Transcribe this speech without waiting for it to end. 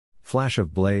Flash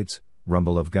of blades,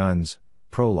 rumble of guns,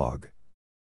 prologue.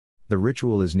 The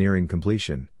ritual is nearing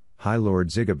completion, High Lord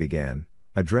Ziga began,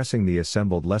 addressing the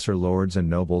assembled lesser lords and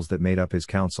nobles that made up his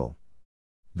council.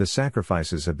 The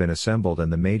sacrifices have been assembled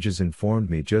and the mages informed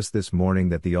me just this morning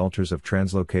that the altars of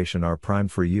translocation are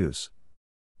primed for use.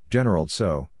 General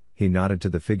Tso, he nodded to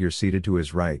the figure seated to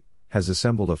his right, has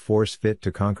assembled a force fit to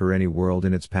conquer any world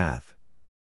in its path.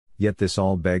 Yet this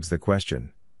all begs the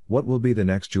question, what will be the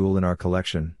next jewel in our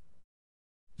collection?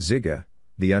 Ziga,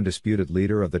 the undisputed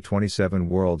leader of the 27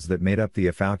 worlds that made up the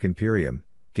Afauk Imperium,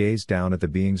 gazed down at the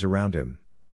beings around him.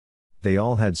 They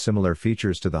all had similar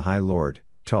features to the High Lord,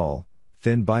 tall,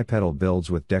 thin bipedal builds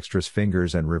with dexterous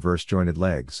fingers and reverse-jointed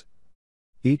legs.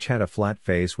 Each had a flat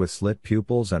face with slit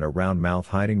pupils and a round mouth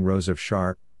hiding rows of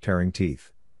sharp, tearing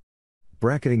teeth.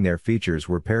 Bracketing their features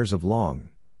were pairs of long,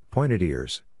 pointed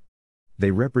ears.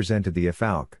 They represented the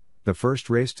Afauk, the first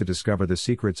race to discover the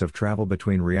secrets of travel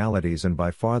between realities and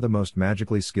by far the most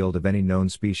magically skilled of any known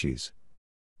species.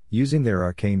 Using their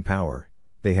arcane power,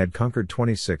 they had conquered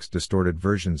 26 distorted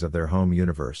versions of their home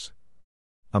universe.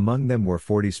 Among them were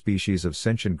 40 species of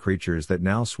sentient creatures that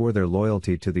now swore their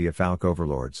loyalty to the Afauk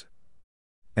overlords.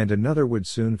 And another would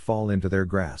soon fall into their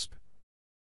grasp.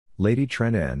 Lady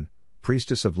Trenan,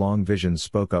 priestess of long visions,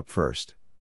 spoke up first.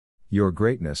 Your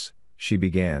Greatness, she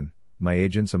began, my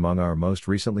agents among our most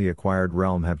recently acquired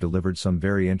realm have delivered some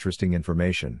very interesting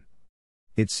information.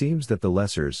 It seems that the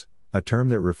Lessers, a term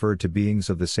that referred to beings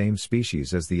of the same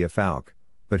species as the Afauk,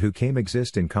 but who came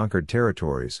exist in conquered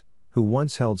territories, who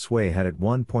once held sway, had at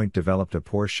one point developed a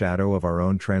poor shadow of our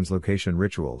own translocation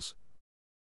rituals.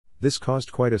 This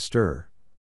caused quite a stir.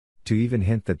 To even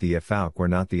hint that the Afauk were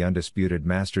not the undisputed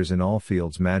masters in all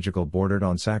fields magical bordered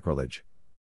on sacrilege.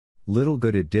 Little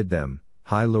good it did them,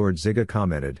 High Lord Ziga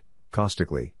commented,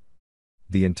 caustically.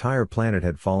 The entire planet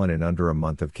had fallen in under a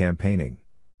month of campaigning.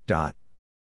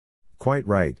 Quite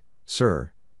right,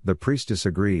 sir, the priestess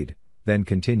agreed, then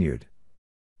continued.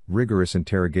 Rigorous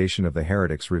interrogation of the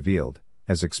heretics revealed,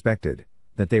 as expected,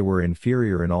 that they were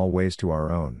inferior in all ways to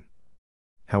our own.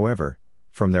 However,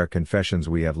 from their confessions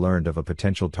we have learned of a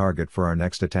potential target for our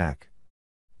next attack.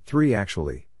 3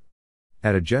 actually.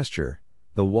 At a gesture,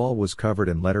 the wall was covered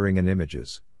in lettering and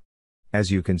images.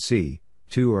 As you can see,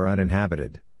 2 are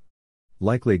uninhabited.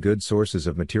 Likely good sources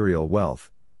of material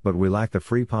wealth, but we lack the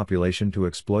free population to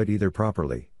exploit either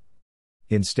properly.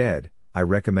 Instead, I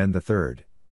recommend the 3rd.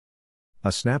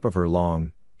 A snap of her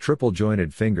long,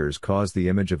 triple-jointed fingers caused the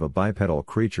image of a bipedal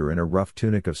creature in a rough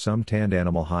tunic of some tanned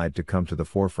animal hide to come to the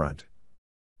forefront.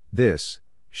 This,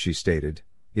 she stated,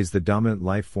 is the dominant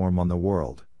life form on the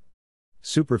world.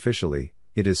 Superficially,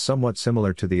 it is somewhat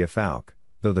similar to the Afauk,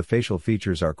 though the facial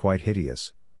features are quite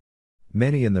hideous.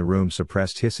 Many in the room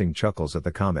suppressed hissing chuckles at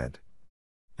the comment.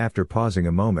 After pausing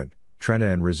a moment,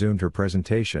 Trenan resumed her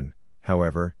presentation,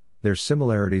 however, their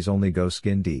similarities only go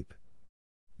skin deep.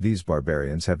 These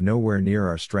barbarians have nowhere near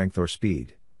our strength or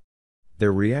speed.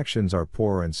 Their reactions are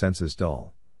poor and senses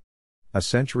dull. A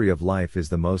century of life is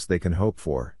the most they can hope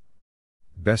for.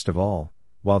 Best of all,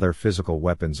 while their physical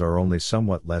weapons are only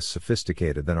somewhat less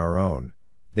sophisticated than our own,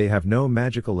 they have no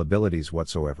magical abilities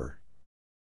whatsoever.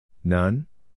 None?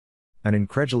 An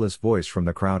incredulous voice from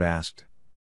the crowd asked.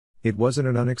 It wasn't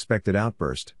an unexpected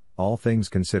outburst, all things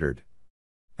considered.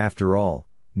 After all,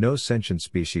 no sentient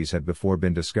species had before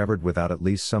been discovered without at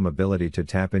least some ability to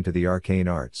tap into the arcane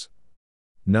arts.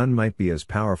 None might be as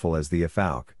powerful as the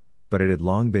Afauk, but it had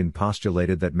long been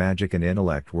postulated that magic and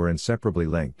intellect were inseparably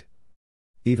linked.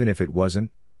 Even if it wasn't,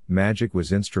 magic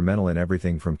was instrumental in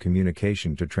everything from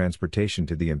communication to transportation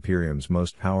to the Imperium's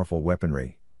most powerful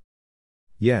weaponry.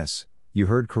 Yes, you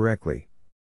heard correctly.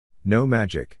 No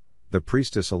magic, the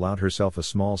priestess allowed herself a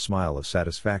small smile of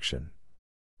satisfaction.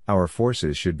 Our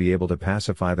forces should be able to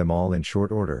pacify them all in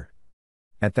short order.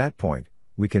 At that point,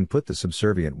 we can put the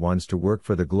subservient ones to work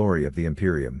for the glory of the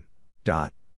Imperium.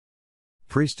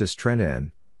 Priestess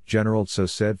Trenan, General Tso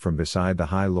said from beside the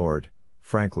High Lord,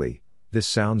 frankly, this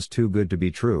sounds too good to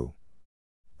be true.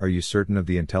 Are you certain of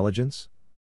the intelligence?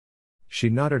 She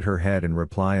nodded her head in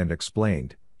reply and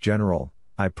explained, General,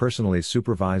 I personally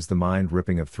supervised the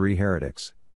mind-ripping of 3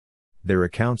 heretics. Their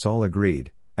accounts all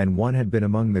agreed, and one had been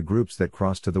among the groups that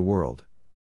crossed to the world.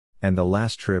 And the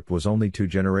last trip was only 2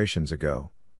 generations ago.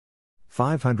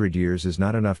 500 years is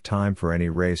not enough time for any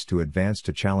race to advance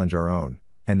to challenge our own,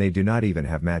 and they do not even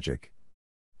have magic.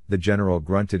 The general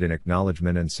grunted in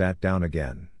acknowledgement and sat down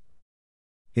again.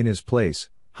 In his place,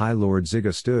 High Lord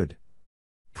Ziga stood.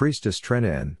 Priestess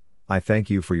Trenan, I thank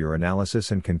you for your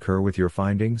analysis and concur with your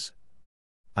findings.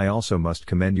 I also must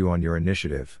commend you on your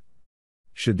initiative.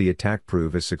 Should the attack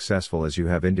prove as successful as you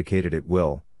have indicated it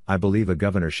will, I believe a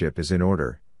governorship is in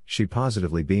order, she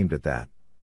positively beamed at that.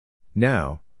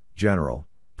 Now, General,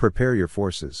 prepare your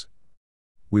forces.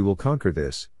 We will conquer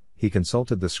this, he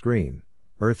consulted the screen,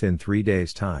 Earth in 3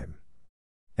 days' time.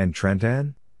 And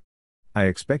Trentan? I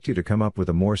expect you to come up with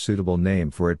a more suitable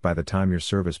name for it by the time your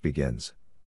service begins.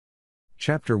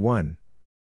 Chapter 1.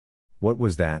 What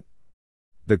was that?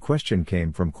 The question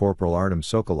came from Corporal Artem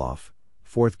Sokolov,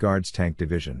 4th Guards Tank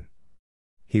Division.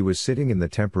 He was sitting in the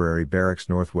temporary barracks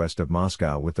northwest of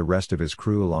Moscow with the rest of his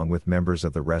crew along with members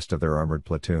of the rest of their armored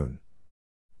platoon.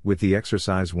 With the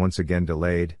exercise once again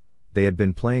delayed, they had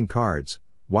been playing cards,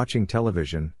 watching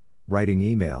television, writing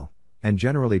email, and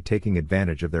generally taking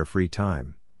advantage of their free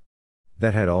time.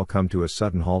 That had all come to a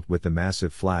sudden halt with the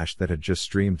massive flash that had just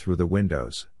streamed through the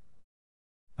windows.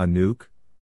 A nuke?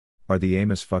 Are the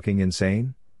Amos fucking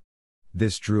insane?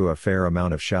 This drew a fair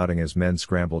amount of shouting as men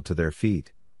scrambled to their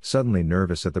feet, suddenly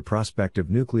nervous at the prospect of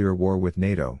nuclear war with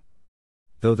NATO.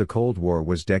 Though the Cold War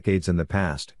was decades in the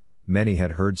past, many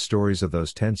had heard stories of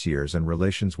those tense years and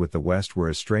relations with the West were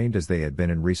as strained as they had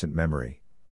been in recent memory.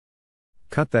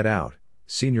 Cut that out,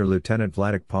 Senior Lieutenant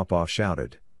Vladek Popov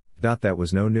shouted. That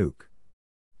was no nuke.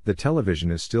 The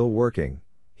television is still working,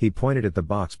 he pointed at the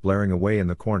box blaring away in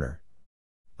the corner.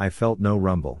 I felt no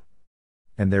rumble.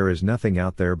 And there is nothing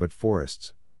out there but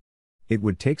forests. It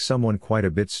would take someone quite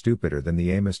a bit stupider than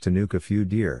the Amos to nuke a few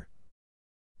deer.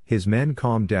 His men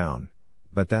calmed down,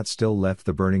 but that still left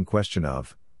the burning question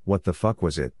of, what the fuck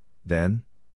was it, then?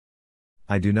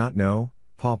 I do not know,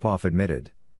 Popov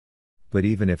admitted. But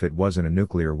even if it wasn't a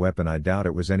nuclear weapon, I doubt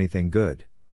it was anything good.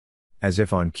 As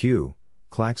if on cue,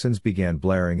 klaxons began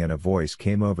blaring and a voice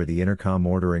came over the intercom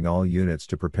ordering all units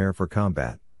to prepare for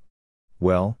combat.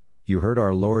 Well, you heard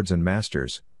our lords and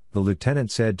masters, the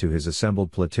lieutenant said to his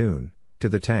assembled platoon, to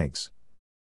the tanks.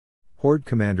 Horde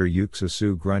Commander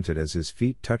Yuxusu grunted as his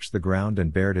feet touched the ground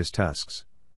and bared his tusks.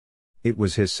 It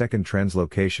was his second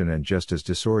translocation and just as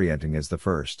disorienting as the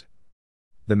first.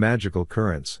 The magical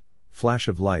currents, flash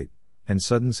of light, and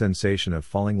sudden sensation of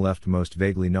falling left most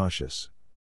vaguely nauseous.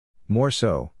 More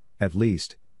so, at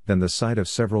least, than the sight of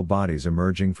several bodies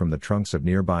emerging from the trunks of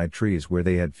nearby trees where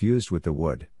they had fused with the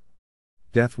wood.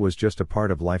 Death was just a part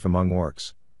of life among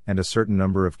orcs, and a certain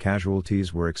number of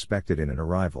casualties were expected in an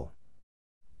arrival.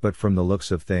 But from the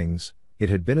looks of things, it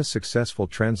had been a successful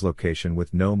translocation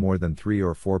with no more than 3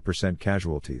 or 4%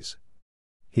 casualties.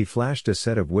 He flashed a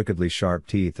set of wickedly sharp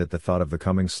teeth at the thought of the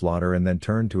coming slaughter and then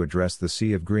turned to address the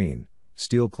sea of green,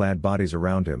 steel-clad bodies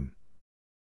around him.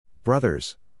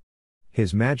 Brothers!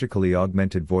 His magically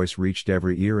augmented voice reached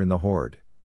every ear in the horde.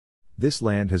 This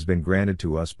land has been granted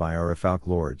to us by our Efauk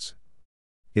lords.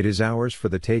 It is ours for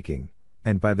the taking,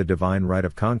 and by the divine right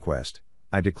of conquest,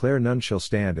 I declare none shall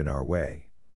stand in our way.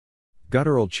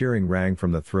 Guttural cheering rang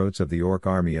from the throats of the orc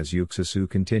army as Yuxusu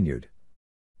continued.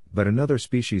 But another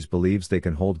species believes they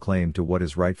can hold claim to what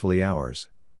is rightfully ours.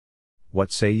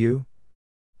 What say you?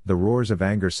 The roars of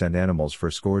anger sent animals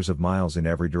for scores of miles in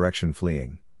every direction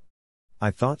fleeing.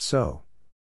 I thought so.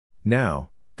 Now,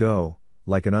 go,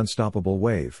 like an unstoppable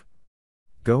wave.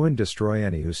 Go and destroy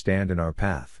any who stand in our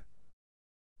path.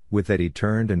 With that he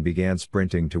turned and began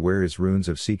sprinting to where his runes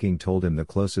of seeking told him the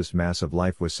closest mass of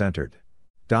life was centered.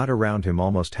 Around him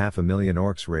almost 500,000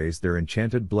 orcs raised their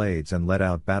enchanted blades and let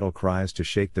out battle cries to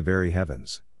shake the very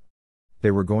heavens.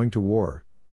 They were going to war.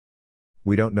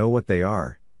 We don't know what they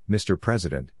are, Mr.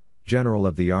 President, General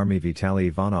of the Army Vitaly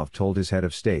Ivanov told his head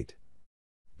of state.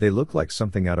 They look like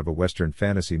something out of a Western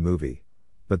fantasy movie,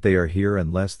 but they are here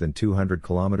and less than 200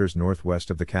 kilometers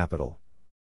northwest of the capital.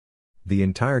 The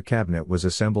entire cabinet was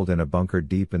assembled in a bunker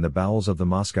deep in the bowels of the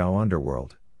Moscow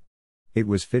underworld. It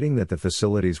was fitting that the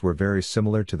facilities were very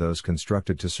similar to those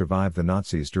constructed to survive the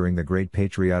Nazis during the Great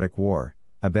Patriotic War,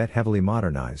 a bit heavily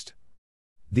modernized.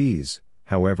 These,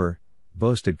 however,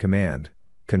 boasted command,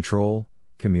 control,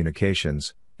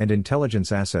 communications, and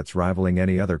intelligence assets rivaling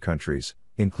any other countries,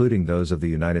 including those of the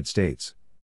United States.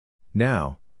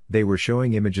 Now, they were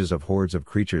showing images of hordes of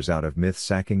creatures out of myth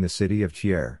sacking the city of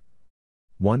Tver.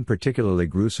 One particularly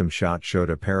gruesome shot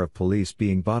showed a pair of police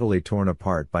being bodily torn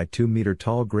apart by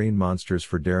 2-meter-tall green monsters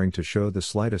for daring to show the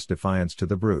slightest defiance to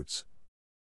the brutes.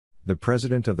 The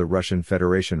President of the Russian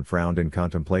Federation frowned in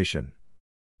contemplation.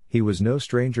 He was no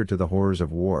stranger to the horrors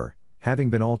of war,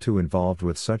 having been all too involved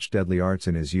with such deadly arts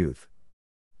in his youth.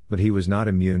 But he was not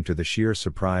immune to the sheer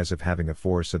surprise of having a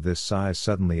force of this size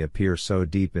suddenly appear so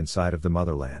deep inside of the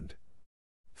motherland.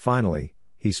 Finally,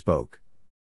 he spoke.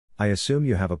 I assume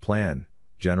you have a plan,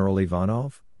 General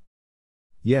Ivanov?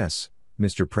 Yes,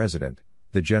 Mr. President,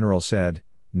 the general said,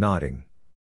 nodding.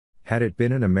 Had it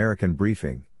been an American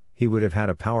briefing, he would have had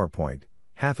a PowerPoint,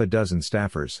 half a dozen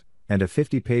staffers, and a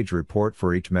 50-page report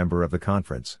for each member of the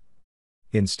conference.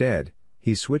 Instead,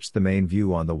 he switched the main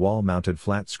view on the wall-mounted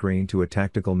flat screen to a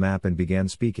tactical map and began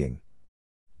speaking.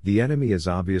 The enemy is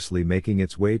obviously making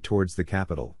its way towards the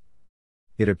capital.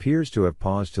 It appears to have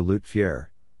paused to loot Fier,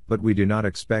 but we do not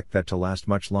expect that to last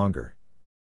much longer.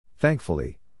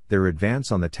 Thankfully, their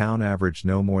advance on the town averaged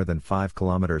no more than 5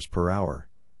 kilometers per hour,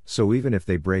 so even if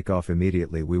they break off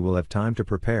immediately we will have time to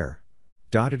prepare.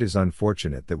 It is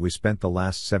unfortunate that we spent the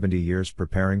last 70 years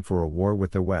preparing for a war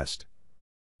with the West.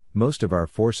 Most of our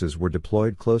forces were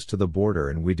deployed close to the border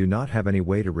and we do not have any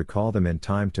way to recall them in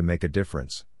time to make a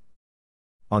difference.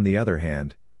 On the other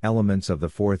hand, elements of the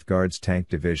 4th Guards Tank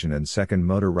Division and 2nd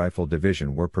Motor Rifle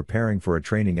Division were preparing for a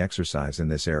training exercise in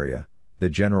this area. The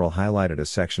general highlighted a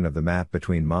section of the map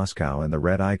between Moscow and the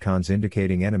red icons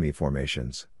indicating enemy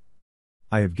formations.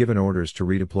 I have given orders to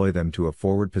redeploy them to a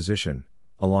forward position,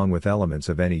 along with elements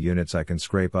of any units I can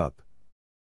scrape up.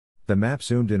 The map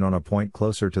zoomed in on a point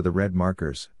closer to the red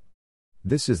markers.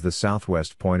 This is the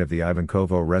southwest point of the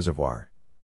Ivankovo Reservoir.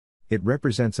 It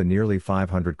represents a nearly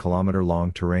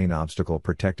 500-kilometer-long terrain obstacle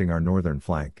protecting our northern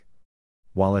flank.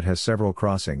 While it has several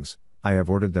crossings, I have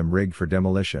ordered them rigged for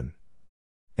demolition.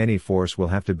 Any force will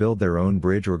have to build their own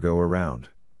bridge or go around.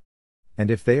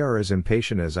 And if they are as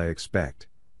impatient as I expect,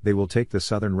 they will take the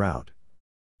southern route.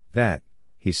 That,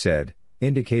 he said,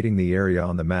 indicating the area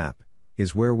on the map,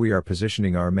 is where we are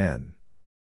positioning our men.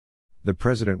 The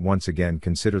president once again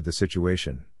considered the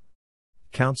situation.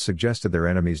 Counts suggested their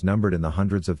enemies numbered in the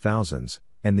hundreds of thousands,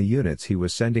 and the units he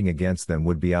was sending against them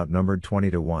would be outnumbered 20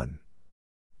 to 1.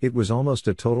 It was almost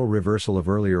a total reversal of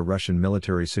earlier Russian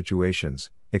military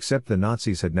situations, except the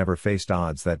Nazis had never faced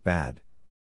odds that bad.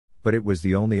 But it was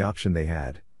the only option they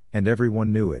had, and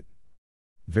everyone knew it.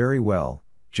 Very well,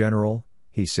 General,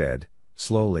 he said,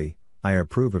 slowly, I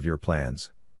approve of your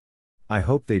plans. I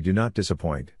hope they do not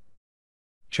disappoint.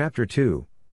 Chapter 2.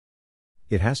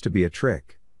 It has to be a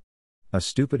trick. A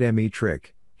stupid ME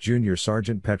trick, Junior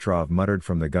Sergeant Petrov muttered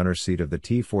from the gunner's seat of the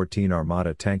T-14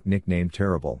 Armata tank nicknamed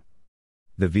Terrible.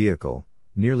 The vehicle,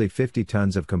 nearly 50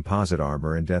 tons of composite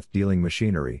armor and death-dealing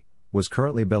machinery, was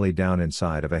currently belly down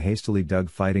inside of a hastily dug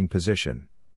fighting position.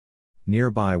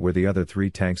 Nearby were the other 3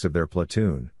 tanks of their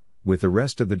platoon, with the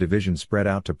rest of the division spread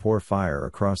out to pour fire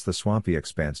across the swampy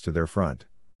expanse to their front.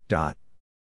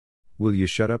 Will you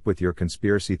shut up with your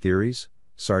conspiracy theories,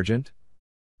 Sergeant?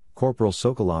 Corporal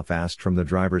Sokolov asked from the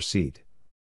driver's seat.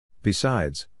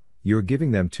 Besides, you're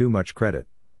giving them too much credit.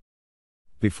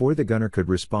 Before the gunner could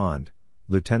respond,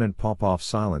 Lieutenant Popov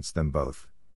silenced them both.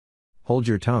 Hold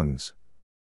your tongues.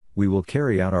 We will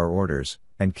carry out our orders,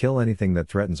 and kill anything that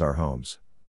threatens our homes.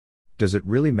 Does it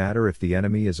really matter if the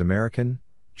enemy is American,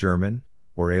 German,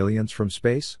 or aliens from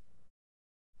space?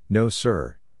 No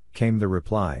sir, came the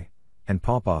reply, and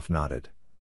Popov nodded.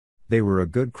 They were a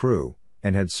good crew,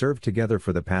 and had served together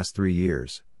for the past 3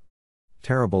 years.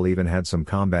 Terrible even had some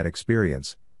combat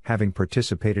experience, having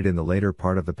participated in the later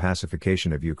part of the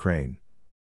pacification of Ukraine.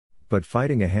 But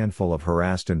fighting a handful of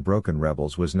harassed and broken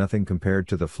rebels was nothing compared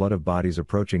to the flood of bodies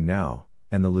approaching now,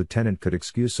 and the lieutenant could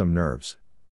excuse some nerves.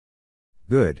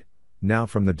 Good, now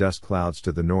from the dust clouds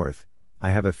to the north,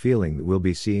 I have a feeling that we'll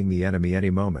be seeing the enemy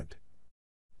any moment.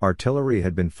 Artillery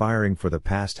had been firing for the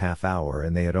past half hour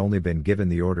and they had only been given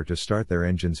the order to start their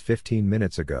engines 15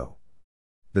 minutes ago.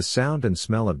 The sound and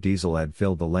smell of diesel had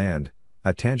filled the land,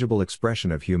 a tangible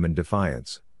expression of human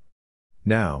defiance.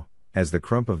 Now, as the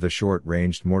crump of the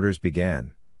short-ranged mortars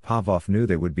began, Popov knew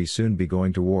they would soon be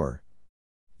going to war.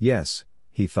 Yes,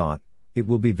 he thought, it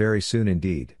will be very soon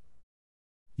indeed.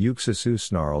 Yuxasu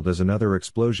snarled as another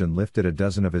explosion lifted a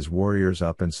dozen of his warriors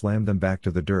up and slammed them back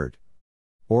to the dirt.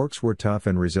 Orcs were tough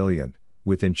and resilient,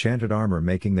 with enchanted armor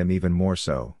making them even more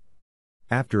so.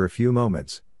 After a few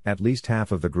moments, at least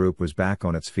half of the group was back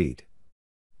on its feet.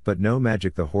 But no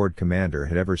magic the Horde commander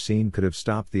had ever seen could have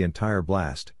stopped the entire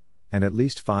blast, and at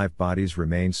least 5 bodies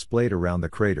remained splayed around the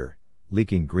crater,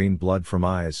 leaking green blood from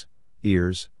eyes,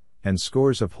 ears, and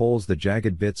scores of holes the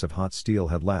jagged bits of hot steel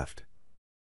had left.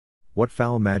 What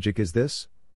foul magic is this?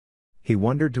 He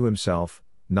wondered to himself,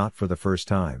 not for the first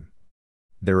time.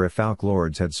 Their Efalk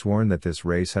lords had sworn that this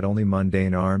race had only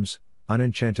mundane arms,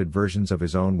 unenchanted versions of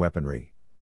his own weaponry.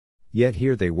 Yet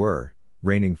here they were,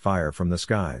 raining fire from the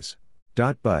skies.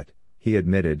 But, he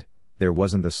admitted, there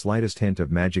wasn't the slightest hint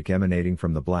of magic emanating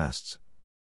from the blasts.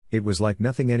 It was like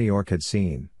nothing any orc had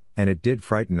seen, and it did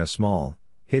frighten a small,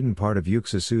 hidden part of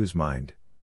Yuxasu's mind.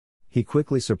 He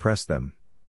quickly suppressed them.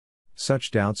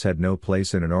 Such doubts had no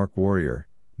place in an orc warrior,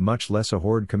 much less a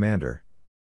Horde commander.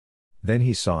 Then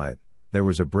he saw it. There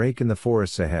was a break in the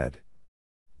forests ahead.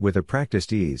 With a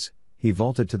practiced ease, He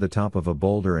vaulted to the top of a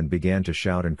boulder and began to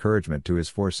shout encouragement to his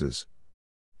forces.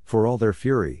 For all their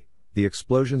fury, the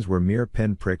explosions were mere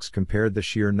pinpricks compared the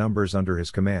sheer numbers under his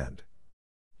command.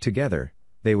 Together,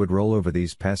 they would roll over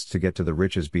these pests to get to the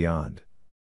riches beyond.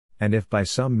 And if by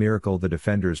some miracle the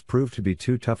defenders proved to be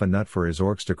too tough a nut for his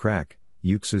orcs to crack,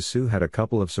 Yuxusu had a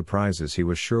couple of surprises he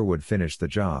was sure would finish the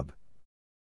job.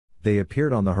 They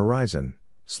appeared on the horizon,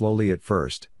 slowly at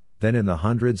first, then in the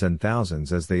hundreds and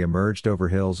thousands as they emerged over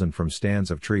hills and from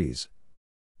stands of trees.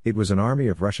 It was an army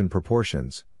of Russian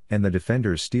proportions, and the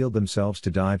defenders steeled themselves to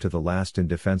dive to the last in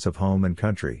defense of home and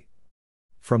country.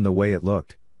 From the way it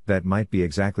looked, that might be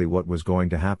exactly what was going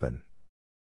to happen.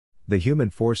 The human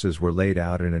forces were laid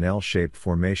out in an L-shaped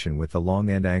formation with the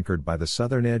long end anchored by the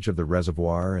southern edge of the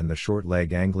reservoir and the short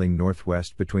leg angling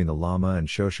northwest between the Lama and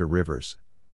Shosha rivers.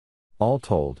 All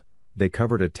told, they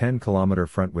covered a 10-kilometer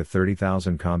front with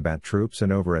 30,000 combat troops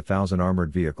and over 1,000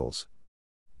 armored vehicles.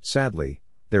 Sadly,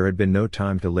 there had been no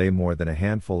time to lay more than a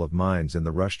handful of mines in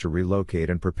the rush to relocate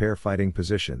and prepare fighting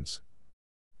positions.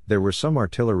 There were some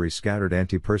artillery scattered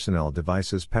anti-personnel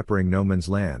devices peppering no man's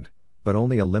land, but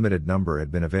only a limited number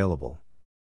had been available.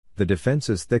 The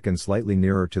defenses thickened slightly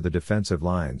nearer to the defensive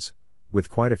lines, with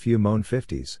quite a few Mon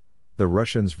 50s, the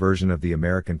Russians' version of the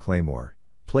American Claymore,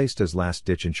 placed as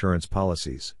last-ditch insurance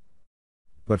policies.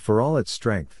 But for all its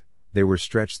strength, they were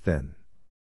stretched thin.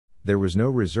 There was no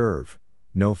reserve,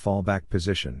 no fallback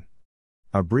position.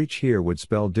 A breach here would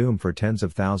spell doom for tens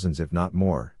of thousands if not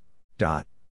more.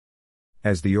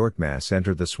 As the Orc mass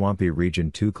entered the swampy region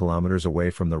 2 kilometers away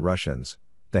from the Russians,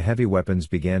 the heavy weapons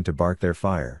began to bark their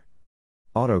fire.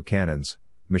 Autocannons,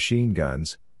 machine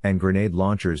guns, and grenade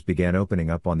launchers began opening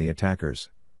up on the attackers.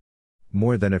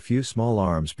 More than a few small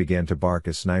arms began to bark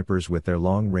as snipers with their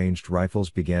long-ranged rifles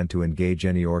began to engage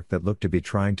any orc that looked to be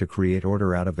trying to create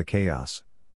order out of the chaos.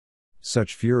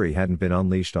 Such fury hadn't been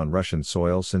unleashed on Russian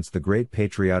soil since the Great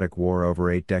Patriotic War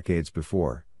over 8 decades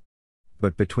before.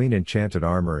 But between enchanted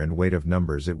armor and weight of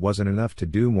numbers it wasn't enough to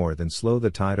do more than slow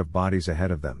the tide of bodies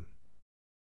ahead of them.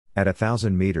 At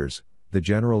 1,000 meters, the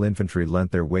general infantry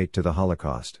lent their weight to the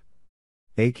Holocaust.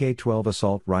 AK-12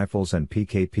 assault rifles and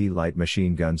PKP light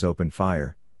machine guns opened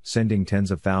fire, sending tens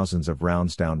of thousands of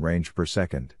rounds downrange per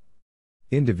second.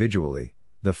 Individually,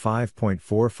 the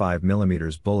 5.45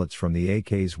 mm bullets from the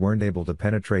AKs weren't able to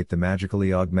penetrate the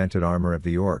magically augmented armor of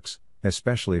the orcs,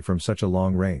 especially from such a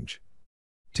long range.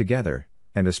 Together,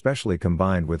 and especially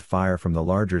combined with fire from the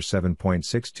larger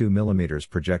 7.62 mm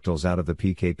projectiles out of the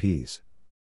PKPs.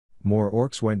 More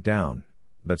orcs went down,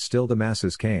 but still the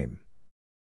masses came.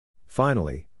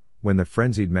 Finally, when the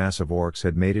frenzied mass of orcs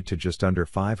had made it to just under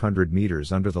 500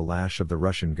 meters under the lash of the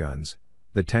Russian guns,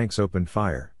 the tanks opened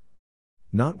fire.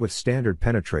 Not with standard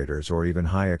penetrators or even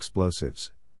high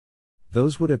explosives.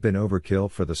 Those would have been overkill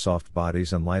for the soft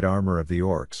bodies and light armor of the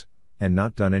orcs, and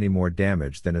not done any more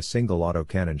damage than a single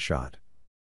autocannon shot.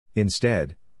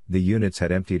 Instead, the units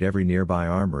had emptied every nearby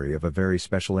armory of a very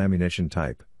special ammunition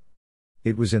type.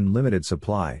 It was in limited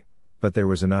supply, but there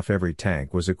was enough every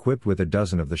tank was equipped with a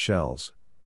dozen of the shells.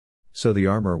 So the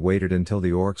armor waited until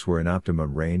the orcs were in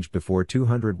optimum range before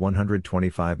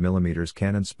 125 mm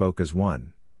cannons spoke as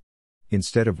one.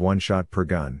 Instead of one shot per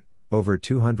gun, over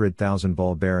 200,000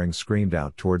 ball bearings screamed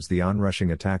out towards the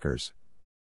onrushing attackers.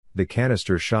 The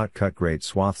canister shot cut great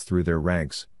swaths through their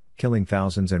ranks, killing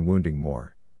thousands and wounding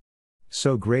more.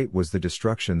 So great was the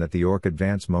destruction that the orc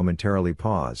advance momentarily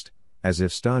paused, as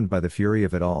if stunned by the fury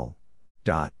of it all.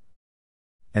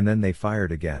 And then they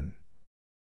fired again.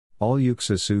 All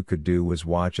Yuxusu could do was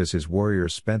watch as his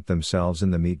warriors spent themselves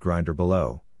in the meat grinder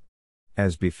below.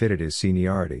 As befitted his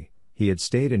seniority, he had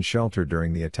stayed in shelter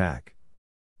during the attack.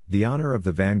 The honor of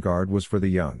the vanguard was for the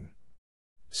young.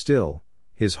 Still,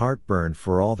 his heart burned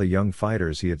for all the young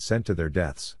fighters he had sent to their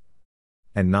deaths.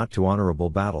 And not to honorable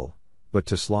battle, but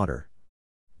to slaughter.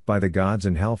 By the gods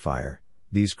and hellfire,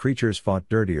 these creatures fought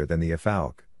dirtier than the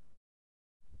Afauk.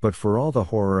 But for all the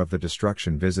horror of the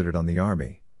destruction visited on the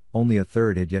army, only a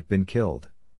third had yet been killed.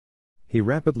 He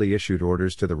rapidly issued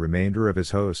orders to the remainder of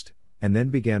his host, and then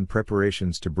began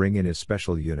preparations to bring in his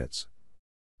special units.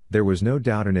 There was no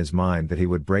doubt in his mind that he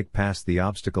would break past the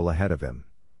obstacle ahead of him.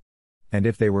 And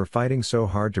if they were fighting so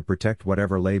hard to protect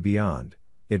whatever lay beyond,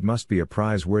 it must be a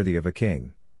prize worthy of a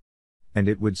king. And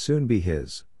it would soon be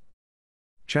his.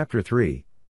 Chapter 3.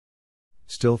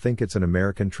 Still think it's an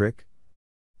American trick?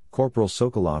 Corporal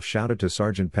Sokolov shouted to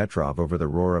Sergeant Petrov over the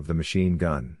roar of the machine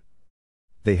gun.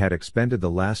 They had expended the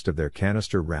last of their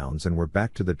canister rounds and were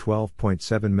back to the 12.7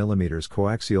 mm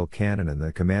coaxial cannon and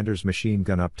the commander's machine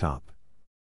gun up top.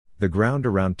 The ground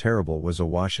around Terrible was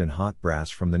awash in hot brass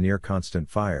from the near-constant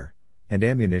fire, and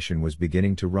ammunition was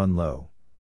beginning to run low.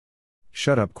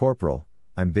 "Shut up, Corporal,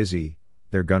 I'm busy,"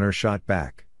 their gunner shot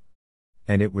back.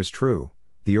 And it was true,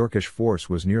 the Orcish force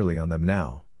was nearly on them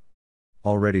now.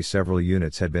 Already several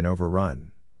units had been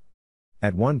overrun.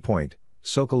 At one point,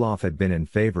 Sokolov had been in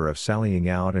favor of sallying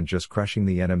out and just crushing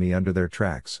the enemy under their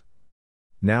tracks.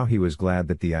 Now he was glad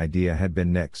that the idea had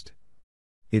been nixed.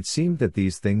 It seemed that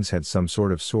these things had some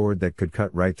sort of sword that could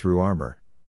cut right through armor.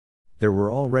 There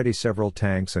were already several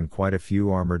tanks and quite a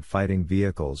few armored fighting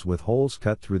vehicles with holes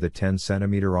cut through the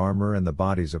 10-centimeter armor and the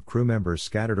bodies of crew members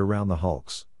scattered around the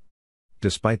hulks.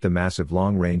 Despite the massive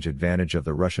long-range advantage of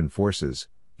the Russian forces,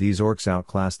 these orcs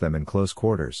outclassed them in close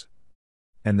quarters.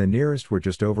 And the nearest were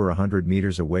just over 100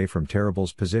 meters away from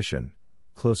Terrible's position,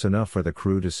 close enough for the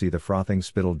crew to see the frothing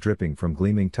spittle dripping from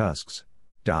gleaming tusks.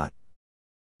 "I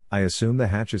assume the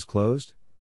hatch is closed?"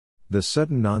 The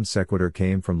sudden non sequitur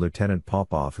came from Lieutenant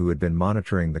Popov, who had been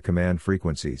monitoring the command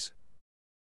frequencies.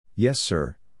 "Yes,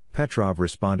 sir," Petrov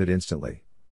responded instantly.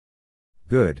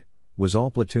 "Good," was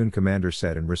all platoon commander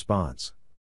said in response.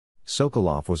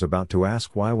 Sokolov was about to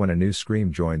ask why when a new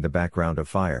scream joined the background of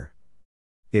fire.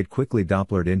 It quickly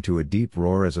Dopplered into a deep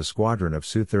roar as a squadron of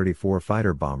Su-34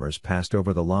 fighter bombers passed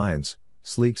over the lines,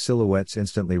 sleek silhouettes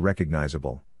instantly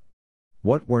recognizable.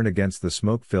 What weren't against the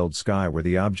smoke-filled sky were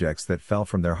the objects that fell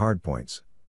from their hardpoints.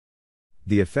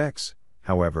 The effects,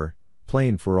 however,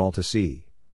 plain for all to see.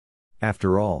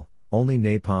 After all, only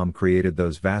napalm created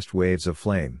those vast waves of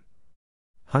flame.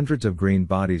 Hundreds of green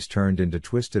bodies turned into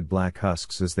twisted black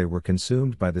husks as they were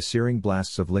consumed by the searing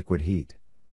blasts of liquid heat.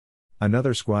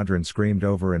 Another squadron screamed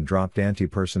over and dropped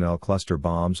anti-personnel cluster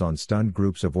bombs on stunned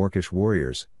groups of Orcish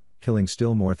warriors, killing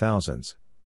still more thousands.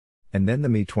 And then the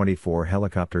Mi-24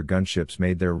 helicopter gunships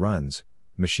made their runs,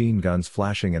 machine guns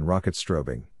flashing and rockets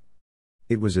strobing.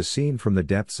 It was a scene from the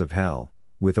depths of hell,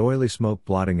 with oily smoke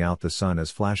blotting out the sun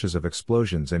as flashes of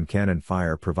explosions and cannon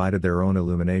fire provided their own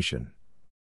illumination.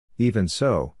 Even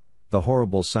so, the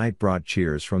horrible sight brought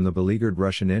cheers from the beleaguered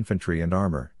Russian infantry and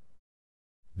armor.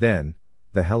 Then,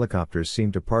 the helicopters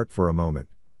seemed to part for a moment,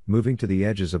 moving to the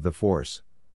edges of the force.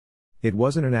 It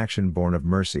wasn't an action born of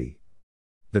mercy.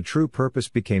 The true purpose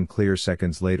became clear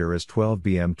seconds later as 12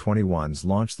 BM-21s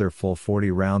launched their full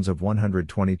 40 rounds of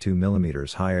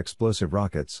 122mm high explosive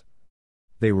rockets.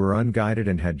 They were unguided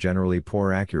and had generally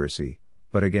poor accuracy,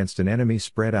 but against an enemy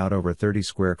spread out over 30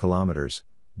 square kilometers,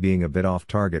 being a bit off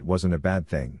target wasn't a bad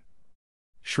thing.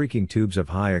 Shrieking tubes of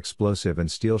high explosive and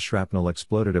steel shrapnel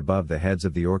exploded above the heads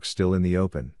of the orcs still in the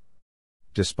open.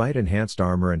 Despite enhanced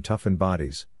armor and toughened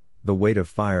bodies, the weight of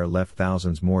fire left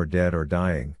thousands more dead or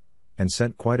dying, and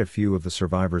sent quite a few of the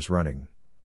survivors running.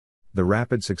 The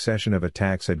rapid succession of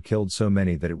attacks had killed so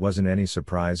many that it wasn't any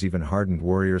surprise even hardened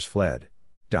warriors fled.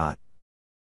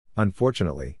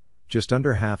 Unfortunately, just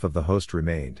under half of the host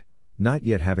remained, not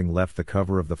yet having left the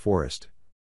cover of the forest.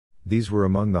 These were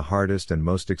among the hardest and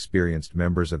most experienced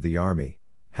members of the army,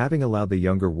 having allowed the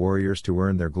younger warriors to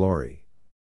earn their glory.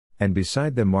 And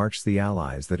beside them marched the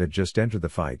allies that had just entered the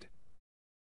fight.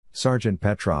 Sergeant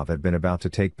Petrov had been about to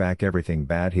take back everything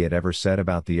bad he had ever said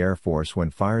about the Air Force when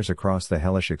fires across the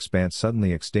hellish expanse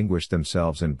suddenly extinguished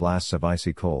themselves in blasts of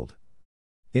icy cold.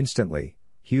 Instantly,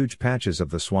 huge patches of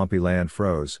the swampy land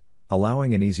froze,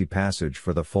 allowing an easy passage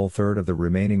for the full third of the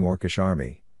remaining Orcish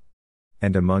army.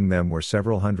 And among them were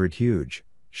several hundred huge,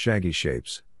 shaggy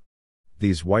shapes.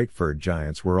 These white-furred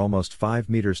giants were almost 5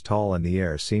 meters tall and the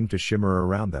air seemed to shimmer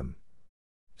around them.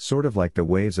 Sort of like the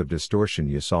waves of distortion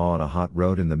you saw on a hot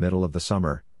road in the middle of the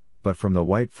summer, but from the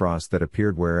white frost that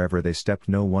appeared wherever they stepped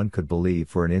no one could believe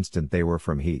for an instant they were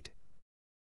from heat.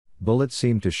 Bullets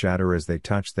seemed to shatter as they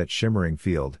touched that shimmering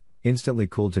field, instantly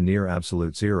cooled to near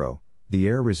absolute zero, the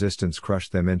air resistance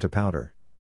crushed them into powder.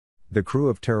 The crew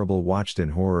of Terrible watched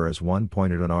in horror as one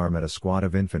pointed an arm at a squad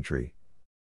of infantry.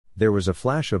 There was a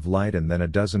flash of light and then a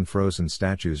dozen frozen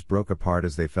statues broke apart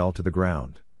as they fell to the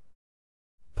ground.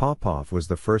 Popov was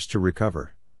the first to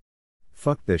recover.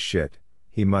 "Fuck this shit,"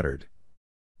 he muttered.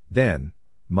 Then,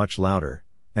 much louder,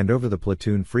 and over the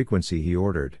platoon frequency he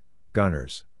ordered,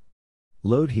 "Gunners.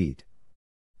 Load heat.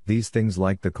 These things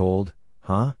like the cold,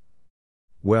 huh?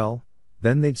 Well,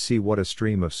 then they'd see what a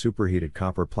stream of superheated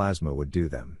copper plasma would do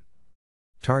them.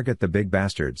 Target the big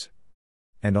bastards.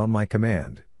 And on my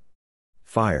command.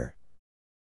 Fire."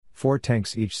 4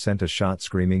 tanks each sent a shot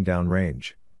screaming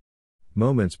downrange.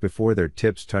 Moments before their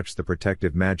tips touched the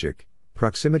protective magic,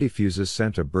 proximity fuses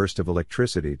sent a burst of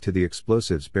electricity to the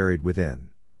explosives buried within.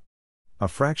 A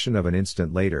fraction of an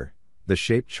instant later, the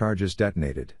shaped charges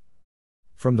detonated.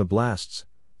 From the blasts,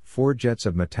 4 jets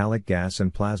of metallic gas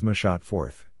and plasma shot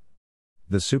forth.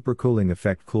 The supercooling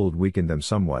effect weakened them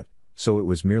somewhat, so it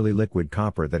was merely liquid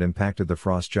copper that impacted the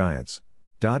frost giants,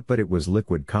 But it was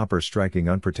liquid copper striking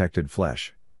unprotected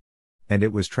flesh. And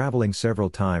it was traveling several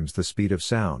times the speed of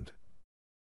sound.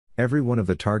 Every one of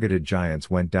the targeted giants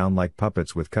went down like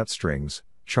puppets with cut strings,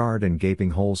 charred and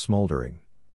gaping holes smoldering.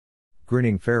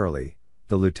 Grinning ferally,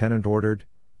 the lieutenant ordered,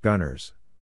 "Gunners!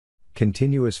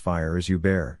 Continuous fire as you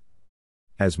bear."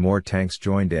 As more tanks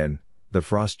joined in, the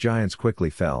frost giants quickly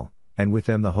fell, and with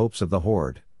them the hopes of the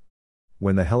horde.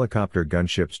 When the helicopter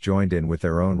gunships joined in with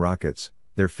their own rockets,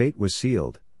 their fate was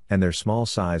sealed, and their small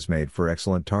size made for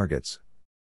excellent targets.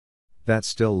 That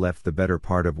still left the better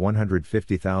part of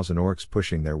 150,000 orcs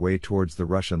pushing their way towards the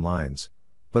Russian lines,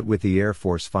 but with the Air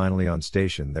Force finally on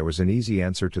station there was an easy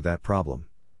answer to that problem.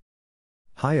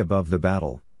 High above the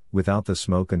battle, without the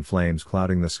smoke and flames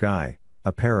clouding the sky,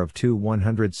 a pair of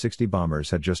Tu-160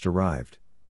 bombers had just arrived.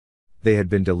 They had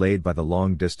been delayed by the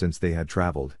long distance they had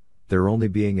traveled, there only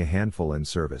being a handful in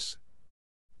service.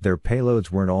 Their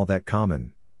payloads weren't all that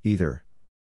common, either.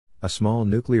 A small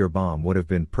nuclear bomb would have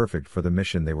been perfect for the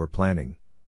mission they were planning.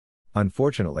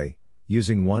 Unfortunately,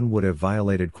 using one would have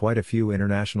violated quite a few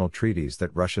international treaties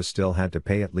that Russia still had to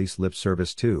pay at least lip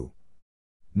service to.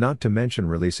 Not to mention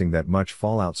releasing that much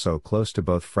fallout so close to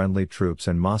both friendly troops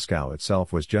and Moscow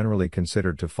itself was generally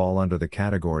considered to fall under the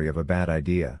category of a bad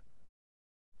idea.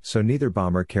 So neither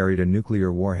bomber carried a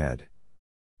nuclear warhead.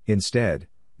 Instead,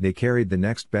 they carried the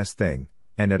next best thing,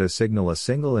 and at a signal a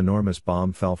single enormous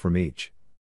bomb fell from each.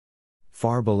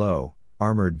 Far below,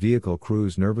 armored vehicle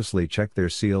crews nervously checked their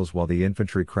seals while the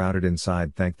infantry crowded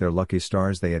inside thanked their lucky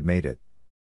stars they had made it.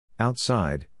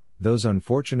 Outside, those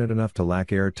unfortunate enough to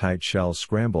lack airtight shells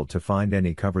scrambled to find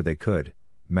any cover they could,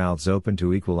 mouths open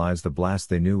to equalize the blast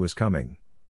they knew was coming.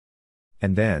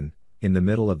 And then, in the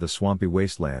middle of the swampy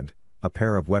wasteland, a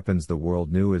pair of weapons the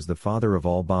world knew as the father of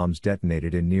all bombs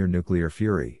detonated in near-nuclear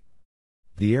fury.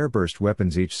 The airburst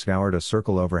weapons each scoured a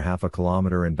circle over half a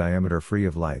kilometer in diameter free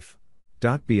of life.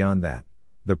 Beyond that,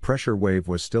 the pressure wave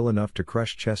was still enough to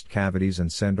crush chest cavities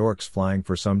and send orcs flying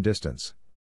for some distance.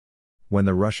 When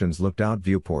the Russians looked out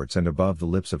viewports and above the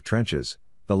lips of trenches,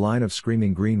 the line of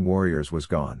screaming green warriors was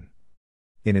gone.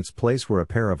 In its place were a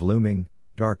pair of looming,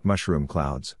 dark mushroom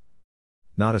clouds.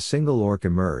 Not a single orc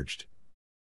emerged.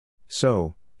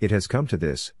 "So, it has come to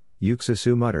this,"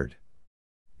 Yuxasu muttered.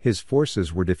 His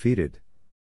forces were defeated.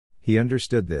 He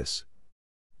understood this.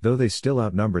 Though they still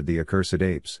outnumbered the accursed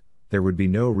apes, there would be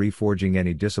no reforging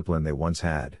any discipline they once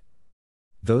had.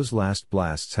 Those last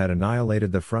blasts had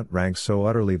annihilated the front ranks so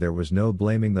utterly there was no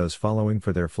blaming those following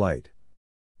for their flight.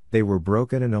 They were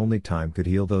broken and only time could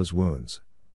heal those wounds.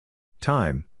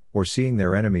 Time, or seeing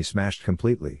their enemy smashed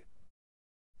completely.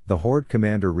 The Horde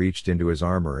commander reached into his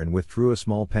armor and withdrew a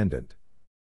small pendant.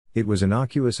 It was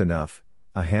innocuous enough,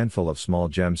 a handful of small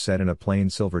gems set in a plain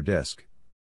silver disc.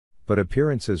 But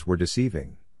appearances were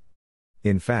deceiving.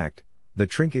 In fact, the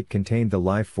trinket contained the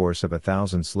life force of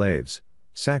 1,000 slaves,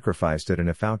 sacrificed at an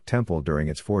Efauc temple during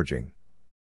its forging.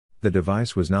 The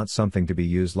device was not something to be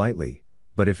used lightly,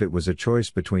 but if it was a choice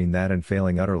between that and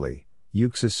failing utterly,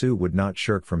 Yuxasu would not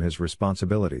shirk from his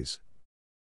responsibilities.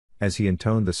 As he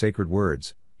intoned the sacred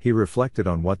words, he reflected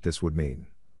on what this would mean.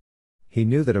 He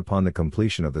knew that upon the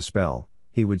completion of the spell,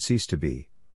 he would cease to be.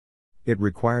 It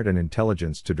required an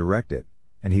intelligence to direct it,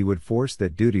 and he would force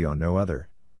that duty on no other.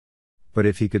 But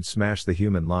if he could smash the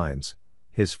human lines,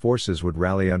 his forces would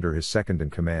rally under his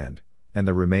second-in-command, and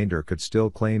the remainder could still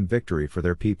claim victory for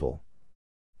their people.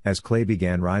 As clay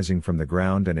began rising from the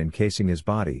ground and encasing his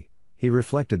body, he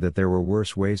reflected that there were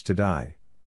worse ways to die.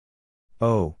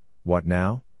 "Oh, what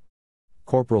now?"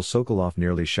 Corporal Sokolov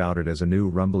nearly shouted as a new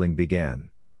rumbling began.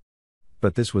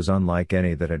 But this was unlike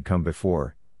any that had come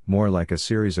before, more like a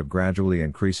series of gradually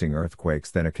increasing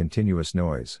earthquakes than a continuous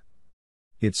noise.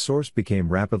 Its source became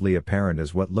rapidly apparent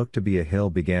as what looked to be a hill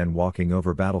began walking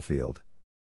over battlefield.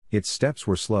 Its steps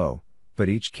were slow, but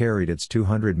each carried its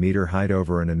 200-meter height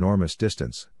over an enormous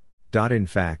distance. In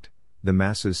fact, the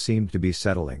masses seemed to be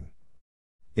settling.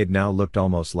 It now looked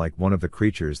almost like one of the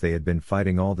creatures they had been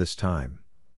fighting all this time.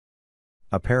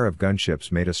 A pair of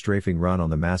gunships made a strafing run on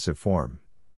the massive form.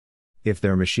 If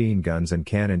their machine guns and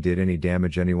cannon did any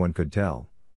damage anyone could tell.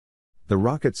 The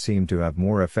rockets seemed to have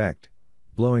more effect,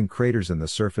 blowing craters in the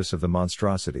surface of the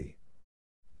monstrosity.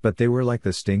 But they were like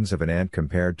the stings of an ant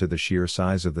compared to the sheer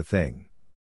size of the thing.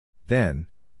 Then,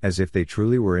 as if they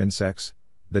truly were insects,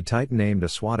 the Titan aimed a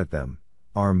swat at them,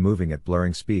 arm moving at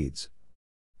blurring speeds.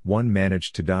 One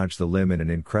managed to dodge the limb in an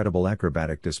incredible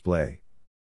acrobatic display.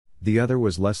 The other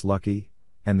was less lucky,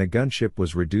 and the gunship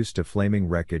was reduced to flaming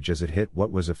wreckage as it hit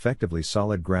what was effectively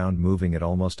solid ground moving at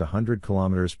almost 100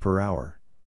 kilometers per hour.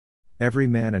 Every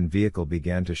man and vehicle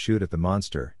began to shoot at the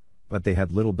monster, but they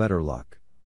had little better luck.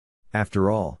 After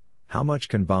all, How much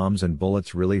can bombs and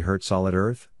bullets really hurt solid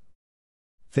Earth?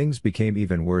 Things became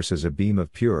even worse as a beam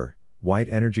of pure, white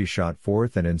energy shot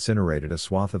forth and incinerated a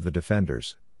swath of the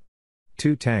defenders.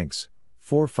 2 tanks,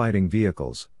 4 fighting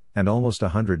vehicles, and almost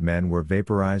 100 men were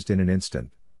vaporized in an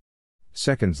instant.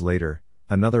 Seconds later,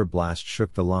 another blast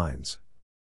shook the lines.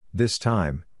 This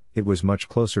time, it was much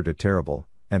closer to Terrible,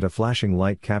 and a flashing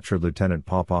light captured Lieutenant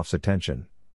Popov's attention.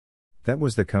 "That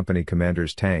was the company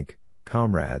commander's tank,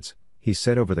 comrades," he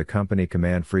said over the company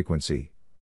command frequency.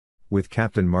 "With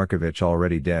Captain Markovich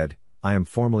already dead, I am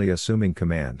formally assuming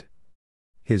command."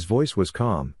 His voice was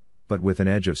calm, but with an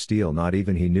edge of steel not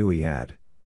even he knew he had.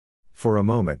 For a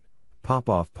moment,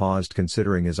 Popov paused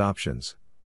considering his options.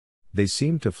 They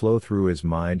seemed to flow through his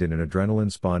mind in an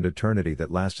adrenaline-spawned eternity that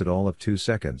lasted all of 2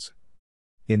 seconds.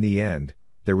 In the end,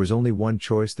 there was only one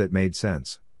choice that made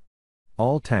sense.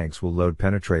 "All tanks will load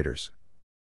penetrators.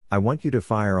 I want you to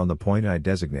fire on the point I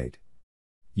designate."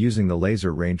 Using the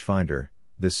laser rangefinder,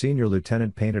 the senior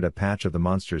lieutenant painted a patch of the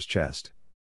monster's chest.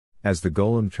 As the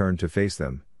golem turned to face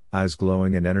them, eyes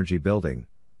glowing and energy building,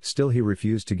 still he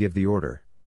refused to give the order.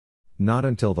 Not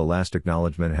until the last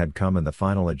acknowledgement had come and the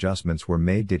final adjustments were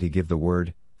made did he give the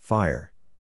word, "Fire."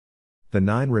 The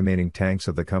 9 remaining tanks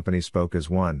of the company spoke as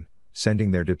one,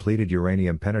 sending their depleted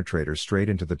uranium penetrators straight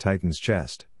into the Titan's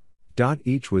chest.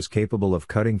 Each was capable of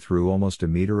cutting through almost a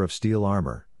meter of steel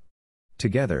armor.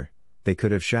 Together, they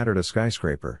could have shattered a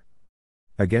skyscraper.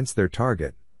 Against their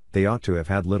target, they ought to have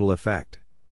had little effect.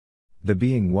 The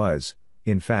being was,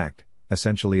 in fact,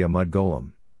 essentially a mud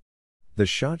golem. The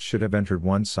shots should have entered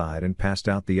one side and passed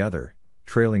out the other,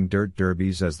 trailing dirt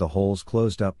derbies as the holes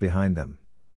closed up behind them.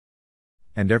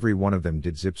 And every one of them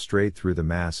did zip straight through the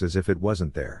mass as if it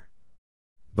wasn't there.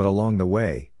 But along the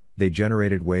way, they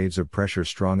generated waves of pressure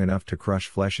strong enough to crush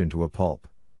flesh into a pulp.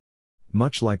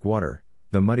 Much like water,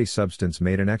 the muddy substance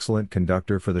made an excellent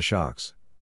conductor for the shocks.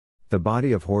 The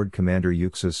body of Horde Commander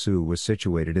Yuxa Su was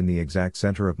situated in the exact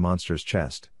center of Monster's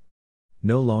chest.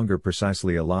 No longer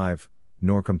precisely alive,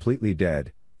 nor completely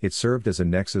dead, it served as a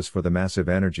nexus for the massive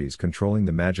energies controlling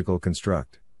the magical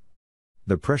construct.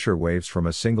 The pressure waves from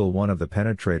a single one of the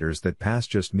penetrators that passed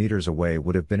just meters away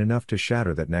would have been enough to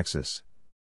shatter that nexus.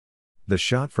 The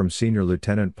shot from Senior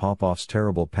Lieutenant Popov's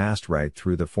Terrible passed right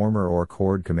through the former Orc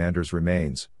Horde commander's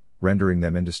remains, rendering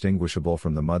them indistinguishable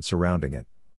from the mud surrounding it.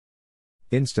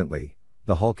 Instantly,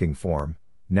 the hulking form,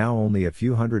 now only a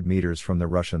few hundred meters from the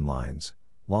Russian lines,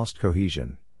 lost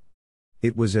cohesion.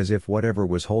 It was as if whatever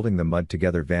was holding the mud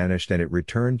together vanished and it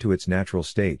returned to its natural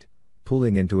state,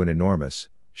 pooling into an enormous,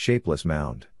 shapeless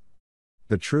mound.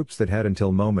 The troops that had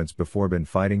until moments before been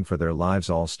fighting for their lives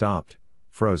all stopped,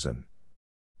 frozen.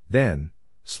 Then,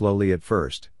 slowly at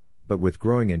first, but with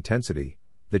growing intensity,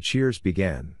 the cheers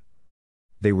began.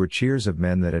 They were cheers of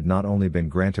men that had not only been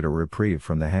granted a reprieve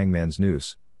from the hangman's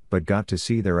noose, but got to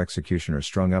see their executioner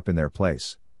strung up in their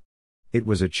place. It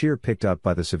was a cheer picked up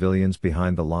by the civilians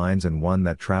behind the lines and one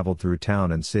that traveled through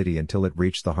town and city until it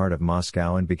reached the heart of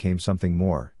Moscow and became something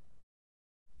more.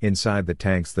 Inside the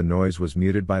tanks the noise was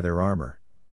muted by their armor.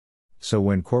 So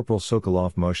when Corporal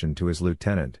Sokolov motioned to his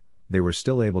lieutenant, they were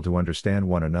still able to understand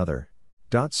one another.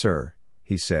 "Sir,"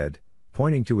 he said,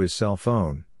 pointing to his cell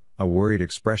phone, a worried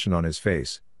expression on his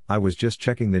face, "I was just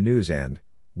checking the news and,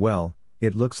 well,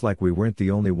 it looks like we weren't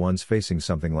the only ones facing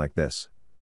something like this."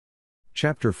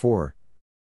 Chapter 4.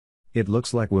 "It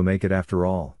looks like we'll make it after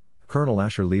all," Colonel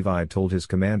Asher Levi told his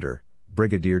commander,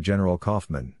 Brigadier General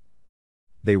Kaufman.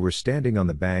 They were standing on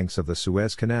the banks of the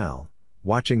Suez Canal,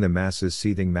 watching the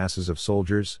seething masses of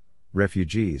soldiers,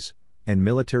 refugees, and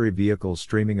military vehicles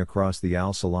streaming across the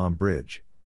Al Salam Bridge.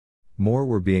 More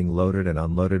were being loaded and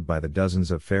unloaded by the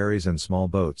dozens of ferries and small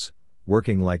boats,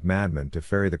 working like madmen to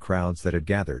ferry the crowds that had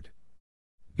gathered.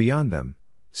 Beyond them,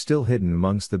 still hidden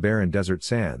amongst the barren desert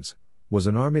sands, was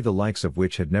an army the likes of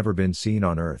which had never been seen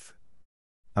on earth.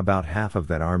 About half of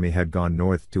that army had gone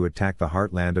north to attack the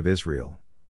heartland of Israel.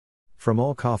 From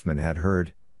all Kaufman had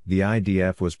heard, the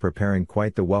IDF was preparing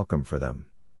quite the welcome for them.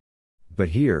 But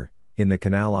here, in the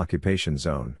Canal occupation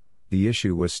zone, the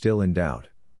issue was still in doubt.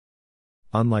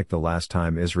 Unlike the last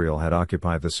time Israel had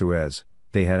occupied the Suez,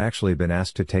 they had actually been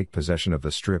asked to take possession of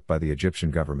the Strip by the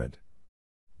Egyptian government.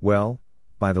 Well,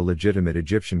 by the legitimate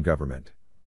Egyptian government.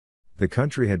 The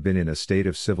country had been in a state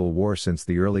of civil war since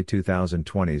the early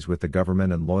 2020s, with the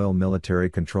government and loyal military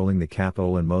controlling the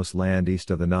capital and most land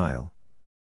east of the Nile.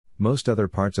 Most other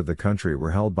parts of the country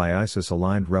were held by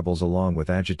ISIS-aligned rebels along with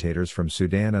agitators from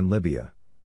Sudan and Libya.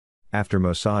 After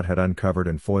Mossad had uncovered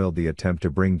and foiled the attempt to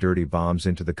bring dirty bombs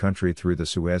into the country through the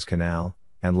Suez Canal,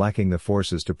 and lacking the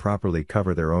forces to properly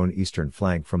cover their own eastern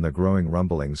flank from the growing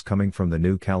rumblings coming from the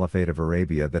new Caliphate of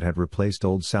Arabia that had replaced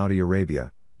old Saudi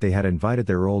Arabia, they had invited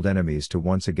their old enemies to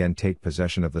once again take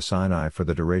possession of the Sinai for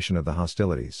the duration of the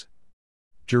hostilities.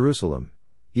 Jerusalem,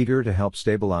 eager to help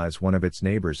stabilize one of its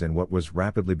neighbors in what was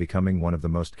rapidly becoming one of the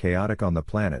most chaotic on the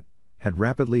planet, had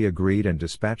rapidly agreed and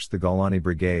dispatched the Golani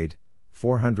Brigade,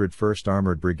 401st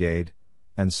Armored Brigade,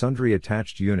 and sundry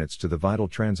attached units to the vital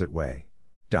transitway.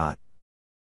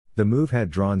 The move had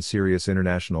drawn serious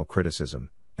international criticism,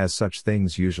 as such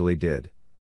things usually did.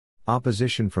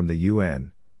 Opposition from the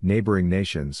UN, neighboring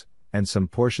nations, and some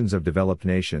portions of developed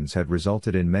nations had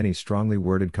resulted in many strongly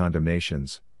worded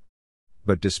condemnations.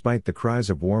 But despite the cries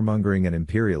of warmongering and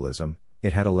imperialism,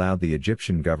 it had allowed the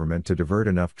Egyptian government to divert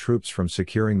enough troops from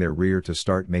securing their rear to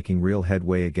start making real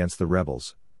headway against the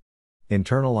rebels.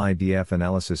 Internal IDF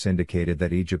analysis indicated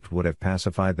that Egypt would have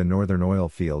pacified the northern oil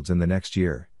fields in the next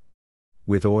year.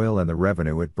 With oil and the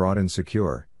revenue it brought in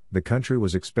secure, the country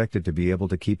was expected to be able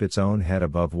to keep its own head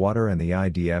above water and the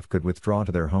IDF could withdraw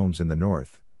to their homes in the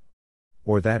north.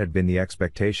 Or that had been the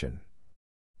expectation.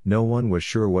 No one was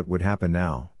sure what would happen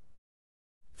now.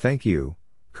 "Thank you,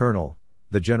 Colonel,"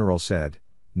 the general said,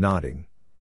 nodding.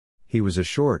 He was a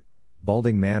short,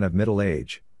 balding man of middle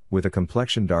age, with a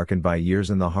complexion darkened by years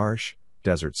in the harsh,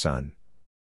 desert sun.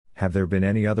 "Have there been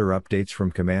any other updates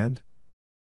from command?"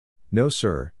 "No,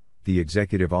 sir," the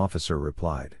executive officer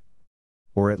replied.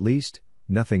 "Or at least,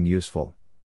 nothing useful.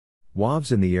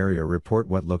 WAVs in the area report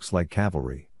what looks like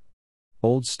cavalry.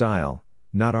 Old style,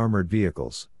 not armored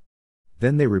vehicles.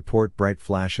 Then they report bright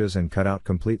flashes and cut out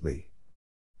completely.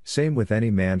 Same with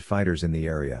any manned fighters in the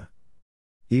area.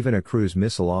 Even a cruise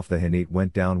missile off the Hanit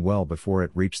went down well before it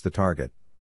reached the target."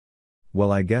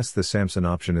 "Well, I guess the Samson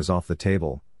option is off the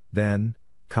table, then,"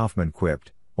 Kaufman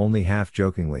quipped, only half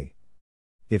jokingly.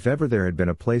 If ever there had been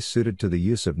a place suited to the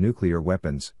use of nuclear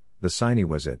weapons, the Sinai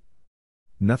was it.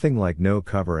 Nothing like no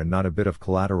cover and not a bit of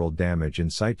collateral damage in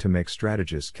sight to make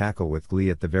strategists cackle with glee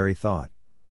at the very thought.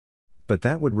 But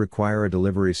that would require a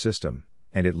delivery system,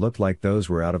 and it looked like those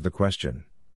were out of the question.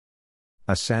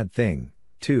 "A sad thing,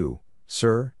 too,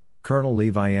 sir," Colonel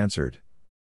Levi answered.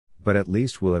 "But at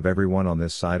least we'll have everyone on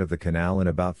this side of the canal in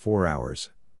about 4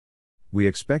 hours. We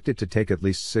expect it to take at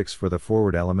least 6 for the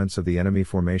forward elements of the enemy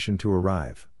formation to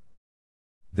arrive."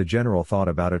 The general thought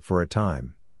about it for a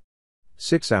time.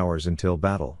 6 hours until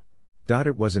battle.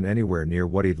 It wasn't anywhere near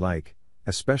what he'd like,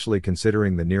 especially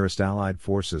considering the nearest Allied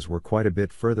forces were quite a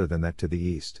bit further than that to the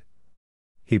east.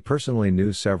 He personally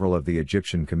knew several of the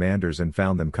Egyptian commanders and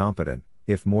found them competent,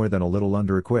 if more than a little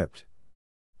under-equipped.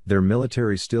 Their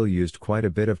military still used quite a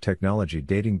bit of technology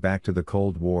dating back to the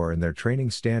Cold War and their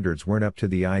training standards weren't up to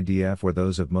the IDF or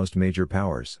those of most major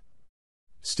powers.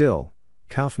 Still,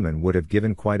 Kaufman would have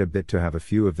given quite a bit to have a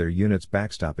few of their units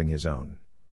backstopping his own.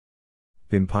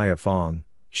 Bimpaya Fong,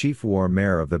 chief war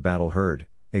mare of the battle herd,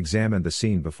 examined the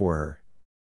scene before her.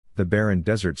 The barren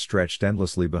desert stretched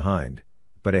endlessly behind,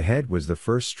 but ahead was the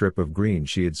first strip of green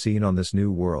she had seen on this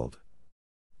new world.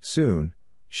 Soon,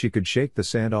 she could shake the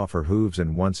sand off her hooves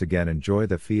and once again enjoy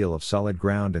the feel of solid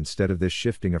ground instead of this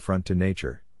shifting affront to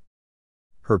nature.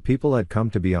 Her people had come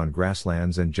to be on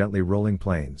grasslands and gently rolling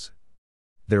plains.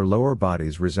 Their lower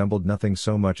bodies resembled nothing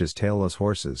so much as tailless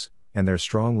horses, and their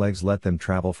strong legs let them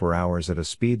travel for hours at a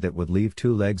speed that would leave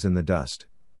 2 legs in the dust.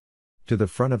 To the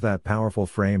front of that powerful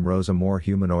frame rose a more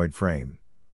humanoid frame.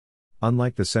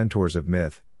 Unlike the centaurs of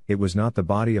myth, it was not the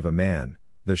body of a man.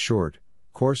 The short,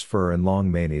 coarse fur and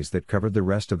long manes that covered the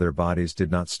rest of their bodies did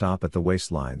not stop at the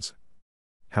waistlines.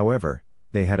 However,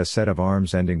 they had a set of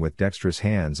arms ending with dexterous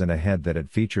hands and a head that had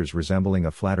features resembling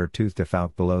a flatter-toothed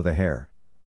falcon below the hair.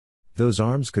 Those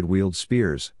arms could wield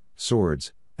spears,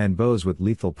 swords, and bows with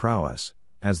lethal prowess,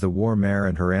 as the war mare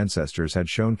and her ancestors had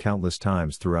shown countless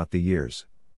times throughout the years.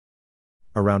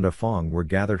 Around Afong were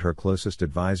gathered her closest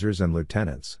advisors and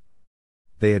lieutenants.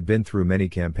 They had been through many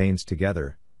campaigns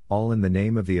together, all in the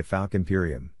name of the Afalk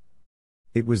Imperium.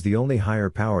 It was the only higher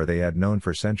power they had known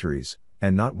for centuries,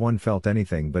 and not one felt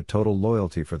anything but total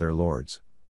loyalty for their lords.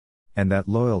 And that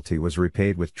loyalty was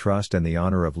repaid with trust and the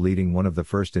honor of leading one of the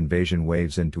first invasion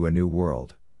waves into a new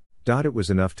world. It was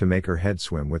enough to make her head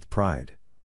swim with pride.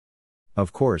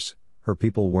 Of course, her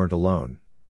people weren't alone.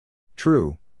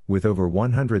 True, with over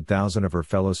 100,000 of her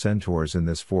fellow centaurs in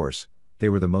this force, they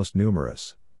were the most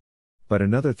numerous. But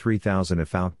another 3,000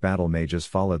 Afalk battle mages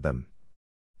followed them.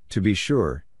 To be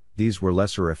sure, these were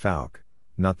lesser Afalk,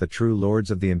 not the true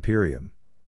lords of the Imperium.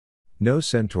 No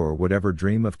centaur would ever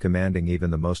dream of commanding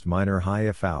even the most minor high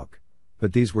Afalk,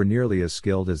 but these were nearly as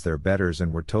skilled as their betters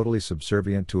and were totally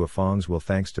subservient to Afong's will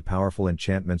thanks to powerful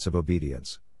enchantments of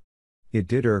obedience. It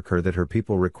did irk her that her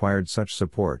people required such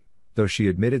support, though she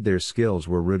admitted their skills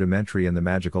were rudimentary in the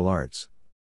magical arts.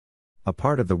 A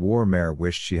part of the war mare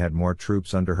wished she had more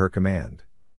troops under her command.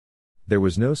 There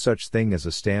was no such thing as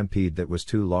a stampede that was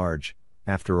too large,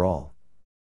 after all.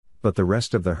 But the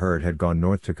rest of the herd had gone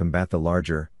north to combat the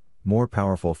larger, more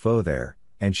powerful foe there,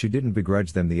 and she didn't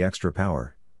begrudge them the extra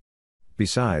power.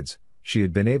 Besides, she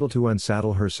had been able to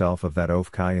unsaddle herself of that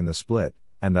Ofkai in the split,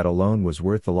 and that alone was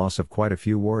worth the loss of quite a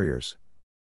few warriors.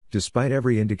 Despite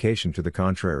every indication to the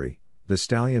contrary, the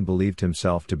stallion believed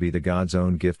himself to be the god's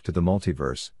own gift to the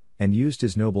multiverse, and used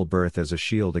his noble birth as a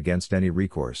shield against any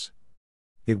recourse.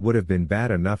 It would have been bad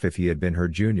enough if he had been her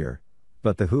junior,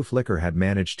 but the hooflicker had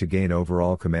managed to gain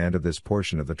overall command of this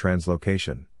portion of the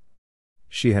translocation.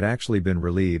 She had actually been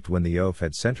relieved when the oaf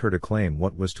had sent her to claim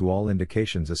what was to all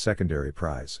indications a secondary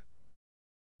prize.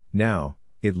 Now,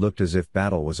 it looked as if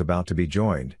battle was about to be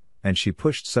joined, and she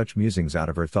pushed such musings out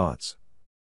of her thoughts.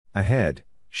 Ahead,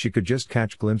 she could just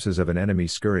catch glimpses of an enemy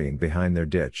scurrying behind their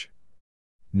ditch.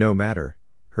 No matter,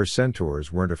 her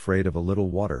centaurs weren't afraid of a little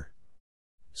water.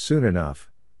 Soon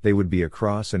enough, they would be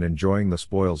across and enjoying the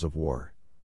spoils of war.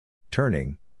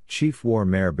 Turning, Chief War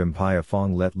Mare Bimpaya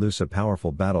Fong let loose a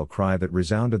powerful battle cry that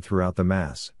resounded throughout the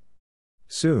mass.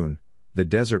 Soon, the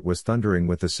desert was thundering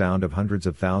with the sound of hundreds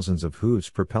of thousands of hooves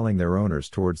propelling their owners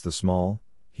towards the small,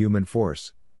 human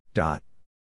force.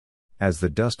 As the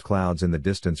dust clouds in the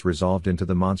distance resolved into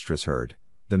the monstrous herd,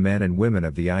 the men and women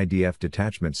of the IDF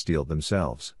detachment steeled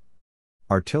themselves.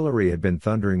 Artillery had been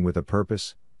thundering with a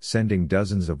purpose, sending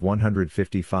dozens of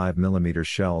 155mm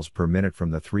shells per minute from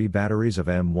the 3 batteries of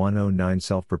M109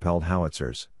 self-propelled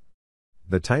howitzers.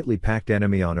 The tightly packed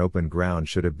enemy on open ground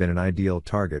should have been an ideal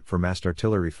target for massed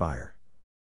artillery fire.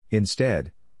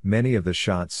 Instead, many of the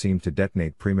shots seemed to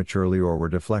detonate prematurely or were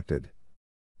deflected.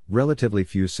 Relatively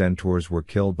few centaurs were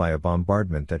killed by a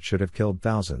bombardment that should have killed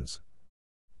thousands.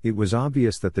 It was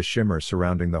obvious that the shimmer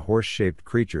surrounding the horse-shaped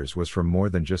creatures was from more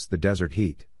than just the desert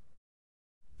heat.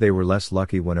 They were less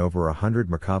lucky when over 100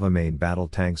 Merkava main battle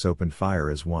tanks opened fire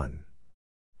as one.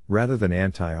 Rather than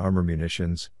anti-armor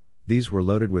munitions, these were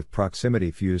loaded with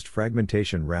proximity-fused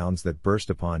fragmentation rounds that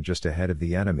burst upon just ahead of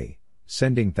the enemy,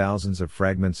 sending thousands of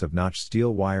fragments of notched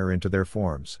steel wire into their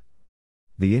forms.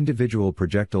 The individual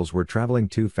projectiles were traveling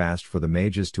too fast for the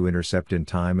mages to intercept in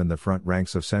time, and the front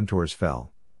ranks of centaurs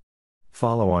fell.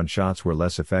 Follow-on shots were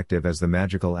less effective as the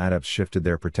magical adepts shifted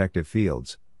their protective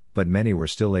fields, but many were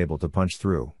still able to punch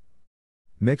through.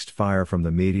 Mixed fire from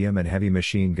the medium and heavy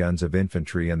machine guns of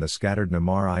infantry and the scattered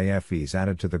Namar IFEs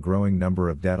added to the growing number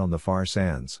of dead on the far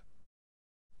sands.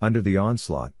 Under the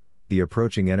onslaught, the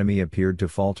approaching enemy appeared to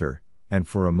falter, and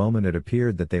for a moment it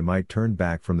appeared that they might turn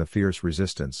back from the fierce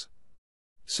resistance.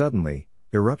 Suddenly,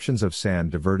 eruptions of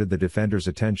sand diverted the defenders'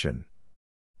 attention.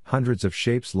 Hundreds of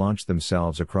shapes launched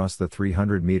themselves across the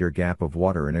 300-meter gap of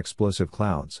water in explosive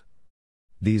clouds.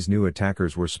 These new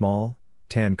attackers were small,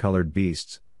 tan-colored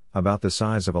beasts, about the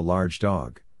size of a large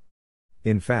dog.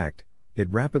 In fact,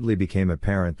 it rapidly became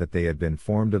apparent that they had been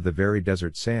formed of the very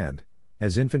desert sand,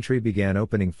 as infantry began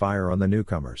opening fire on the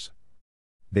newcomers.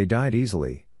 They died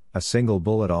easily, a single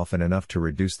bullet often enough to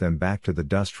reduce them back to the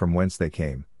dust from whence they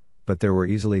came, but there were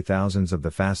easily thousands of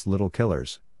the fast little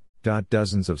killers.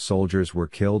 Dozens of soldiers were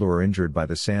killed or injured by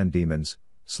the sand demons,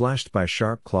 slashed by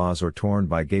sharp claws or torn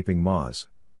by gaping maws.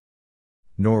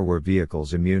 Nor were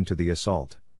vehicles immune to the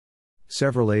assault.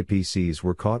 Several APCs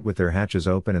were caught with their hatches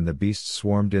open and the beasts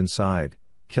swarmed inside,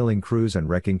 killing crews and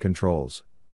wrecking controls.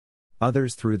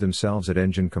 Others threw themselves at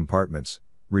engine compartments,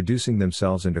 reducing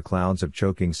themselves into clouds of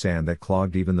choking sand that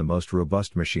clogged even the most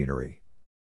robust machinery.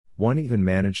 One even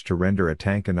managed to render a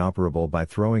tank inoperable by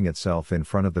throwing itself in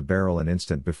front of the barrel an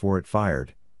instant before it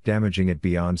fired, damaging it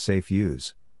beyond safe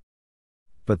use.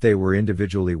 But they were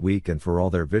individually weak, and for all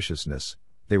their viciousness,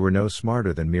 they were no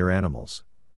smarter than mere animals.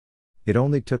 It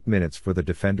only took minutes for the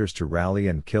defenders to rally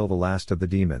and kill the last of the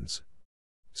demons.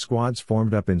 Squads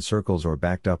formed up in circles or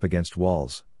backed up against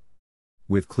walls.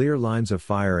 With clear lines of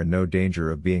fire and no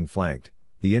danger of being flanked,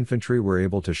 the infantry were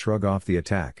able to shrug off the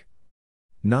attack.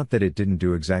 Not that it didn't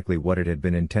do exactly what it had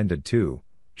been intended to,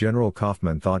 General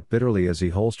Kaufman thought bitterly as he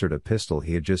holstered a pistol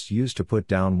he had just used to put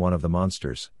down one of the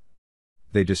monsters.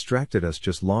 They distracted us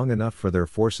just long enough for their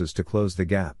forces to close the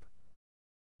gap.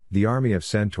 The army of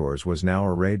centaurs was now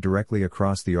arrayed directly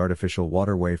across the artificial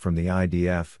waterway from the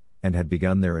IDF, and had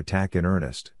begun their attack in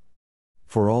earnest.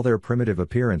 For all their primitive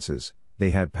appearances, they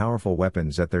had powerful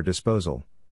weapons at their disposal.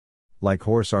 Like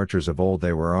horse archers of old,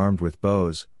 they were armed with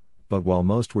bows, but while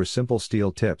most were simple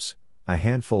steel tips, a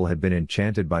handful had been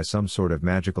enchanted by some sort of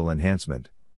magical enhancement.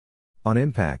 On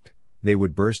impact, they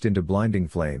would burst into blinding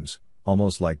flames,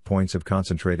 almost like points of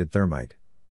concentrated thermite.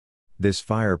 This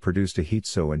fire produced a heat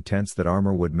so intense that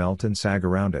armor would melt and sag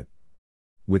around it.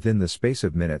 Within the space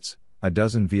of minutes, a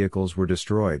dozen vehicles were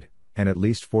destroyed, and at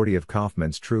least 40 of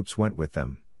Kaufman's troops went with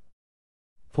them.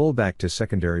 "Pull back to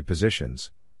secondary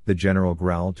positions," the general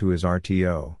growled to his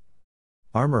RTO.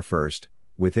 "Armor first,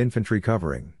 with infantry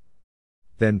covering.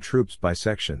 Then troops by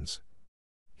sections."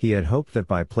 He had hoped that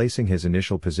by placing his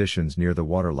initial positions near the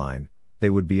waterline, they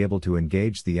would be able to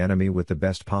engage the enemy with the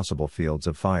best possible fields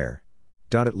of fire.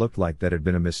 It looked like that had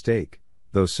been a mistake,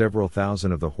 though several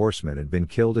thousand of the horsemen had been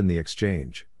killed in the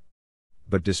exchange.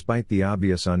 But despite the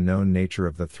obvious unknown nature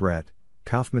of the threat,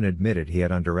 Kaufman admitted he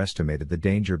had underestimated the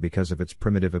danger because of its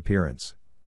primitive appearance.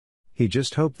 He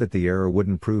just hoped that the error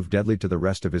wouldn't prove deadly to the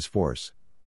rest of his force.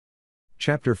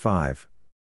 Chapter 5.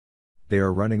 "They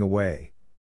are running away,"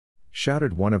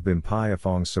 shouted one of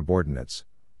Bimpayafong's subordinates,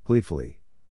 gleefully.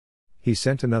 He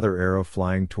sent another arrow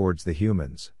flying towards the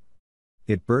humans.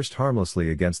 It burst harmlessly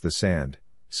against the sand,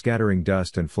 scattering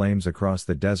dust and flames across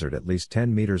the desert at least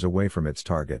 10 meters away from its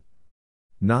target.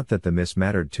 Not that the miss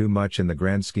mattered too much in the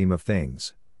grand scheme of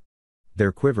things.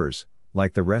 Their quivers,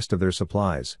 like the rest of their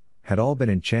supplies, had all been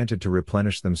enchanted to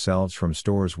replenish themselves from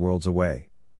stores worlds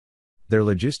away. Their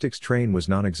logistics train was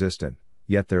non-existent,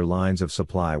 yet their lines of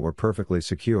supply were perfectly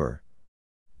secure.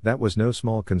 That was no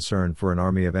small concern for an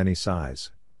army of any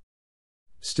size.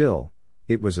 Still,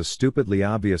 it was a stupidly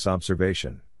obvious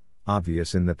observation,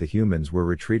 obvious in that the humans were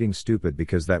retreating, stupid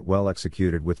because that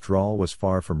well-executed withdrawal was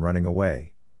far from running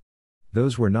away.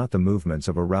 Those were not the movements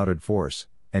of a routed force,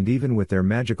 and even with their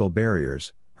magical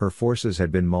barriers, her forces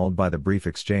had been mauled by the brief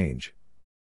exchange.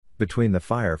 Between the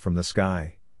fire from the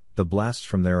sky, the blasts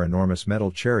from their enormous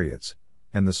metal chariots,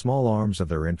 and the small arms of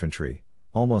their infantry,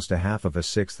 almost a half of a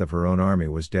sixth of her own army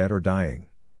was dead or dying.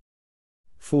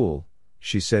 "Fool,"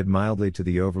 she said mildly to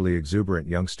the overly exuberant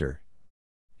youngster.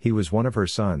 He was one of her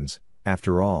sons,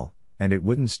 after all, and it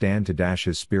wouldn't stand to dash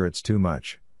his spirits too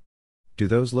much. "Do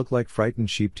those look like frightened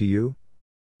sheep to you?"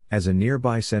 As a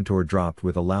nearby centaur dropped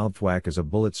with a loud thwack as a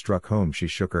bullet struck home, she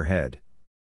shook her head.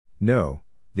 "No,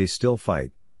 they still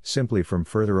fight, simply from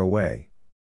further away."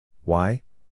 "Why?"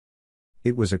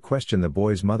 It was a question the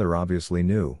boy's mother obviously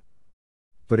knew.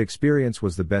 But experience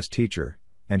was the best teacher,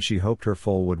 and she hoped her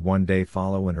foal would one day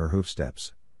follow in her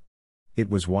hoofsteps. It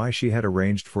was why she had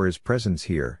arranged for his presence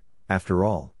here, after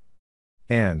all.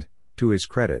 And, to his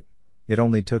credit, it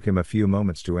only took him a few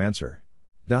moments to answer.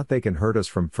 "They can hurt us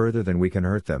from further than we can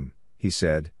hurt them," he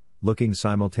said, looking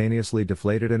simultaneously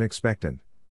deflated and expectant.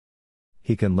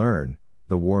 "He can learn,"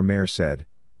 the war mare said,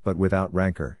 but without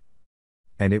rancor.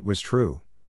 And it was true.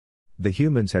 The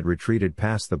humans had retreated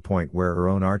past the point where her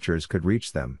own archers could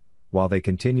reach them, while they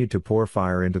continued to pour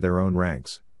fire into their own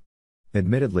ranks.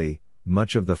 Admittedly,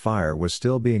 much of the fire was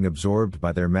still being absorbed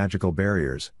by their magical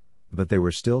barriers, but they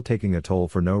were still taking a toll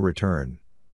for no return.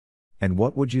 "And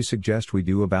what would you suggest we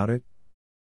do about it?"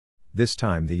 This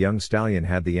time the young stallion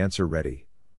had the answer ready.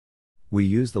 "We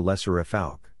use the lesser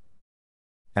Afalk."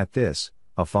 At this,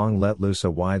 Afong let loose a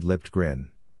wide-lipped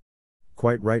grin.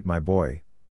 "Quite right, my boy."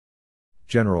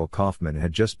 General Kaufman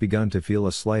had just begun to feel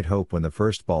a slight hope when the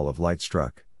first ball of light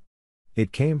struck.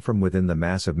 It came from within the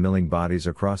mass of milling bodies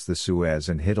across the Suez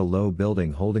and hit a low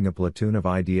building holding a platoon of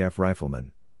IDF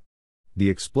riflemen. The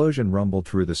explosion rumbled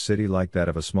through the city like that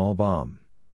of a small bomb.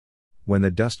 When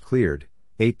the dust cleared,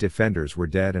 8 defenders were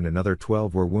dead and another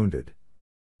 12 were wounded.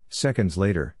 Seconds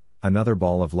later, another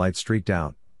ball of light streaked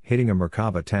out, hitting a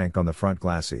Merkava tank on the front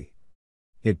glacis.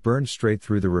 It burned straight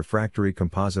through the refractory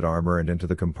composite armor and into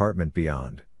the compartment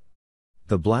beyond.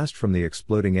 The blast from the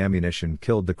exploding ammunition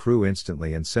killed the crew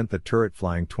instantly and sent the turret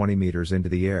flying 20 meters into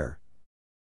the air.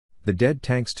 The dead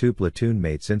tank's 2 platoon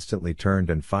mates instantly turned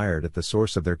and fired at the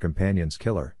source of their companion's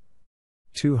killer.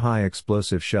 2 high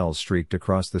explosive shells streaked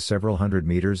across the several hundred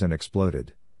meters and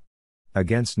exploded.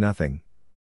 Against nothing.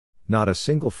 Not a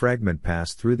single fragment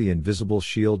passed through the invisible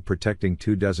shield protecting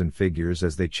 24 figures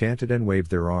as they chanted and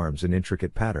waved their arms in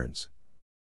intricate patterns.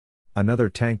 Another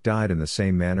tank died in the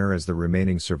same manner as the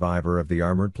remaining survivor of the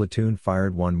armored platoon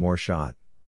fired one more shot.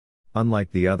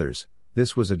 Unlike the others,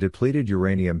 this was a depleted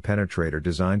uranium penetrator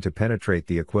designed to penetrate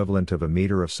the equivalent of a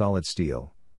meter of solid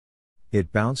steel.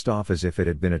 It bounced off as if it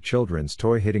had been a children's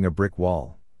toy hitting a brick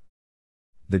wall.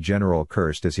 The general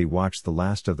cursed as he watched the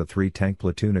last of the 3 tank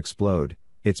platoon explode,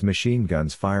 its machine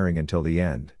guns firing until the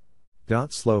end.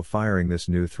 Slow firing this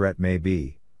new threat may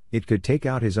be, it could take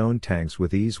out his own tanks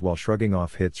with ease while shrugging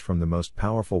off hits from the most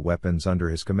powerful weapons under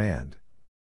his command.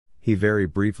 He very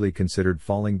briefly considered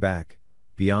falling back,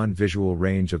 beyond visual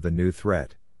range of the new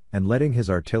threat, and letting his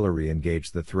artillery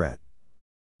engage the threat.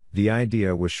 The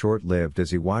idea was short-lived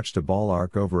as he watched a ball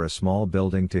arc over a small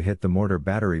building to hit the mortar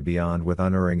battery beyond with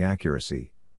unerring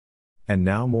accuracy. And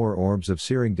now more orbs of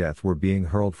searing death were being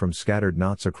hurled from scattered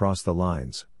knots across the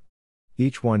lines.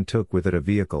 Each one took with it a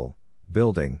vehicle,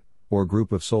 building, or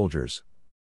group of soldiers.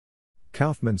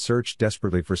 Kaufman searched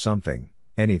desperately for something,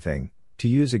 anything, to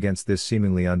use against this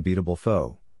seemingly unbeatable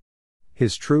foe.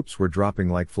 His troops were dropping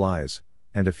like flies,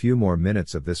 and a few more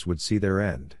minutes of this would see their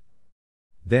end.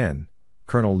 Then,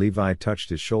 Colonel Levi touched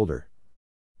his shoulder.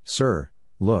 "Sir,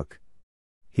 look."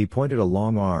 He pointed a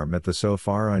long arm at the so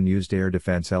far unused air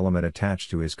defense element attached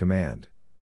to his command.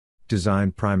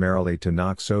 Designed primarily to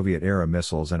knock Soviet-era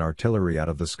missiles and artillery out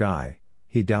of the sky,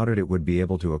 he doubted it would be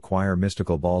able to acquire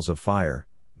mystical balls of fire,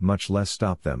 much less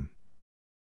stop them.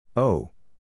 "Oh,"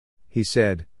 he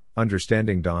said,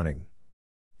 understanding dawning.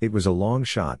 It was a long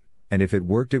shot, and if it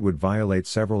worked it would violate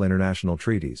several international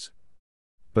treaties.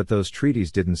 But those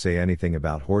treaties didn't say anything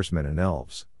about horsemen and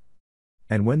elves.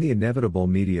 And when the inevitable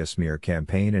media smear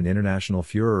campaign and international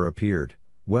furor appeared,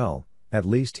 well, at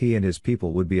least he and his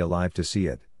people would be alive to see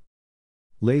it.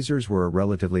 Lasers were a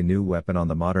relatively new weapon on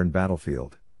the modern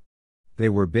battlefield. They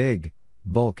were big,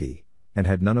 bulky, and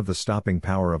had none of the stopping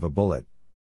power of a bullet.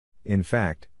 In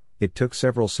fact, it took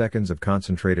several seconds of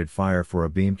concentrated fire for a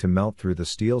beam to melt through the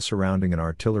steel surrounding an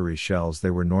artillery shells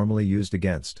they were normally used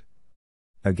against.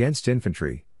 Against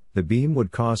infantry, the beam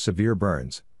would cause severe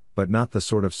burns, but not the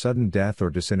sort of sudden death or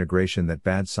disintegration that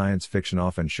bad science fiction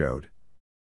often showed.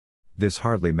 This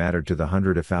hardly mattered to the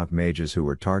 100 Efauk mages who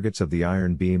were targets of the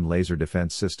iron beam laser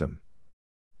defense system.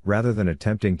 Rather than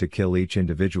attempting to kill each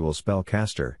individual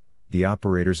spellcaster, the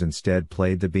operators instead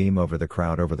played the beam over the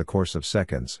crowd over the course of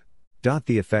seconds.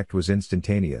 The effect was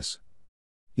instantaneous.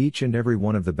 Each and every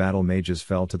one of the battle mages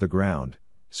fell to the ground,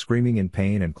 screaming in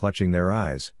pain and clutching their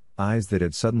eyes that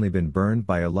had suddenly been burned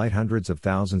by a light hundreds of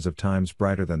thousands of times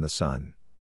brighter than the sun.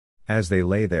 As they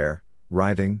lay there,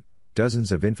 writhing,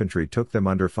 dozens of infantry took them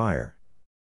under fire.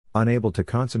 Unable to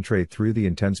concentrate through the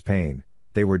intense pain,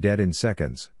 they were dead in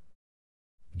seconds.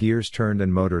 Gears turned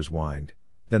and motors whined,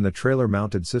 then the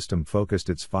trailer-mounted system focused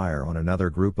its fire on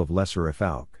another group of lesser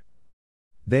Efauk.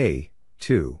 They,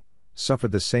 too,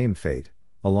 suffered the same fate,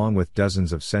 along with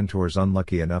dozens of centaurs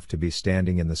unlucky enough to be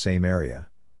standing in the same area.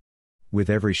 With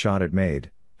every shot it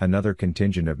made, another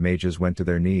contingent of mages went to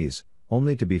their knees,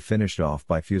 only to be finished off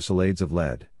by fusillades of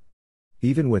lead.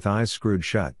 Even with eyes screwed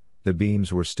shut, the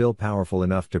beams were still powerful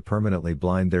enough to permanently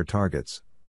blind their targets.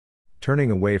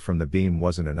 Turning away from the beam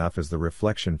wasn't enough, as the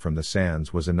reflection from the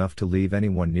sands was enough to leave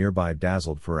anyone nearby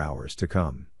dazzled for hours to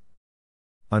come.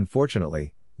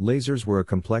 Unfortunately, lasers were a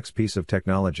complex piece of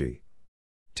technology.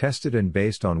 Tested and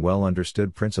based on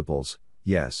well-understood principles,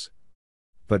 yes.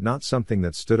 But not something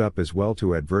that stood up as well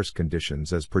to adverse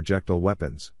conditions as projectile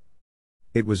weapons.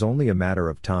 It was only a matter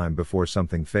of time before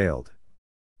something failed.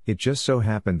 It just so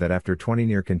happened that after 20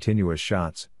 near-continuous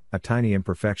shots, a tiny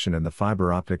imperfection in the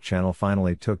fiber optic channel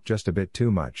finally took just a bit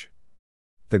too much.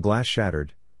 The glass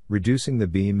shattered, reducing the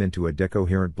beam into a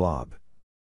decoherent blob.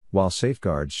 While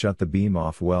safeguards shut the beam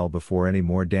off well before any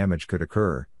more damage could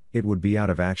occur, it would be out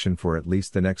of action for at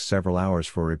least the next several hours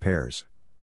for repairs.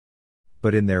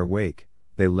 But in their wake,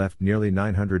 they left nearly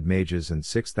 900 mages and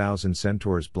 6,000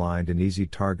 centaurs blind and easy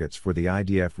targets for the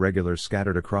IDF regulars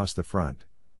scattered across the front.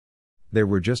 There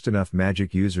were just enough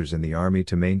magic users in the army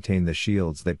to maintain the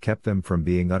shields that kept them from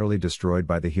being utterly destroyed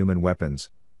by the human weapons,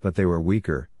 but they were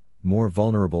weaker, more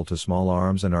vulnerable to small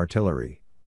arms and artillery.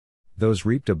 Those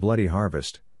reaped a bloody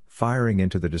harvest, firing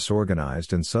into the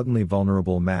disorganized and suddenly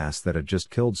vulnerable mass that had just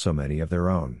killed so many of their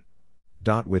own.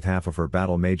 With half of her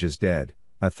battle mages dead,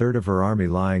 a third of her army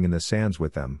lying in the sands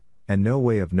with them, and no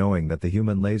way of knowing that the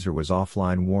human laser was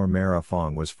offline, War Mara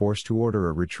Fong was forced to order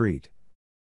a retreat.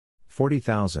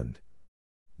 40,000.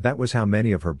 That was how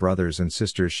many of her brothers and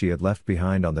sisters she had left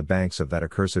behind on the banks of that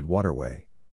accursed waterway.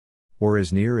 Or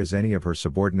as near as any of her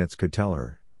subordinates could tell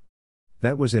her.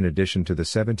 That was in addition to the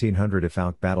 1,700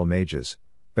 Efauk battle mages,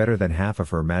 better than half of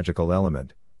her magical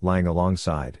element, lying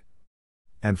alongside.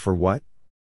 And for what?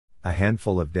 A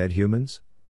handful of dead humans?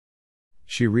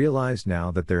 She realized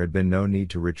now that there had been no need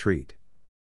to retreat.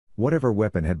 Whatever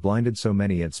weapon had blinded so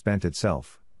many had spent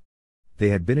itself. They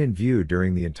had been in view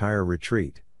during the entire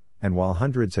retreat, and while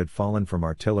hundreds had fallen from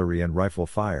artillery and rifle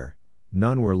fire,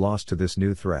 none were lost to this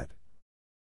new threat.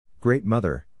 "Great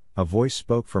Mother," a voice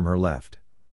spoke from her left.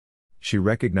 She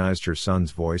recognized her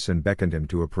son's voice and beckoned him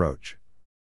to approach.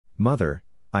 "Mother,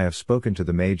 I have spoken to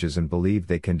the mages and believe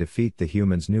they can defeat the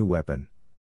humans' new weapon.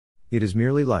 It is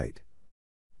merely light.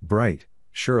 Bright,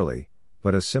 surely,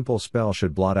 but a simple spell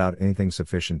should blot out anything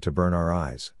sufficient to burn our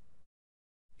eyes."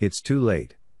 "It's too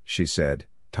late," she said,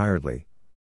 tiredly.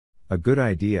 A good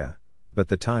idea, but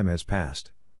the time has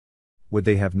passed. Would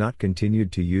they have not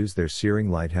continued to use their searing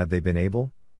light had they been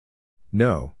able?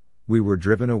 No, we were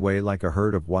driven away like a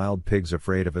herd of wild pigs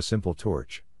afraid of a simple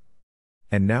torch.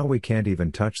 And now we can't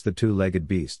even touch the two-legged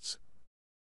beasts.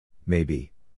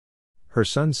 Maybe. Her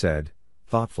son said,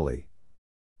 thoughtfully.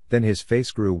 Then his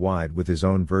face grew wide with his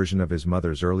own version of his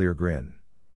mother's earlier grin.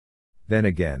 Then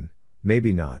again,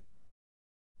 maybe not.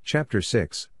 Chapter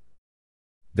 6.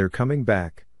 They're coming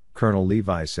back, Colonel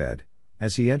Levi said,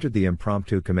 as he entered the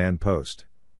impromptu command post.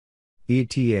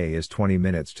 ETA is 20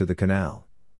 minutes to the canal.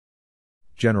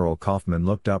 General Kaufman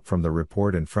looked up from the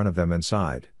report in front of them and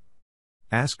sighed.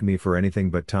 Ask me for anything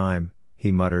but time,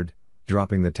 he muttered,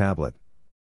 dropping the tablet.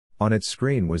 On its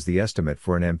screen was the estimate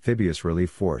for an amphibious relief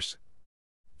force.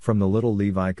 From the little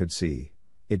Levi could see,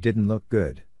 it didn't look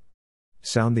good.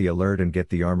 Sound the alert and get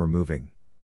the armor moving.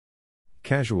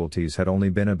 Casualties had only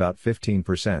been about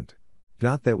 15%.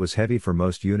 That was heavy for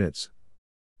most units.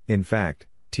 In fact,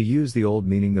 to use the old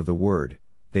meaning of the word,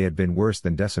 they had been worse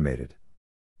than decimated.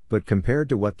 But compared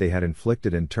to what they had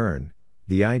inflicted in turn,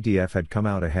 the IDF had come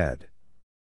out ahead.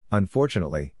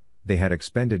 Unfortunately, they had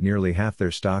expended nearly half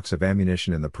their stocks of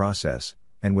ammunition in the process,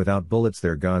 and without bullets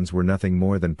their guns were nothing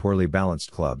more than poorly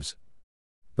balanced clubs.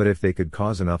 But if they could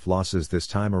cause enough losses this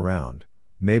time around,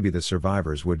 maybe the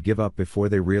survivors would give up before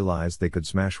they realized they could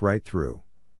smash right through.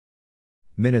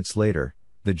 Minutes later,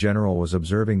 the general was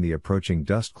observing the approaching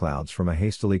dust clouds from a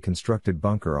hastily constructed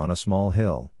bunker on a small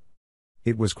hill.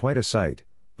 It was quite a sight,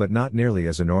 but not nearly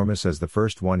as enormous as the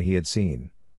first one he had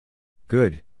seen.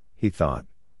 Good, he thought,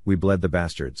 we bled the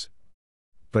bastards.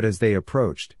 But as they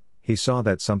approached, he saw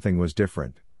that something was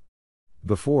different.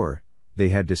 Before, they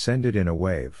had descended in a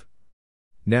wave.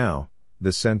 Now,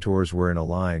 the centaurs were in a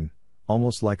line,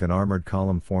 almost like an armored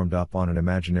column formed up on an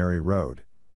imaginary road.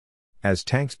 As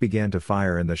tanks began to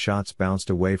fire and the shots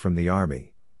bounced away from the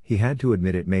army, he had to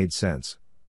admit it made sense.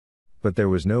 But there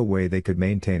was no way they could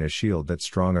maintain a shield that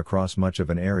strong across much of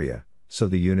an area, so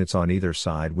the units on either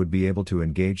side would be able to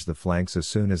engage the flanks as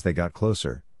soon as they got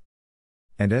closer.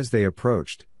 And as they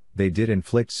approached, they did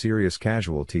inflict serious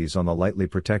casualties on the lightly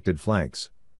protected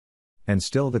flanks. And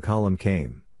still the column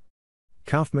came.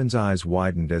 Kaufman's eyes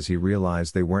widened as he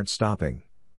realized they weren't stopping.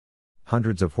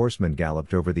 Hundreds of horsemen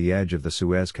galloped over the edge of the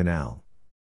Suez Canal.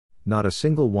 Not a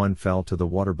single one fell to the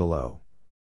water below.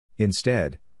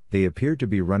 Instead, they appeared to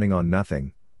be running on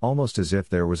nothing, almost as if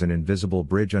there was an invisible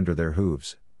bridge under their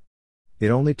hooves. It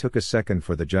only took a second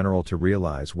for the general to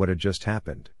realize what had just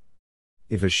happened.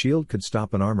 If a shield could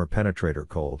stop an armor penetrator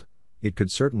cold, it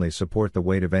could certainly support the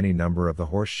weight of any number of the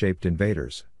horse-shaped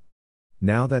invaders.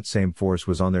 Now that same force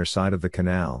was on their side of the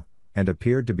canal, and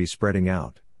appeared to be spreading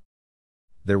out.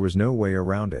 There was no way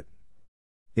around it.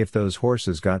 If those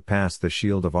horses got past the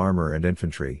shield of armor and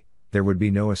infantry, there would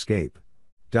be no escape.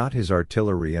 His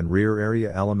artillery and rear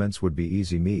area elements would be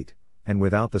easy meat, and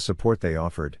without the support they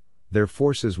offered, their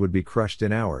forces would be crushed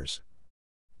in hours.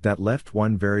 That left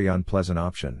one very unpleasant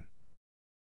option.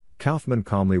 Kaufman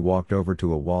calmly walked over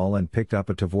to a wall and picked up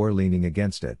a Tavor leaning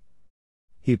against it.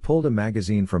 He pulled a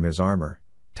magazine from his armor,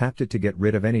 tapped it to get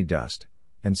rid of any dust,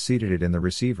 and seated it in the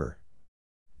receiver.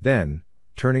 Then,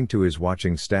 turning to his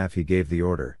watching staff, he gave the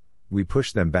order, "We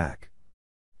push them back."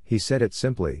 He said it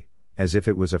simply, as if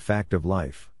it was a fact of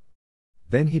life.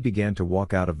 Then he began to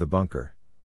walk out of the bunker.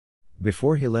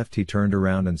 Before he left, he turned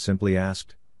around and simply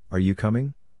asked, "Are you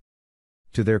coming?"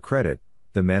 To their credit,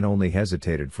 the men only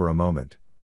hesitated for a moment.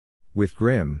 With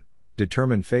grim,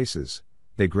 determined faces,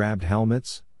 they grabbed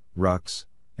helmets, rucks,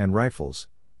 and rifles,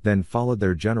 then followed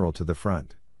their general to the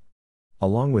front.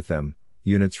 Along with them,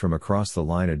 units from across the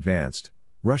line advanced,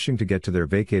 rushing to get to their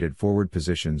vacated forward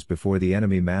positions before the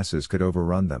enemy masses could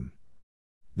overrun them.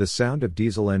 The sound of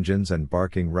diesel engines and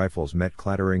barking rifles met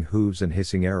clattering hooves and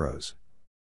hissing arrows.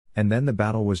 And then the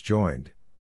battle was joined.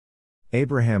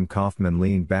 Abraham Kaufman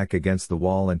leaned back against the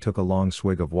wall and took a long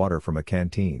swig of water from a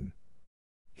canteen.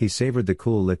 He savored the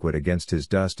cool liquid against his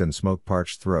dust and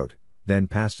smoke-parched throat, then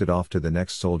passed it off to the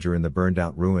next soldier in the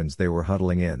burned-out ruins they were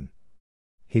huddling in.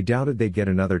 He doubted they'd get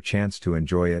another chance to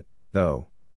enjoy it, though.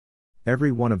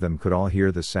 Every one of them could all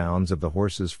hear the sounds of the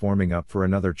horses forming up for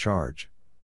another charge.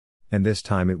 And this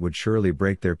time it would surely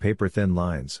break their paper-thin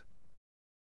lines.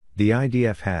 The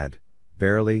IDF had,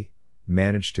 barely,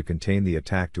 managed to contain the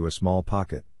attack to a small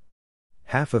pocket.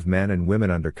 Half of men and women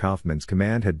under Kaufman's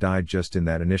command had died just in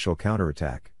that initial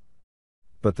counterattack.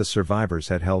 But the survivors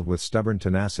had held with stubborn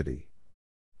tenacity.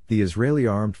 The Israeli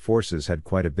armed forces had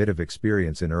quite a bit of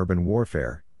experience in urban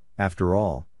warfare, after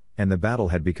all, and the battle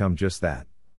had become just that.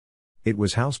 It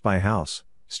was house by house,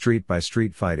 street by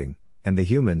street fighting, and the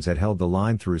humans had held the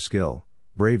line through skill,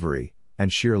 bravery,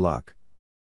 and sheer luck.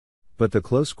 But the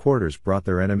close quarters brought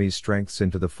their enemies' strengths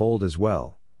into the fold as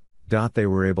well. They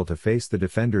were able to face the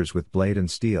defenders with blade and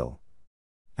steel.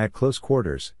 At close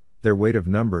quarters, their weight of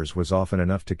numbers was often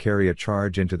enough to carry a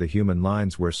charge into the human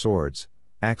lines where swords,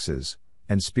 axes,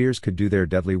 and spears could do their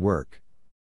deadly work.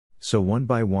 So one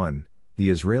by one, the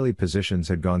Israeli positions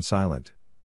had gone silent.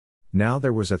 Now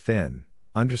there was a thin,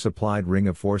 undersupplied ring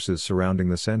of forces surrounding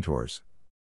the centaurs.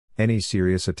 Any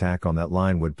serious attack on that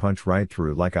line would punch right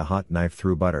through like a hot knife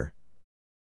through butter.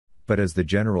 But as the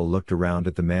general looked around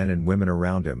at the men and women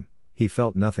around him, he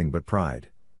felt nothing but pride.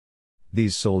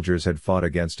 These soldiers had fought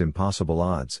against impossible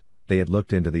odds, they had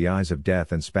looked into the eyes of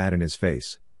death and spat in his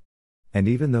face. And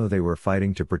even though they were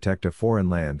fighting to protect a foreign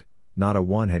land, not a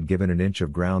one had given an inch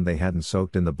of ground they hadn't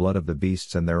soaked in the blood of the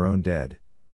beasts and their own dead.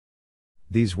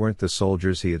 These weren't the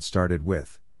soldiers he had started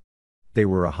with. They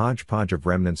were a hodgepodge of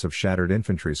remnants of shattered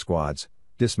infantry squads,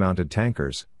 dismounted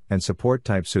tankers, and support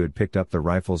types who had picked up the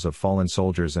rifles of fallen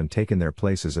soldiers and taken their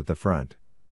places at the front.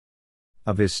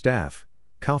 Of his staff,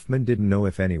 Kaufman didn't know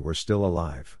if any were still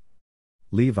alive.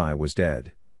 Levi was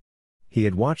dead. He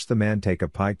had watched the man take a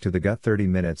pike to the gut 30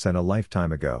 minutes and a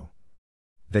lifetime ago.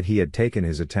 That he had taken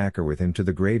his attacker with him to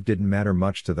the grave didn't matter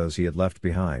much to those he had left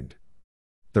behind.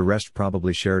 The rest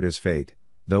probably shared his fate,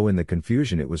 though in the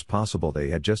confusion it was possible they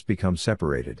had just become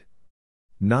separated.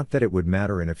 Not that it would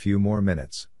matter in a few more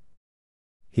minutes.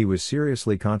 He was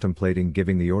seriously contemplating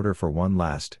giving the order for one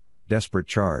last, desperate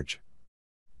charge.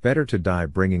 Better to die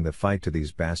bringing the fight to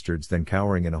these bastards than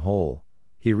cowering in a hole,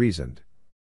 he reasoned.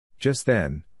 Just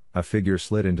then, a figure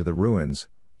slid into the ruins,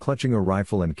 clutching a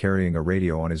rifle and carrying a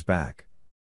radio on his back.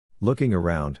 Looking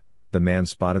around, the man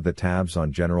spotted the tabs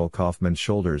on General Kaufman's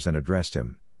shoulders and addressed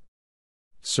him.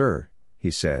 "Sir,"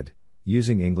 he said,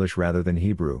 using English rather than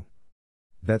Hebrew.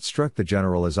 That struck the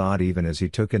general as odd even as he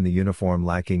took in the uniform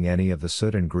lacking any of the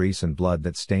soot and grease and blood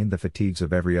that stained the fatigues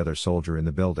of every other soldier in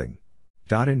the building.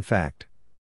 In fact,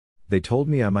 they told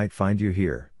me I might find you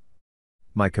here.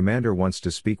 My commander wants to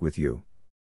speak with you."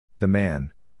 The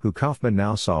man, who Kaufman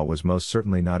now saw was most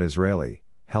certainly not Israeli,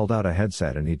 held out a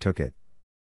headset and he took it.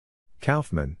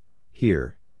 "Kaufman,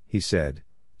 here," he said,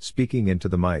 speaking into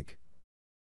the mic.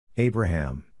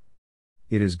 "Abraham.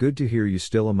 It is good to hear you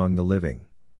still among the living."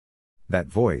 That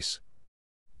voice.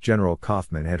 General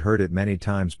Kaufman had heard it many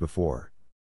times before.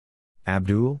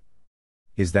 "Abdul?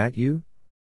 Is that you?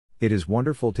 It is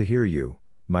wonderful to hear you,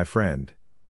 my friend."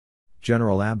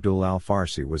 General Abdul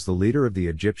al-Farsi was the leader of the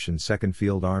Egyptian Second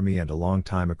Field Army and a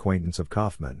long-time acquaintance of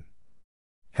Kaufman.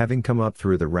 Having come up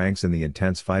through the ranks in the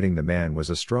intense fighting, the man was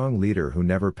a strong leader who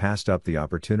never passed up the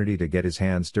opportunity to get his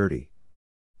hands dirty.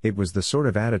 It was the sort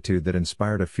of attitude that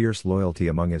inspired a fierce loyalty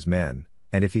among his men,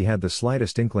 and if he had the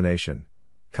slightest inclination,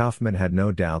 Kaufman had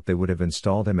no doubt they would have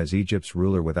installed him as Egypt's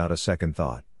ruler without a second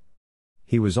thought.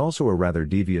 He was also a rather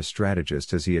devious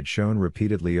strategist, as he had shown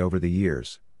repeatedly over the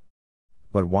years.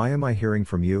 "But why am I hearing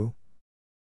from you?"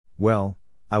 "Well,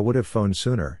 I would have phoned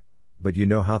sooner, but you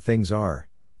know how things are,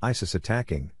 ISIS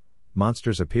attacking,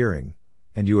 monsters appearing,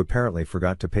 and you apparently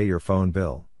forgot to pay your phone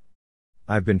bill.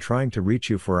 I've been trying to reach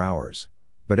you for hours,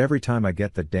 but every time I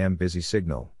get that damn busy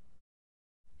signal."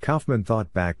 Kaufman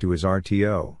thought back to his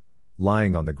RTO,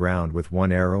 lying on the ground with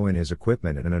one arrow in his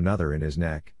equipment and another in his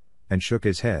neck, and shook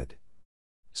his head.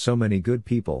 "So many good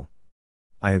people.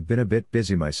 I have been a bit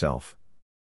busy myself.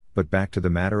 But back to the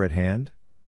matter at hand?"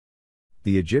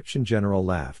 The Egyptian general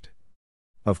laughed.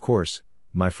 "Of course,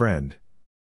 my friend.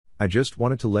 I just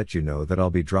wanted to let you know that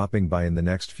I'll be dropping by in the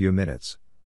next few minutes.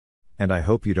 And I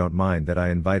hope you don't mind that I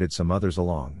invited some others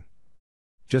along.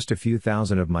 Just a few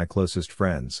thousand of my closest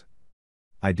friends.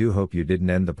 I do hope you didn't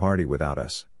end the party without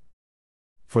us."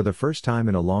 For the first time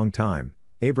in a long time,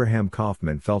 Abraham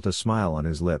Kaufman felt a smile on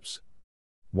his lips.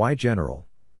 "Why, General?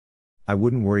 I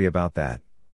wouldn't worry about that.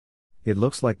 It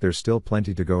looks like there's still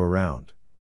plenty to go around."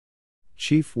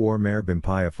 Chief War Mayor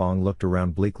Bimpayafong looked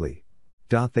around bleakly.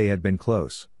 They had been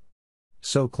close.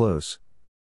 So close.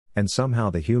 And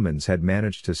somehow the humans had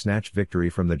managed to snatch victory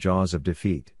from the jaws of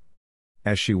defeat.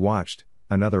 As she watched,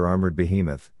 another armored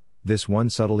behemoth, this one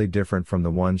subtly different from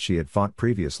the ones she had fought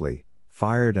previously,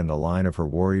 fired and a line of her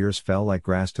warriors fell like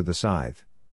grass to the scythe.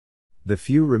 The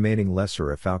few remaining lesser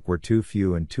Afauk were too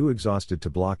few and too exhausted to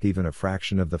block even a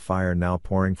fraction of the fire now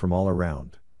pouring from all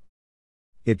around.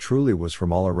 It truly was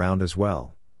from all around as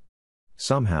well.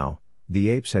 Somehow, the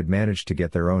apes had managed to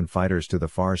get their own fighters to the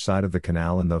far side of the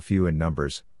canal, and though few in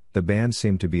numbers, the band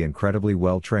seemed to be incredibly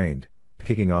well trained,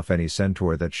 picking off any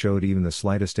centaur that showed even the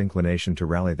slightest inclination to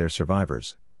rally their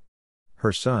survivors.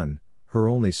 Her son, her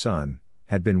only son,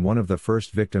 had been one of the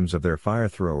first victims of their fire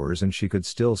throwers, and she could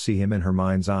still see him in her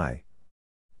mind's eye.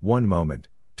 One moment,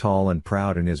 tall and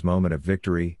proud in his moment of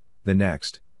victory. The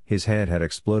next, his head had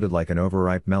exploded like an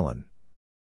overripe melon.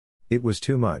 It was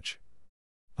too much.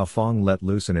 Ah Fong let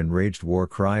loose an enraged war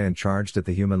cry and charged at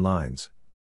the human lines.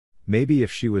 Maybe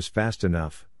if she was fast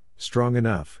enough, strong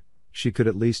enough, she could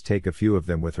at least take a few of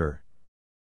them with her.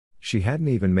 She hadn't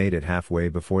even made it halfway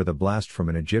before the blast from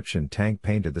an Egyptian tank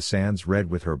painted the sands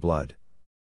red with her blood.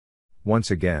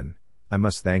 "Once again, I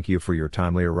must thank you for your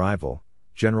timely arrival,"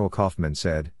 General Kaufman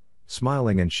said,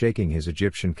 smiling and shaking his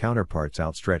Egyptian counterpart's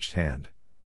outstretched hand.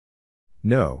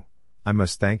 "No, I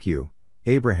must thank you,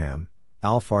 Abraham,"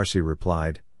 Al-Farsi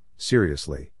replied,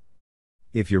 seriously.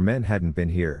 "If your men hadn't been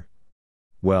here.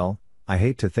 Well, I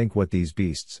hate to think what these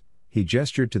beasts," he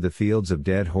gestured to the fields of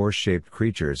dead horse-shaped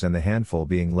creatures and the handful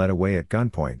being led away at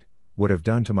gunpoint, "would have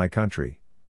done to my country.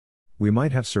 We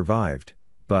might have survived,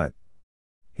 but..."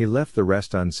 He left the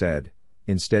rest unsaid,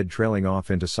 instead trailing off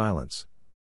into silence.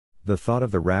 The thought of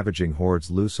the ravaging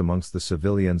hordes loose amongst the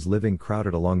civilians living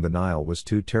crowded along the Nile was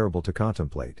too terrible to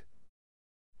contemplate.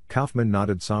 Kaufman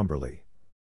nodded somberly.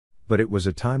 "But it was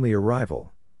a timely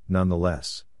arrival,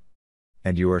 nonetheless.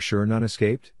 And you are sure none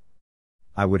escaped?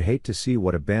 I would hate to see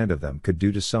what a band of them could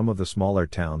do to some of the smaller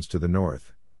towns to the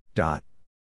north."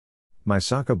 "My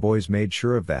Saka boys made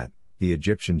sure of that," the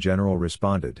Egyptian general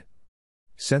responded.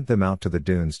 "Sent them out to the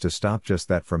dunes to stop just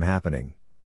that from happening.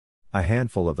 A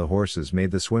handful of the horses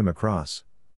made the swim across.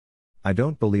 I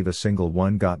don't believe a single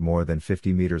one got more than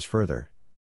 50 meters further."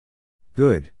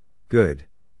 Good,"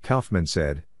 Kaufman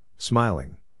said,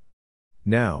 smiling.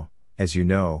 "Now, as you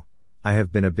know, I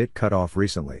have been a bit cut off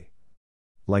recently.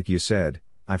 Like you said,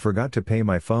 I forgot to pay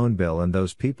my phone bill and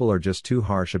those people are just too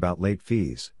harsh about late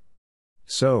fees.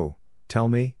 So, tell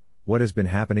me, what has been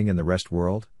happening in the rest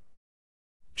world?"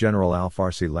 General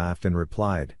Al-Farsi laughed and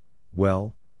replied,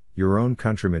 "Well, your own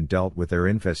countrymen dealt with their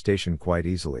infestation quite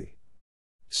easily.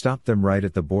 Stopped them right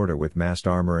at the border with massed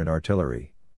armor and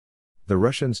artillery. The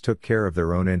Russians took care of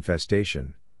their own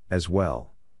infestation, as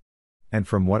well. And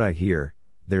from what I hear,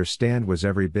 their stand was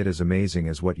every bit as amazing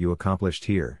as what you accomplished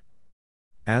here.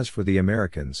 As for the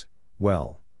Americans,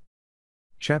 well..."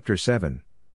 Chapter 7.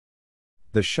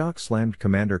 The shock slammed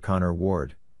Commander Connor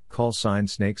Ward, call sign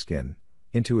Snakeskin,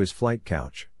 into his flight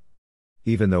couch.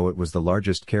 Even though it was the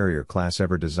largest carrier class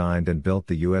ever designed and built,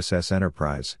 the USS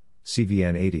Enterprise,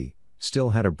 CVN-80, still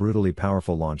had a brutally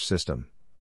powerful launch system.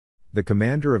 The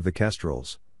commander of the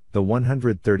Kestrels, the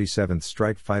 137th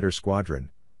Strike Fighter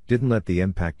Squadron, didn't let the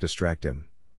impact distract him.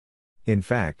 In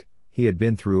fact, he had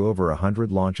been through over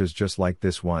 100 launches just like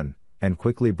this one, and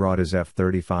quickly brought his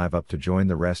F-35 up to join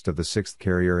the rest of the 6th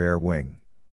Carrier Air Wing.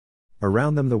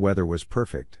 Around them the weather was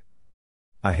perfect.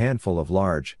 A handful of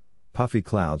large, puffy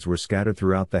clouds were scattered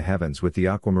throughout the heavens with the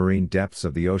aquamarine depths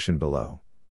of the ocean below.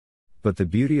 But the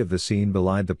beauty of the scene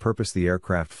belied the purpose the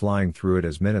aircraft flying through it,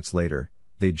 as minutes later,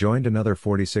 they joined another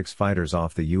 46 fighters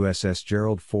off the USS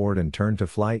Gerald Ford and turned to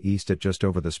fly east at just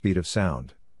over the speed of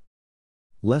sound.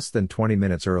 Less than 20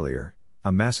 minutes earlier,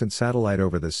 a massive satellite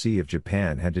over the Sea of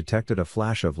Japan had detected a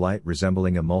flash of light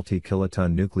resembling a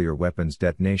multi-kiloton nuclear weapons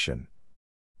detonation.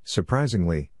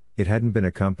 Surprisingly, it hadn't been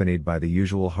accompanied by the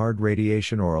usual hard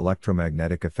radiation or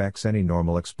electromagnetic effects any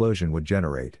normal explosion would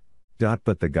generate.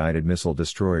 But the guided missile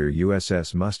destroyer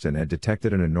USS Mustin had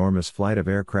detected an enormous flight of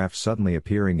aircraft suddenly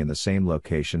appearing in the same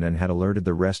location and had alerted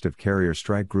the rest of Carrier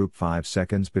Strike Group 5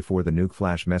 seconds before the nuke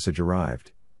flash message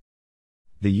arrived.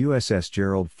 The USS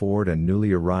Gerald Ford and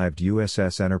newly arrived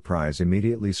USS Enterprise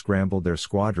immediately scrambled their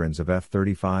squadrons of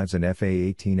F-35s and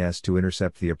FA-18s to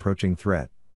intercept the approaching threat.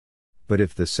 But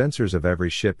if the sensors of every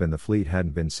ship in the fleet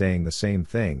hadn't been saying the same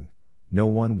thing, no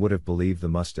one would have believed the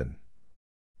Mustin.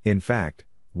 In fact,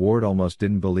 Ward almost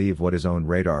didn't believe what his own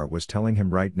radar was telling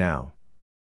him right now.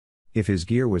 If his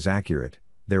gear was accurate,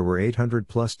 there were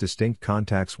 800+ distinct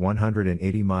contacts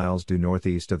 180 miles due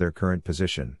northeast of their current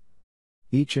position.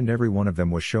 Each and every one of them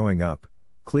was showing up,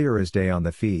 clear as day on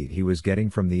the feed he was getting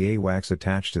from the AWACS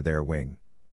attached to their wing.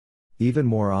 Even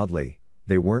more oddly,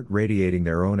 they weren't radiating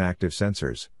their own active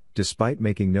sensors, despite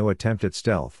making no attempt at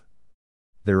stealth.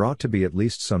 There ought to be at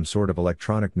least some sort of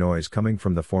electronic noise coming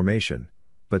from the formation,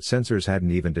 but sensors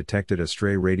hadn't even detected a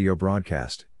stray radio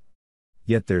broadcast.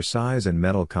 Yet their size and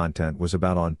metal content was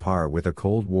about on par with a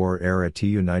Cold War-era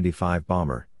Tu-95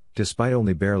 bomber, despite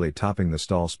only barely topping the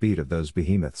stall speed of those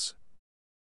behemoths.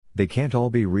 They can't all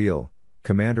be real,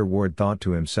 Commander Ward thought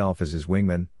to himself as his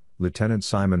wingman, Lieutenant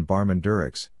Simon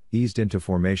Barman-Durix, eased into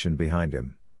formation behind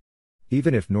him.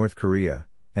 Even if North Korea,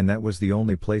 and that was the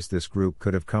only place this group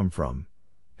could have come from,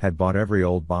 had bought every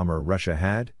old bomber Russia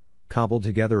had, cobbled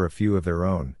together a few of their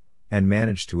own, and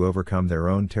managed to overcome their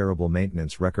own terrible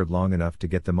maintenance record long enough to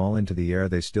get them all into the air.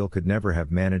 They still could never have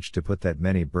managed to put that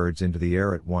many birds into the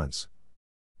air at once.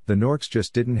 The Norks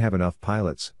just didn't have enough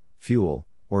pilots, fuel,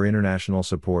 or international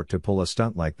support to pull a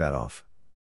stunt like that off.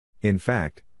 In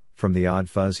fact, from the odd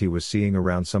fuzz he was seeing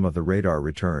around some of the radar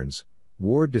returns,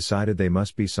 Ward decided they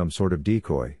must be some sort of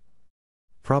decoy.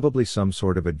 Probably some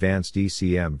sort of advanced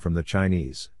ECM from the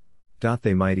Chinese.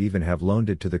 They might even have loaned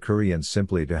it to the Koreans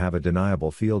simply to have a deniable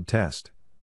field test.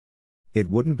 It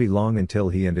wouldn't be long until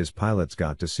he and his pilots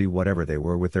got to see whatever they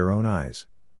were with their own eyes.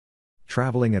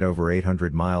 Traveling at over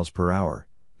 800 miles per hour,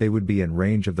 they would be in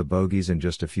range of the bogies in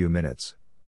just a few minutes.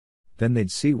 Then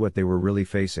they'd see what they were really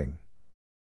facing.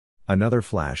 Another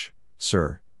flash,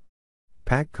 sir.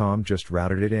 PACCOM just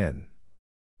routed it in.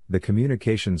 The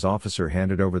communications officer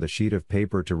handed over the sheet of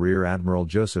paper to Rear Admiral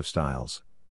Joseph Stiles.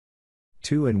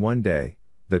 2 in 1 day,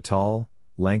 the tall,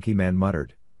 lanky man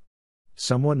muttered.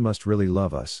 Someone must really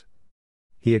love us.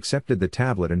 He accepted the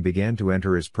tablet and began to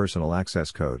enter his personal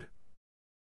access code.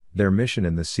 Their mission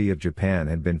in the Sea of Japan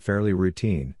had been fairly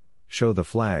routine: show the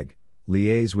flag,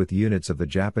 liaise with units of the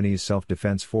Japanese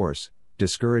Self-Defense Force,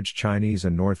 discourage Chinese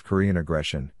and North Korean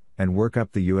aggression, and work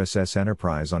up the USS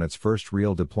Enterprise on its first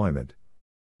real deployment.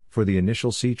 For the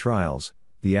initial sea trials,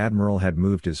 the Admiral had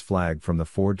moved his flag from the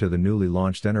Ford to the newly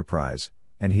launched Enterprise,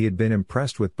 and he had been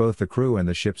impressed with both the crew and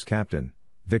the ship's captain,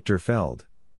 Victor Feld.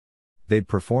 They'd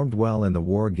performed well in the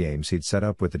war games he'd set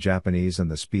up with the Japanese,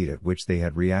 and the speed at which they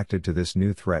had reacted to this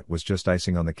new threat was just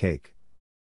icing on the cake.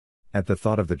 At the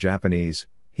thought of the Japanese,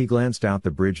 he glanced out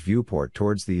the bridge viewport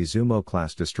towards the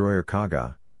Izumo-class destroyer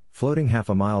Kaga, floating half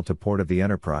a mile to port of the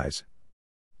Enterprise.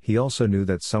 He also knew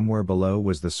that somewhere below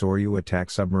was the Soryu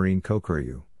attack submarine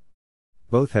Kokuryu.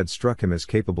 Both had struck him as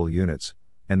capable units,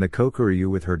 and the Kokuryu,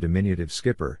 with her diminutive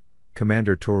skipper,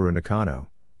 Commander Toru Nakano,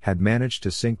 had managed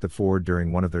to sink the Ford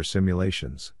during one of their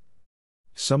simulations.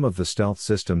 Some of the stealth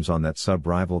systems on that sub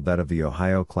rivaled that of the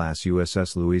Ohio-class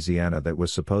USS Louisiana that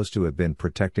was supposed to have been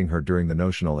protecting her during the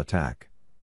notional attack.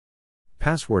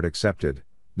 Password accepted,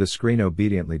 the screen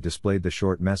obediently displayed the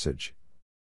short message.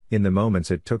 In the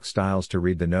moments it took Stiles to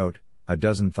read the note, a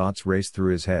dozen thoughts raced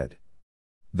through his head.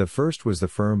 The first was the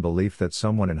firm belief that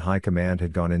someone in high command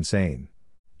had gone insane.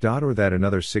 Or that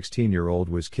another 16-year-old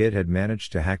kid had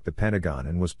managed to hack the Pentagon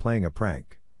and was playing a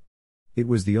prank. It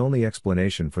was the only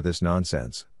explanation for this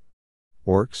nonsense.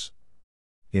 Orcs?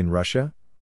 In Russia?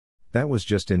 That was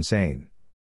just insane.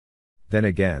 Then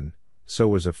again, so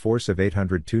was a force of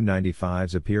 800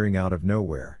 Tu-95s appearing out of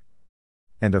nowhere.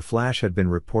 And a flash had been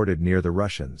reported near the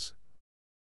Russians.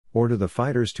 Order the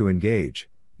fighters to engage,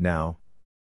 now.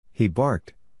 He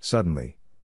barked, suddenly.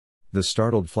 The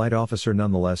startled flight officer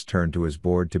nonetheless turned to his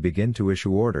board to begin to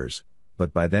issue orders,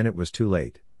 but by then it was too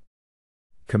late.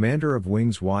 Commander of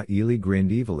Wings Hua Ili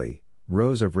grinned evilly,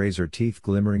 rows of razor teeth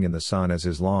glimmering in the sun as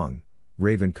his long,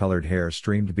 raven-colored hair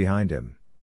streamed behind him.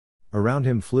 Around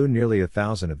him flew nearly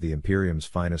 1,000 of the Imperium's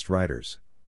finest riders.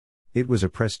 It was a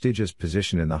prestigious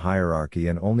position in the hierarchy,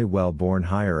 and only well-born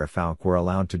higher Falk were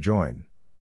allowed to join.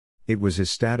 It was his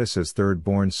status as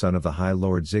third-born son of the High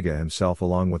Lord Ziga himself,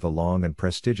 along with a long and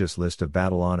prestigious list of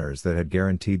battle honors, that had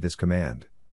guaranteed this command.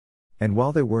 And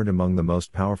while they weren't among the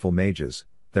most powerful mages,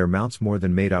 their mounts more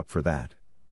than made up for that.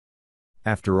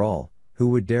 After all, who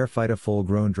would dare fight a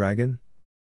full-grown dragon?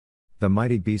 The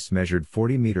mighty beasts measured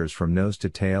 40 meters from nose to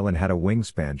tail and had a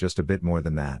wingspan just a bit more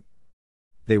than that.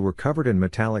 They were covered in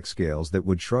metallic scales that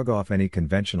would shrug off any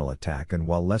conventional attack, and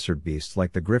while lesser beasts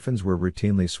like the griffins were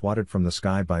routinely swatted from the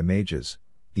sky by mages,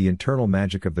 the internal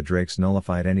magic of the drakes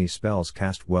nullified any spells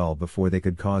cast well before they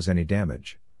could cause any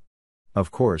damage.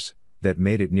 Of course, that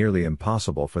made it nearly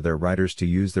impossible for their riders to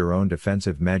use their own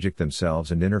defensive magic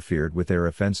themselves and interfered with their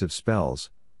offensive spells,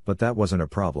 but that wasn't a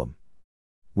problem.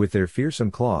 With their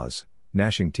fearsome claws,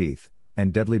 gnashing teeth,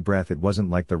 and deadly breath, it wasn't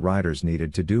like the riders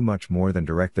needed to do much more than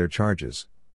direct their charges.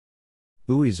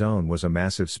 Ui's own was a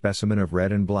massive specimen of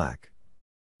red and black.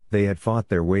 They had fought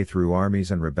their way through armies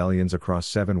and rebellions across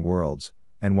 7 worlds,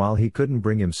 and while he couldn't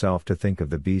bring himself to think of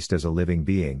the beast as a living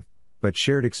being, but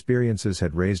shared experiences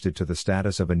had raised it to the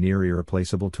status of a near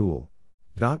irreplaceable tool.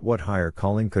 What higher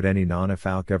calling could any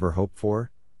non-Falk ever hope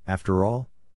for, after all?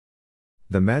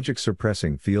 The magic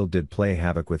suppressing field did play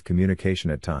havoc with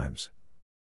communication at times.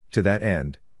 To that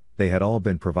end, they had all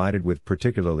been provided with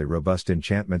particularly robust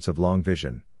enchantments of long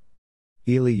vision.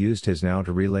 Ely used his now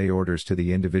to relay orders to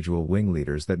the individual wing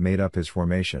leaders that made up his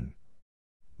formation.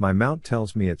 My mount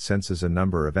tells me it senses a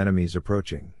number of enemies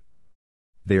approaching.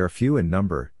 They are few in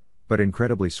number, but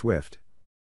incredibly swift.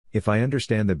 If I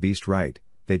understand the beast right,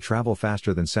 they travel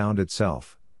faster than sound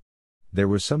itself. There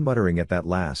was some muttering at that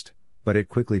last, but it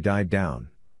quickly died down.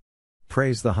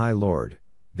 Praise the High Lord,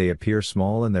 they appear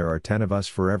small and there are 10 of us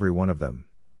for every one of them.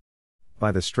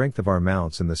 By the strength of our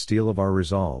mounts and the steel of our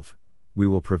resolve, we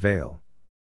will prevail.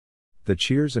 The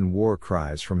cheers and war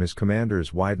cries from his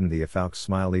commanders widened the Afauk's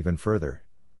smile even further.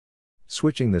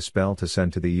 Switching the spell to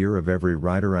send to the ear of every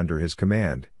rider under his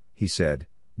command, he said,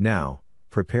 "Now,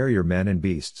 prepare your men and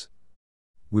beasts.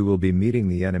 We will be meeting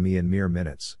the enemy in mere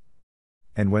minutes.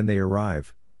 And when they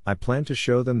arrive, I plan to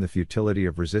show them the futility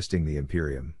of resisting the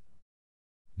Imperium."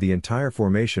 The entire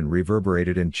formation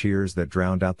reverberated in cheers that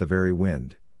drowned out the very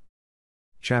wind.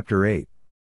 Chapter 8.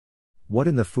 What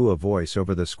in the fu? A voice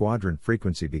over the squadron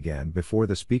frequency began before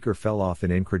the speaker fell off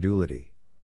in incredulity.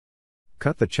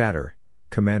 "Cut the chatter,"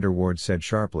 Commander Ward said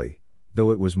sharply,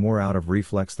 though it was more out of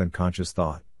reflex than conscious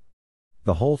thought.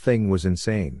 The whole thing was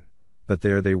insane, but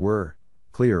there they were,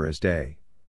 clear as day.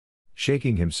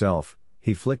 Shaking himself,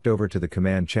 he flicked over to the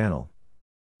command channel.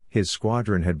 His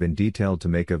squadron had been detailed to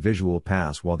make a visual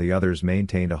pass while the others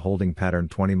maintained a holding pattern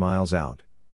 20 miles out.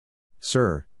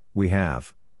 "Sir, we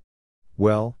have.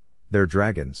 Well, they're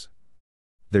dragons.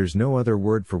 There's no other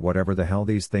word for whatever the hell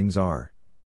these things are."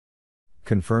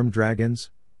 "Confirmed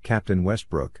dragons?" Captain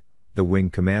Westbrook, the wing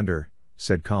commander,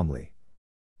 said calmly.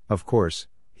 Of course,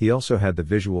 he also had the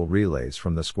visual relays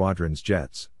from the squadron's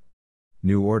jets.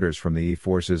 "New orders from the E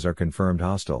forces are confirmed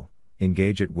hostile.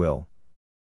 Engage at will."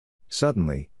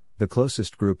 Suddenly, the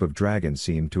closest group of dragons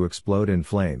seemed to explode in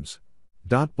flames.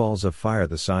 Balls of fire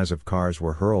the size of cars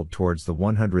were hurled towards the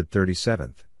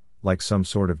 137th, like some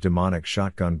sort of demonic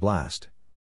shotgun blast.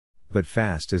 But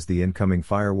fast as the incoming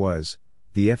fire was,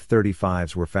 the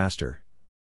F-35s were faster.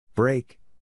 "Break!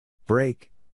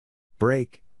 Break!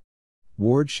 Break!"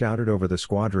 Ward shouted over the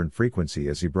squadron frequency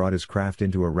as he brought his craft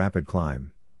into a rapid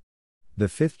climb. The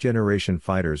fifth-generation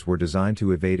fighters were designed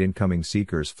to evade incoming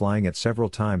seekers flying at several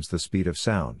times the speed of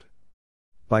sound.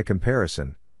 By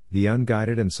comparison, the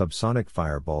unguided and subsonic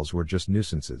fireballs were just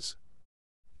nuisances.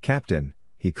 "Captain,"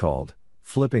 he called,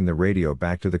 flipping the radio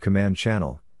back to the command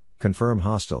channel, "confirm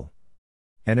hostile.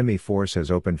 Enemy force has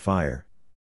opened fire.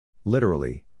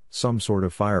 Literally, some sort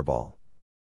of fireball.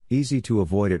 Easy to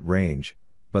avoid at range,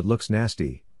 but looks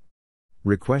nasty.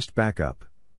 Request backup.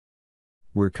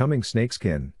 We're coming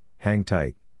snakeskin, hang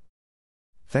tight."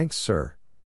 "Thanks, sir.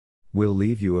 We'll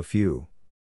leave you a few."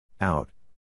 Out.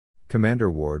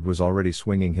 Commander Ward was already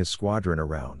swinging his squadron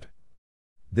around.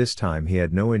 This time he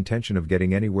had no intention of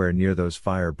getting anywhere near those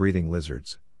fire-breathing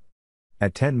lizards.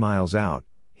 At 10 miles out,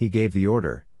 he gave the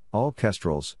order, "All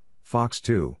Kestrels, Fox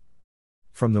 2.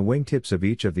 From the wingtips of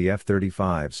each of the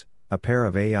F-35s, a pair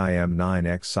of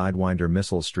AIM-9X Sidewinder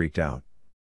missiles streaked out.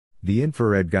 The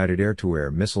infrared-guided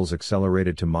air-to-air missiles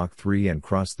accelerated to Mach 3 and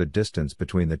crossed the distance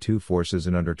between the two forces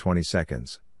in under 20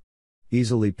 seconds.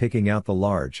 Easily picking out the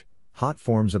large, hot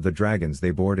forms of the dragons,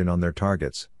 they bored in on their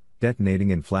targets, detonating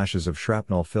in flashes of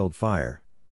shrapnel-filled fire.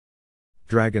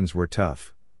 Dragons were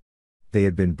tough. They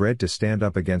had been bred to stand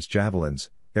up against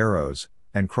javelins, arrows,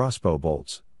 and crossbow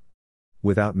bolts.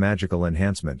 Without magical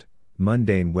enhancement,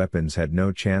 mundane weapons had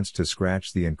no chance to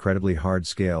scratch the incredibly hard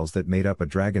scales that made up a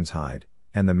dragon's hide,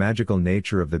 and the magical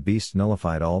nature of the beast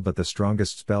nullified all but the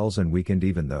strongest spells and weakened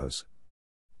even those.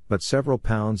 But several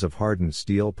pounds of hardened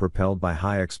steel propelled by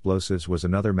high explosives was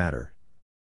another matter.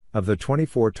 Of the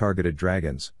 24 targeted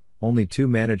dragons, only 2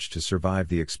 managed to survive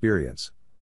the experience.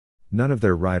 None of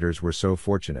their riders were so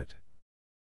fortunate.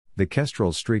 The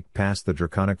Kestrels streaked past the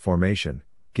draconic formation,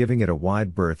 giving it a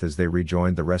wide berth as they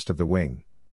rejoined the rest of the wing.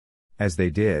 As they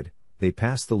did, they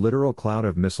passed the literal cloud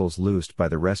of missiles loosed by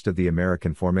the rest of the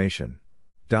American formation.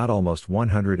 Almost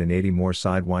 180 more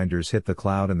Sidewinders hit the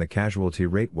cloud and the casualty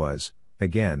rate was,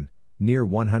 again, near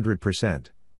 100%.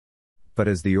 But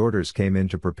as the orders came in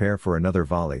to prepare for another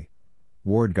volley,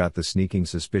 Ward got the sneaking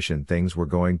suspicion things were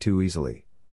going too easily.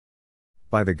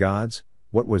 By the gods,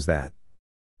 what was that?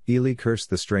 Ely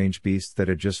cursed the strange beasts that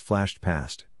had just flashed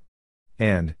past.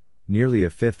 And, nearly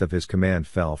a fifth of his command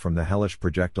fell from the hellish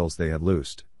projectiles they had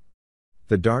loosed.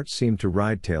 The darts seemed to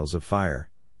ride tails of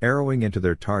fire, arrowing into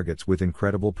their targets with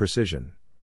incredible precision.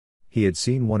 He had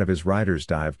seen one of his riders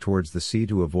dive towards the sea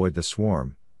to avoid the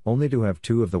swarm, only to have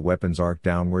 2 of the weapons arc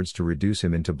downwards to reduce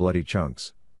him into bloody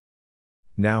chunks.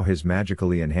 Now his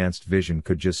magically enhanced vision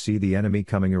could just see the enemy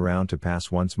coming around to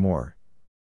pass once more.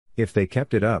 If they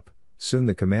kept it up, soon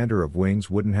the commander of wings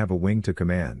wouldn't have a wing to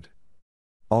command.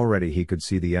 Already he could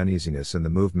see the uneasiness in the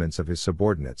movements of his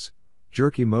subordinates,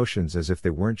 jerky motions as if they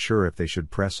weren't sure if they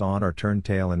should press on or turn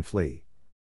tail and flee.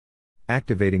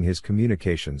 Activating his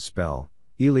communications spell,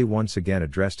 Ely once again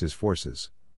addressed his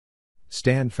forces.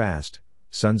 "Stand fast,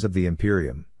 sons of the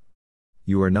Imperium.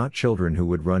 You are not children who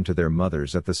would run to their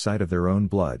mothers at the sight of their own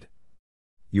blood.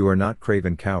 You are not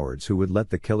craven cowards who would let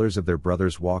the killers of their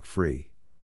brothers walk free.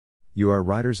 You are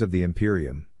riders of the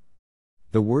Imperium.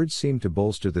 The words seemed to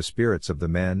bolster the spirits of the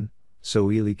men, so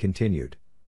Ely continued.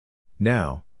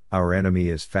 Now, our enemy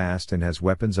is fast and has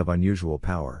weapons of unusual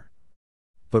power.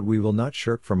 But we will not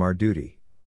shirk from our duty.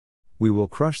 We will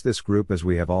crush this group as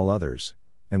we have all others,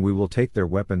 and we will take their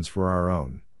weapons for our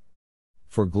own.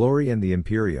 For glory and the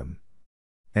Imperium.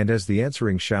 And as the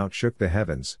answering shout shook the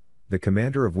heavens, the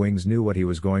commander of wings knew what he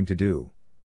was going to do.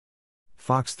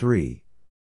 Fox 3.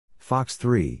 Fox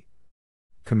 3.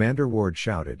 Commander Ward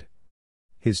shouted.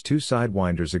 His two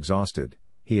sidewinders exhausted,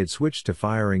 he had switched to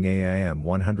firing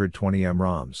AIM-120M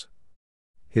ROMs.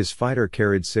 His fighter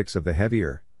carried 6 of the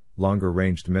heavier,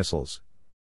 longer-ranged missiles.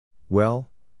 Well,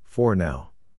 4 now.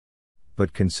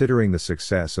 But considering the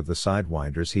success of the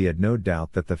sidewinders, he had no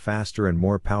doubt that the faster and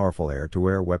more powerful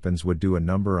air-to-air weapons would do a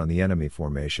number on the enemy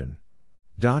formation.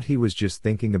 He was just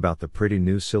thinking about the pretty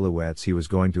new silhouettes he was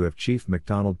going to have Chief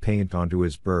MacDonald paint onto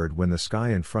his bird when the sky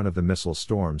in front of the missile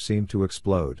storm seemed to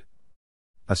explode.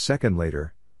 A second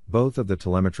later, both of the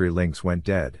telemetry links went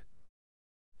dead.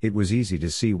 It was easy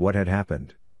to see what had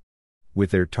happened.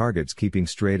 With their targets keeping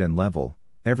straight and level,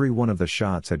 every one of the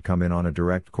shots had come in on a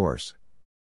direct course.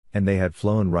 And they had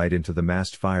flown right into the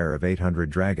massed fire of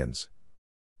 800 Dragons.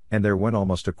 And there went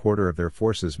almost a quarter of their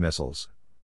force's missiles.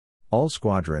 All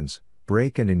squadrons,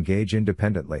 break and engage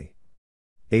independently.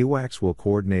 AWACS will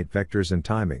coordinate vectors and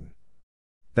timing.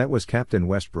 That was Captain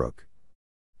Westbrook.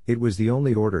 It was the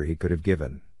only order he could have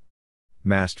given.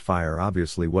 Massed fire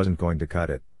obviously wasn't going to cut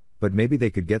it, but maybe they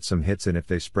could get some hits in if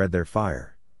they spread their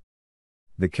fire.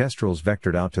 The Kestrels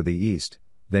vectored out to the east,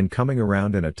 then coming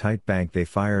around in a tight bank they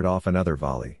fired off another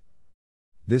volley.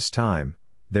 This time,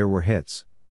 there were hits.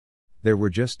 There were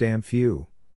just damn few.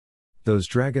 Those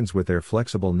dragons with their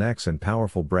flexible necks and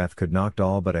powerful breath could knock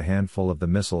all but a handful of the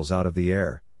missiles out of the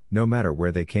air, no matter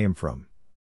where they came from.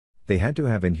 They had to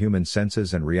have inhuman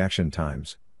senses and reaction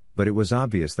times, but it was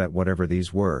obvious that whatever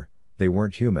these were, they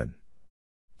weren't human.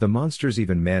 The monsters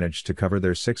even managed to cover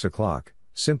their 6 o'clock,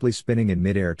 simply spinning in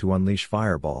midair to unleash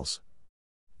fireballs.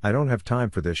 "I don't have time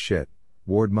for this shit,"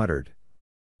 Ward muttered.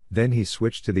 Then he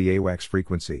switched to the AWACS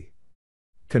frequency.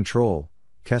 "Control,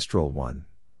 Kestrel 1.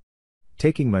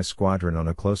 Taking my squadron on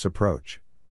a close approach.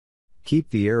 Keep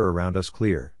the air around us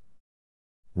clear."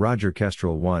 "Roger,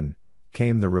 Kestrel 1,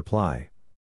 came the reply.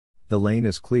 "The lane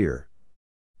is clear."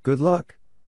 "Good luck."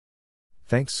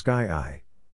 "Thanks, Sky Eye."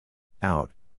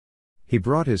 Out. He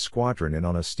brought his squadron in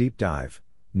on a steep dive,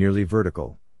 nearly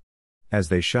vertical. As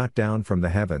they shot down from the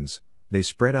heavens, they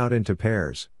spread out into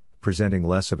pairs, presenting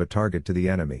less of a target to the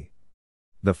enemy.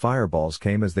 The fireballs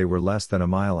came as they were less than a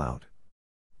mile out.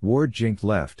 Ward jinked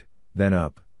left, then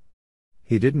up.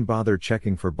 He didn't bother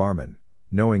checking for Barman,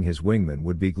 knowing his wingman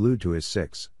would be glued to his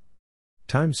 6.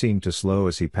 Time seemed to slow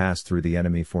as he passed through the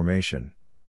enemy formation.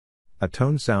 A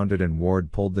tone sounded and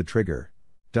Ward pulled the trigger.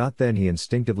 Then he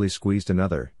instinctively squeezed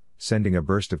another, sending a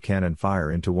burst of cannon fire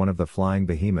into one of the flying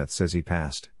behemoths as he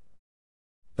passed.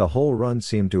 The whole run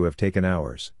seemed to have taken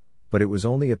hours, but it was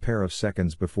only a pair of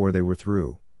seconds before they were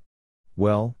through.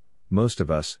 Well, most of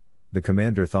us, the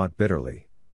commander thought bitterly.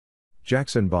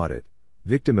 Jackson bought it,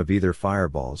 victim of either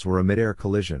fireballs or a mid-air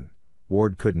collision,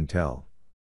 Ward couldn't tell.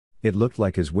 It looked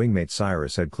like his wingmate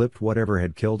Cyrus had clipped whatever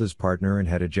had killed his partner and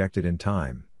had ejected in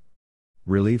time.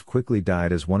 Relief quickly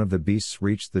died as one of the beasts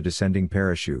reached the descending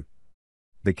parachute.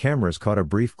 The cameras caught a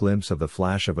brief glimpse of the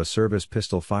flash of a service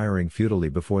pistol firing futilely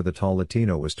before the tall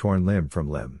Latino was torn limb from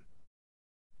limb.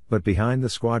 But behind the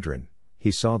squadron,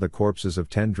 he saw the corpses of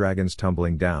 10 dragons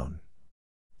tumbling down.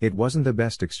 It wasn't the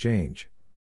best exchange.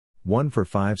 1 for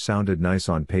 5 sounded nice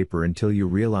on paper until you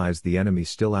realized the enemy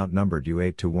still outnumbered you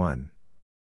 8-1.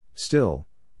 Still,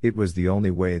 it was the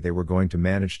only way they were going to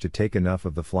manage to take enough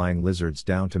of the flying lizards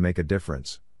down to make a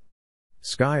difference.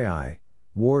 "Sky Eye,"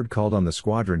 Ward called on the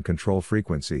squadron control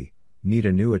frequency, "need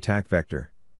a new attack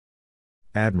vector."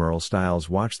 Admiral Stiles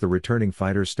watched the returning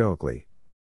fighters stoically.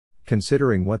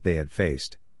 Considering what they had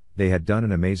faced, they had done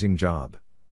an amazing job.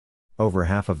 Over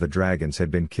half of the dragons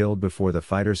had been killed before the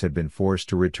fighters had been forced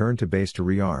to return to base to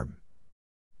rearm.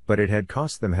 But it had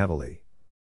cost them heavily.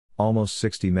 Almost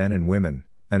 60 men and women,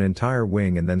 an entire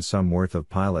wing and then some worth of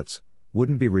pilots,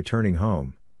 wouldn't be returning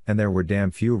home, and there were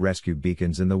damn few rescue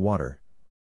beacons in the water.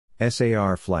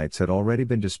 SAR flights had already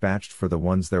been dispatched for the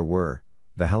ones there were,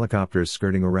 the helicopters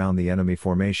skirting around the enemy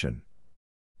formation.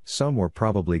 Some were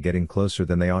probably getting closer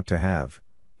than they ought to have,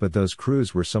 but those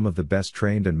crews were some of the best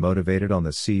trained and motivated on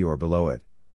the sea or below it.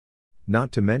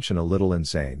 Not to mention a little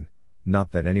insane,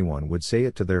 not that anyone would say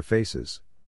it to their faces.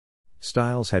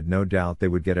 Stiles had no doubt they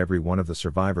would get every one of the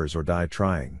survivors or die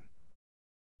trying.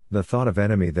 The thought of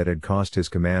enemy that had cost his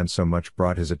command so much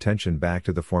brought his attention back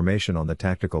to the formation on the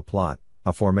tactical plot,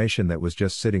 a formation that was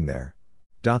just sitting there.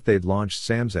 They'd launched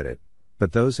SAMs at it,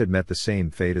 but those had met the same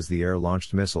fate as the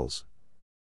air-launched missiles.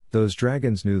 Those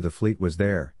dragons knew the fleet was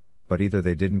there, but either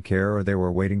they didn't care or they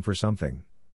were waiting for something.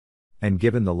 And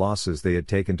given the losses they had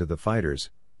taken to the fighters,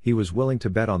 he was willing to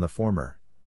bet on the former.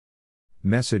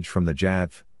 Message from the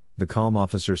JADF, the calm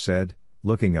officer said,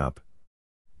 looking up.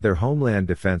 Their homeland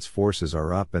defense forces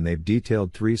are up and they've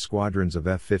detailed 3 squadrons of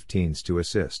F-15s to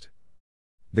assist.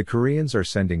 The Koreans are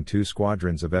sending 2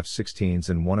 squadrons of F-16s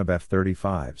and 1 of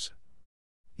F-35s.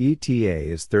 ETA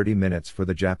is 30 minutes for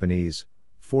the Japanese,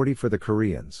 40 for the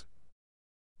Koreans.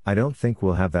 I don't think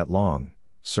we'll have that long,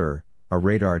 sir, a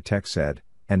radar tech said,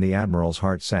 and the admiral's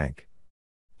heart sank.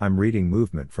 I'm reading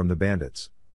movement from the bandits.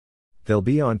 They'll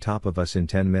be on top of us in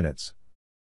 10 minutes.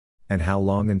 And how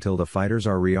long until the fighters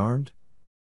are rearmed?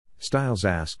 Stiles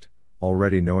asked,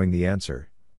 already knowing the answer.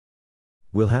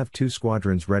 We'll have 2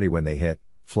 squadrons ready when they hit,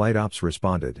 Flight Ops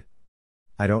responded.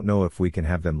 I don't know if we can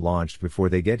have them launched before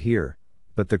they get here,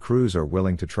 but the crews are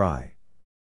willing to try.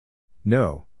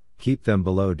 No, keep them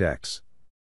below decks.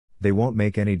 They won't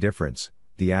make any difference,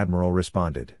 the admiral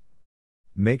responded.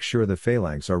 Make sure the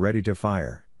phalanx are ready to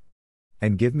fire.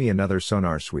 And give me another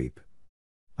sonar sweep.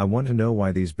 I want to know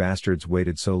why these bastards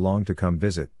waited so long to come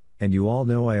visit, and you all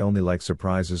know I only like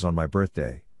surprises on my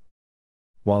birthday.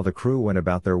 While the crew went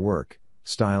about their work,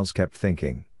 Stiles kept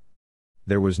thinking.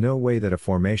 There was no way that a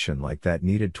formation like that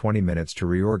needed 20 minutes to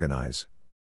reorganize.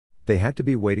 They had to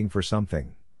be waiting for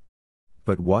something.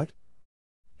 But what?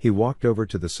 He walked over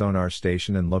to the sonar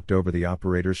station and looked over the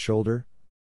operator's shoulder.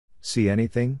 See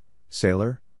anything,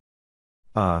 sailor?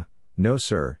 No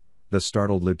sir, the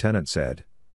startled lieutenant said.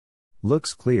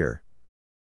 Looks clear.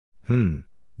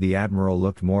 The admiral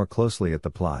looked more closely at the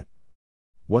plot.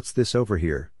 What's this over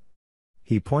here?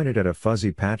 He pointed at a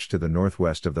fuzzy patch to the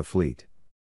northwest of the fleet.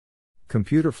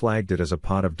 Computer flagged it as a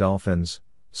pod of dolphins,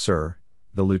 sir,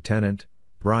 the lieutenant,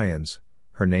 Bryans,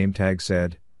 her name tag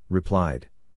said, replied.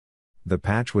 The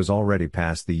patch was already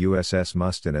past the USS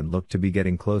Mustin and looked to be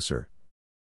getting closer.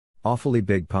 Awfully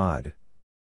big pod.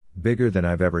 Bigger than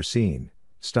I've ever seen.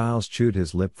 Stiles chewed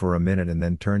his lip for a minute and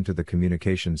then turned to the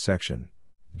communications section.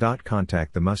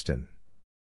 Contact the Mustin.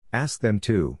 Ask them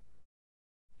to.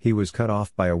 He was cut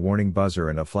off by a warning buzzer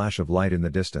and a flash of light in the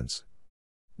distance.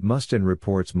 Mustin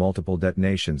reports multiple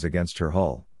detonations against her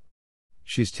hull.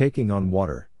 She's taking on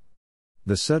water.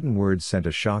 The sudden words sent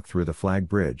a shock through the flag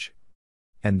bridge.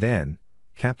 And then,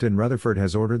 Captain Rutherford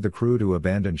has ordered the crew to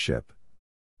abandon ship.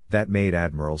 That made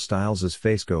Admiral Stiles's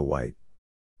face go white.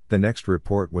 The next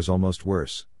report was almost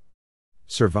worse.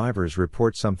 Survivors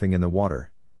report something in the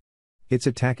water. It's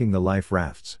attacking the life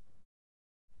rafts.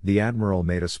 The Admiral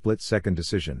made a split-second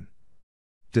decision.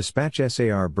 Dispatch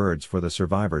SAR birds for the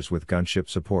survivors with gunship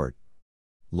support.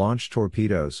 Launch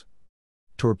torpedoes.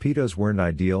 Torpedoes weren't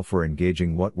ideal for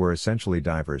engaging what were essentially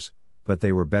divers, but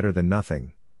they were better than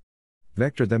nothing.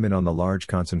 Vector them in on the large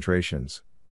concentrations.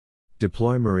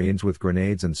 Deploy Marines with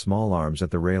grenades and small arms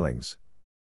at the railings.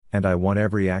 And I want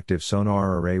every active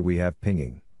sonar array we have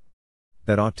pinging.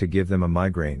 That ought to give them a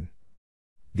migraine.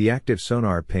 The active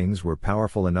sonar pings were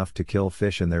powerful enough to kill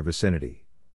fish in their vicinity.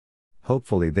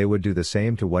 Hopefully they would do the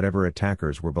same to whatever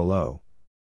attackers were below.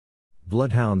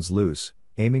 Bloodhounds loose,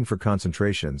 aiming for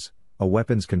concentrations, a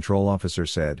weapons control officer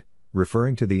said,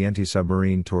 referring to the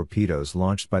anti-submarine torpedoes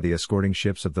launched by the escorting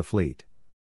ships of the fleet.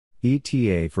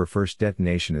 ETA for first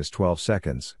detonation is 12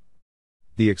 seconds.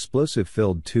 The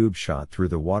explosive-filled tube shot through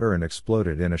the water and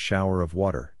exploded in a shower of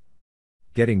water.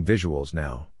 Getting visuals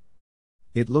now.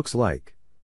 It looks like.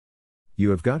 You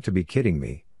have got to be kidding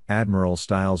me, Admiral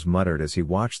Stiles muttered as he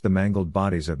watched the mangled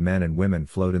bodies of men and women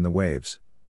float in the waves.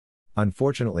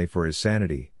 Unfortunately for his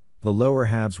sanity, the lower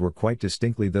halves were quite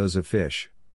distinctly those of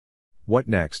fish. What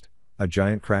next, a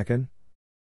giant kraken?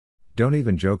 Don't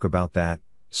even joke about that,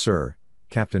 sir,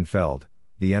 Captain Feld,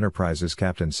 the Enterprise's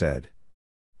captain said.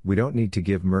 We don't need to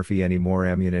give Murphy any more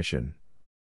ammunition.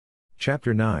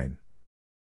 Chapter 9.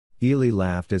 Ely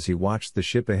laughed as he watched the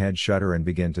ship ahead shudder and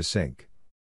begin to sink.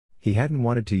 He hadn't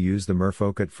wanted to use the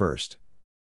merfolk at first.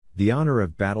 The honor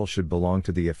of battle should belong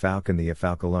to the Afalk and the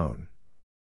Afalk alone.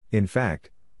 In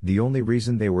fact, the only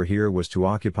reason they were here was to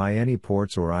occupy any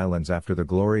ports or islands after the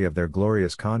glory of their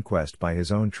glorious conquest by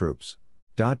his own troops.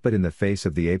 But in the face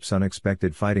of the ape's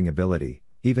unexpected fighting ability,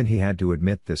 even he had to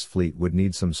admit this fleet would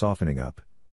need some softening up.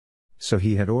 So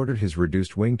he had ordered his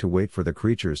reduced wing to wait for the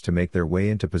creatures to make their way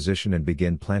into position and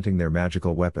begin planting their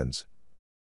magical weapons.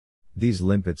 These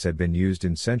limpets had been used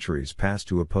in centuries past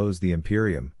to oppose the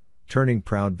Imperium, turning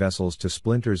proud vessels to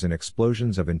splinters in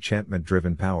explosions of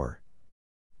enchantment-driven power.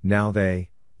 Now they,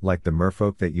 like the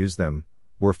merfolk that used them,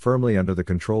 were firmly under the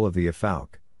control of the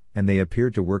Afauk, and they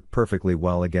appeared to work perfectly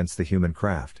well against the human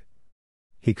craft.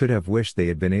 He could have wished they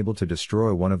had been able to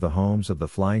destroy one of the homes of the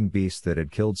flying beasts that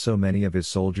had killed so many of his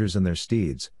soldiers and their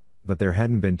steeds, but there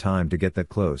hadn't been time to get that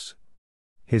close.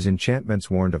 His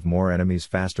enchantments warned of more enemies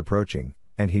fast approaching,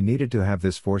 and he needed to have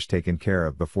this force taken care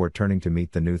of before turning to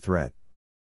meet the new threat.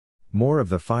 More of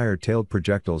the fire-tailed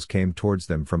projectiles came towards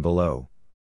them from below.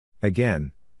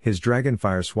 Again, his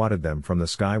dragonfire swatted them from the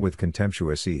sky with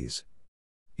contemptuous ease.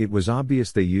 It was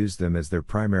obvious they used them as their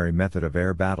primary method of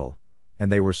air battle,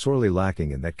 and they were sorely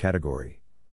lacking in that category.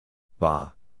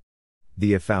 Bah!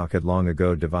 The Afauk had long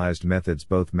ago devised methods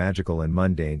both magical and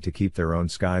mundane to keep their own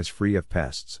skies free of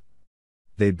pests.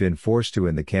 They'd been forced to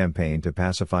in the campaign to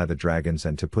pacify the dragons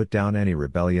and to put down any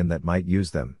rebellion that might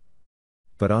use them.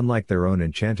 But unlike their own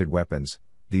enchanted weapons,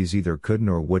 these either couldn't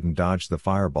or wouldn't dodge the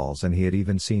fireballs, and he had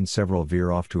even seen several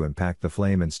veer off to impact the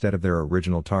flame instead of their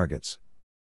original targets.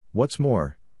 What's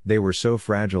more, they were so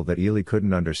fragile that Ely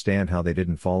couldn't understand how they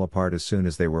didn't fall apart as soon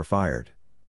as they were fired.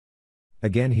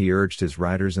 Again he urged his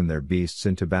riders and their beasts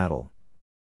into battle.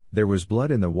 There was blood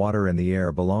in the water, and the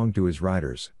air belonged to his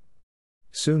riders.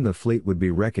 Soon the fleet would be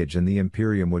wreckage and the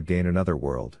Imperium would gain another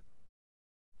world.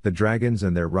 The dragons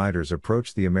and their riders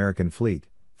approached the American fleet,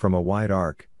 from a wide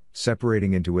arc,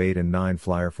 separating into 8 and 9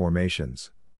 flyer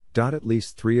formations. At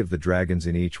least 3 of the dragons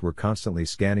in each were constantly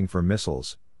scanning for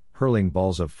missiles, hurling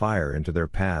balls of fire into their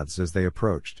paths as they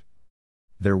approached.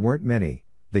 There weren't many,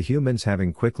 the humans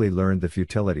having quickly learned the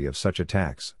futility of such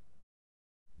attacks.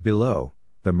 Below,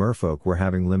 the merfolk were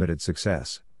having limited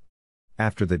success.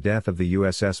 After the death of the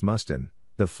USS Mustin,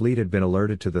 the fleet had been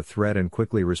alerted to the threat and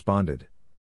quickly responded.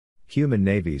 Human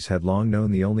navies had long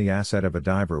known the only asset of a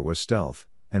diver was stealth,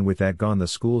 and with that gone, the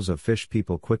schools of fish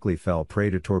people quickly fell prey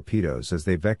to torpedoes as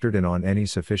they vectored in on any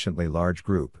sufficiently large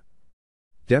group.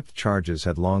 Depth charges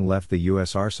had long left the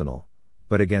U.S. arsenal,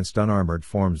 but against unarmored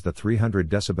forms the 300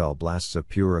 decibel blasts of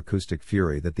pure acoustic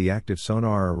fury that the active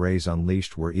sonar arrays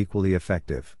unleashed were equally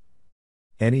effective.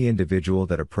 Any individual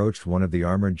that approached one of the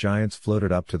armored giants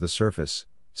floated up to the surface,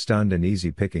 stunned and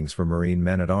easy pickings for marine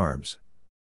men-at-arms.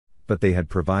 But they had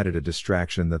provided a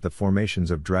distraction that the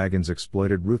formations of dragons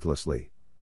exploited ruthlessly.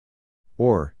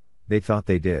 Or, they thought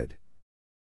they did.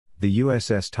 The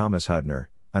USS Thomas Hudner,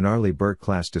 an Arleigh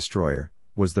Burke-class destroyer,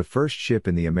 was the first ship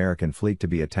in the American fleet to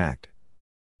be attacked.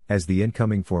 As the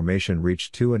incoming formation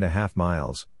reached 2.5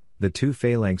 miles, the 2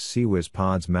 phalanx Sea-Whiz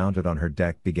pods mounted on her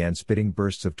deck began spitting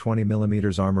bursts of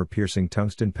 20mm armor-piercing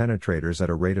tungsten penetrators at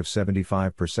a rate of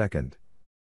 75 per second.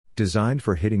 Designed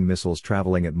for hitting missiles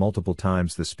traveling at multiple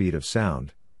times the speed of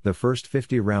sound, the first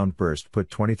 50-round burst put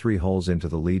 23 holes into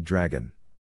the lead dragon.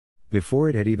 Before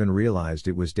it had even realized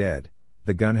it was dead,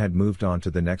 the gun had moved on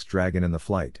to the next dragon in the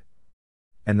flight.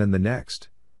 And then the next.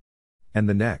 And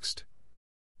the next.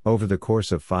 Over the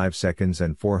course of 5 seconds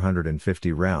and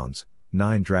 450 rounds,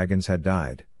 9 dragons had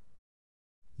died.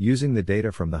 Using the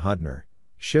data from the Hudner,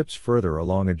 ships further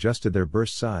along adjusted their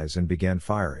burst size and began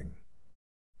firing.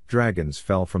 Dragons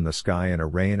fell from the sky in a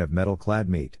rain of metal-clad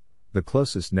meat, the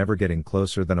closest never getting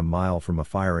closer than a mile from a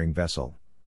firing vessel.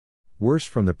 Worse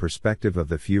from the perspective of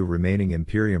the few remaining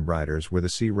Imperium riders were the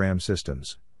Sea-Ram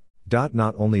systems.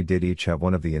 Not only did each have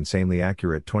one of the insanely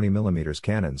accurate 20mm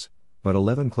cannons, but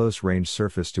 11 close-range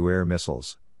surface-to-air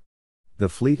missiles. The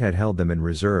fleet had held them in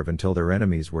reserve until their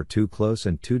enemies were too close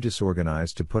and too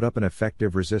disorganized to put up an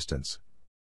effective resistance.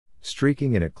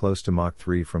 Streaking in at close to Mach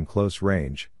 3 from close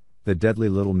range, the deadly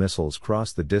little missiles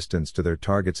crossed the distance to their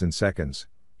targets in seconds,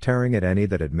 tearing at any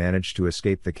that had managed to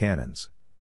escape the cannons.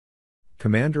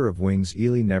 Commander of Wings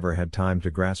Ely never had time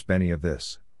to grasp any of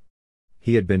this.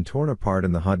 He had been torn apart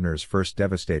in the Hudner's first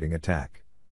devastating attack.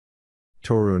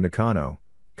 Toru Nakano,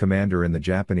 commander in the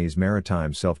Japanese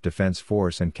Maritime Self-Defense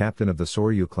Force and captain of the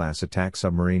Soryu-class attack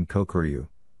submarine Kokuryu,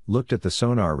 looked at the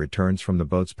sonar returns from the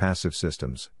boat's passive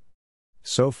systems.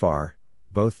 So far,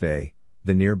 both they,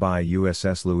 the nearby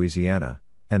USS Louisiana,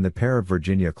 and the pair of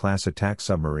Virginia-class attack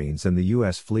submarines in the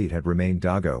U.S. fleet had remained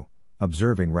doggo,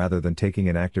 observing rather than taking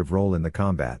an active role in the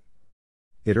combat.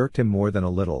 It irked him more than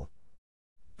a little.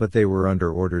 But they were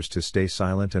under orders to stay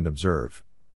silent and observe.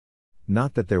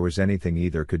 Not that there was anything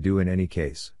either could do in any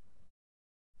case.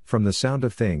 From the sound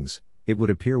of things, it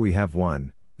would appear we have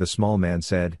won, the small man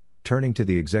said, turning to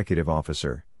the executive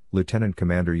officer, Lieutenant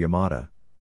Commander Yamada.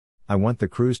 I want the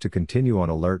crews to continue on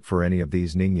alert for any of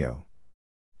these Ningyo.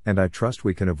 And I trust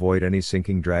we can avoid any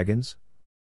sinking dragons?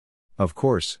 Of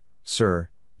course, sir,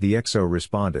 the XO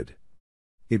responded.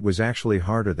 It was actually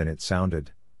harder than it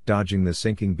sounded, dodging the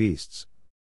sinking beasts.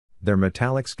 Their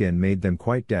metallic skin made them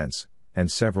quite dense,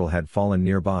 and several had fallen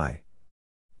nearby.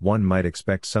 One might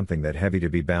expect something that heavy to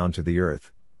be bound to the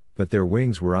earth, but their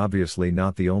wings were obviously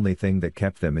not the only thing that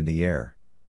kept them in the air.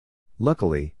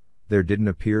 Luckily, there didn't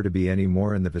appear to be any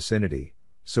more in the vicinity,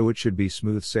 so it should be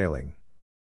smooth sailing.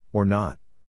 Or not.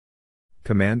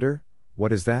 "Commander,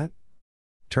 what is that?"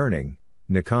 Turning,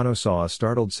 Nakano saw a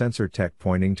startled sensor tech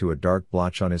pointing to a dark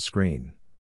blotch on his screen.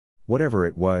 Whatever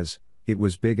it was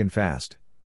big and fast.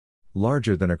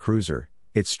 Larger than a cruiser,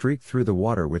 it streaked through the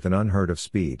water with an unheard of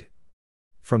speed.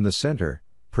 From the center,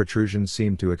 protrusions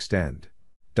seemed to extend.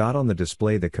 On the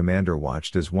display the commander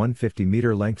watched as one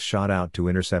 50-meter length shot out to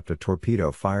intercept a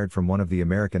torpedo fired from one of the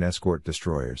American escort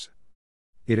destroyers.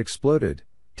 It exploded,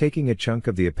 taking a chunk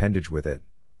of the appendage with it,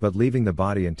 but leaving the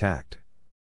body intact.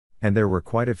 And there were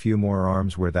quite a few more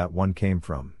arms where that one came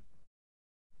from.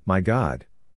 "My God!"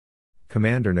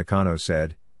 Commander Nakano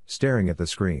said, staring at the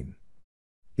screen.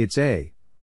 "It's a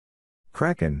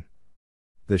Kraken!"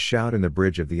 The shout in the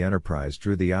bridge of the Enterprise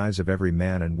drew the eyes of every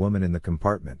man and woman in the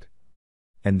compartment.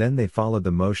 And then they followed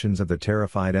the motions of the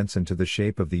terrified ensign to the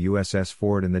shape of the USS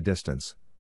Ford in the distance.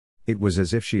 It was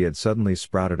as if she had suddenly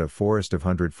sprouted a forest of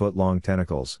 100-foot-long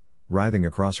tentacles, writhing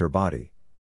across her body.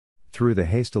 Through the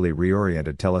hastily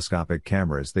reoriented telescopic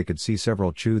cameras they could see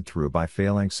several chewed through by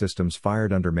phalanx systems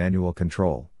fired under manual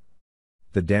control.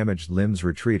 The damaged limbs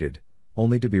retreated,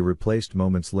 only to be replaced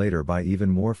moments later by even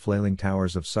more flailing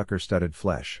towers of sucker-studded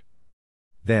flesh.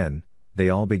 Then, they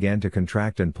all began to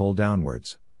contract and pull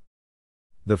downwards.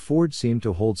 The Ford seemed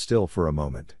to hold still for a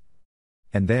moment.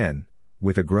 And then,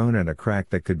 with a groan and a crack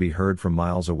that could be heard from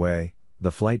miles away,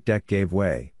 the flight deck gave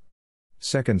way.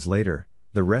 Seconds later,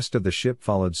 the rest of the ship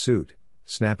followed suit,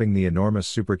 snapping the enormous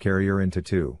supercarrier into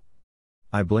two.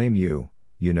 "I blame you,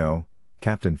 you know,"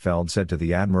 Captain Feld said to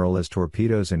the Admiral as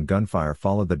torpedoes and gunfire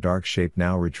followed the dark shape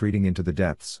now retreating into the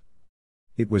depths.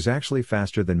 It was actually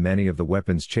faster than many of the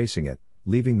weapons chasing it,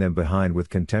 leaving them behind with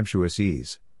contemptuous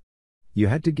ease. "You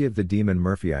had to give the demon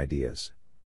Murphy ideas."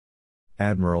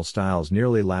 Admiral Stiles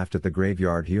nearly laughed at the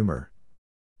graveyard humor.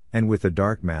 And with the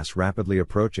dark mass rapidly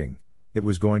approaching, it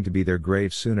was going to be their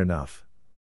graves soon enough.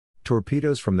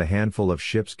 Torpedoes from the handful of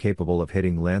ships capable of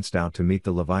hitting lanced out to meet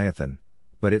the Leviathan,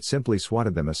 but it simply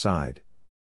swatted them aside.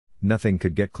 Nothing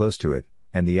could get close to it,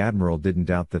 and the Admiral didn't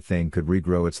doubt the thing could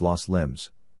regrow its lost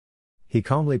limbs. He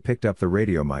calmly picked up the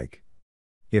radio mic.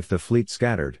 If the fleet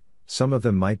scattered, some of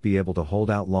them might be able to hold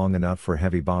out long enough for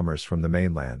heavy bombers from the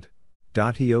mainland.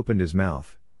 He opened his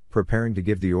mouth, preparing to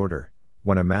give the order,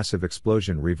 when a massive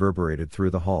explosion reverberated through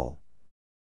the hull.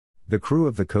 The crew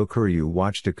of the Kokuryu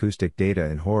watched acoustic data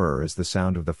in horror as the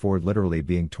sound of the Ford literally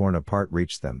being torn apart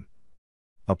reached them.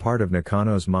 A part of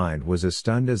Nakano's mind was as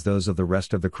stunned as those of the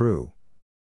rest of the crew.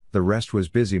 The rest was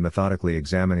busy methodically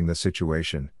examining the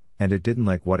situation, and it didn't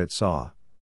like what it saw.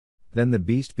 Then the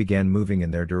beast began moving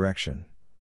in their direction.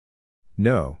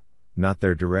 No, not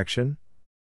their direction.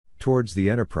 Towards the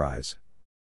Enterprise.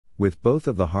 With both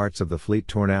of the hearts of the fleet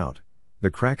torn out,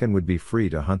 the Kraken would be free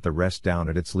to hunt the rest down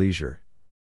at its leisure.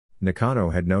 Nakano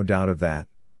had no doubt of that.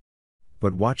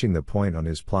 But watching the point on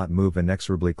his plot move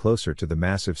inexorably closer to the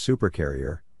massive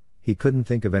supercarrier, he couldn't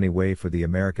think of any way for the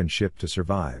American ship to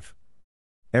survive.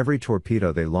 Every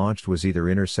torpedo they launched was either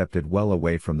intercepted well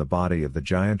away from the body of the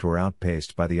giant or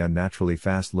outpaced by the unnaturally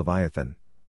fast Leviathan.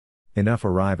 Enough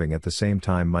arriving at the same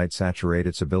time might saturate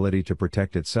its ability to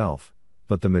protect itself,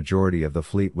 but the majority of the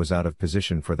fleet was out of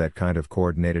position for that kind of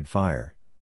coordinated fire.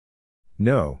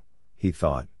 No, he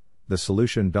thought, the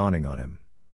solution dawning on him.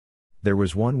 There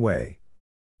was one way.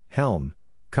 Helm,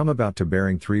 come about to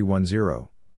bearing 310.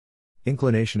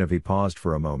 Inclination of he paused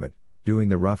for a moment, doing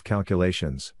the rough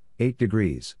calculations, 8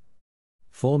 degrees.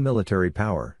 Full military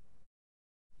power.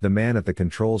 The man at the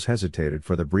controls hesitated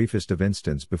for the briefest of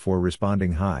instants before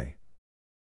responding high.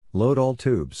 Load all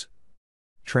tubes.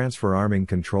 Transfer arming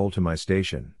control to my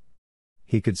station.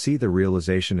 He could see the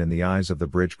realization in the eyes of the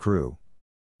bridge crew.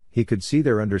 He could see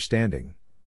their understanding.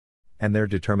 And their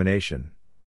determination.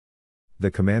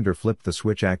 The commander flipped the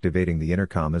switch activating the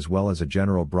intercom as well as a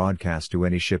general broadcast to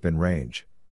any ship in range.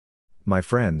 My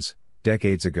friends,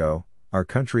 decades ago, our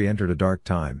country entered a dark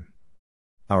time.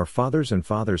 Our fathers and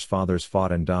fathers' fathers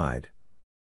fought and died.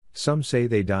 Some say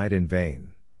they died in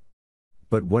vain.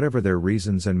 But whatever their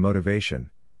reasons and motivation,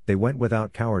 they went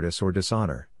without cowardice or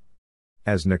dishonor.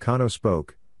 As Nakano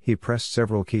spoke, he pressed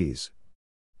several keys.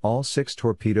 All 6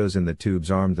 torpedoes in the tubes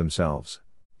armed themselves.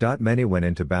 Many went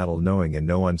into battle knowing in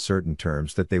no uncertain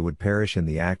terms that they would perish in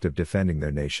the act of defending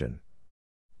their nation.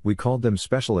 We called them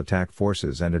Special Attack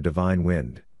Forces and a Divine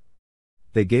Wind.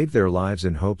 They gave their lives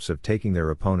in hopes of taking their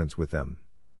opponents with them.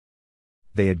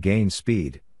 They had gained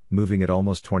speed, moving at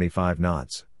almost 25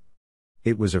 knots.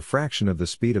 It was a fraction of the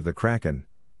speed of the Kraken,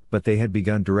 but they had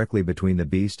begun directly between the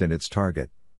beast and its target.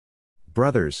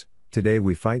 Brothers, today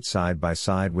we fight side by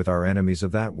side with our enemies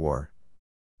of that war.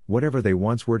 Whatever they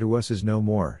once were to us is no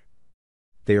more.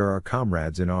 They are our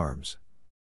comrades in arms.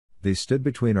 They stood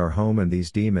between our home and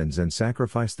these demons and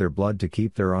sacrificed their blood to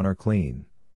keep their honor clean.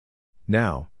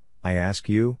 Now, I ask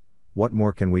you, what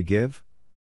more can we give?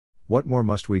 What more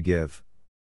must we give?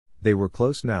 They were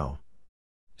close now.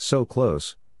 So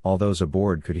close, all those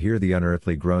aboard could hear the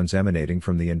unearthly groans emanating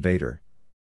from the invader.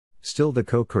 Still the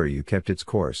Kokuryu kept its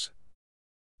course.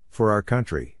 For our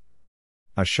country.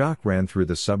 A shock ran through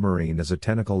the submarine as a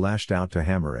tentacle lashed out to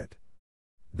hammer it.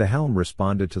 The helm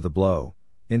responded to the blow,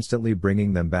 instantly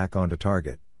bringing them back onto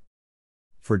target.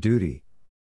 For duty.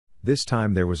 This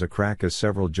time there was a crack as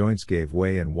several joints gave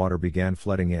way and water began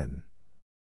flooding in.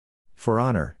 For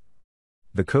honor.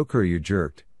 The Kokuryu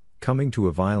jerked, coming to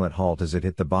a violent halt as it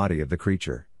hit the body of the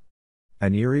creature.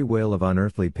 An eerie wail of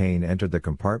unearthly pain entered the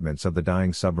compartments of the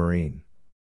dying submarine.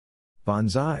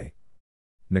 Banzai!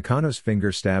 Nakano's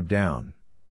finger stabbed down.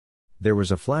 There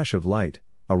was a flash of light,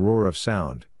 a roar of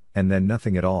sound, and then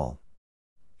nothing at all.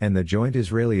 And the joint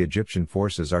Israeli-Egyptian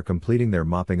forces are completing their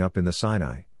mopping up in the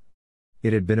Sinai.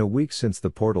 It had been a week since the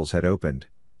portals had opened,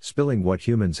 spilling what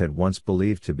humans had once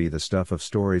believed to be the stuff of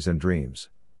stories and dreams.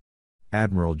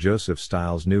 Admiral Joseph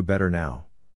Stiles knew better now.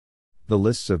 The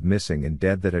lists of missing and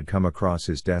dead that had come across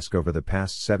his desk over the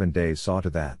past 7 days saw to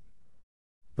that.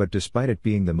 But despite it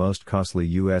being the most costly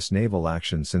U.S. naval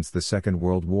action since the Second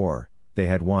World War, they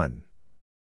had won.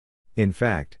 In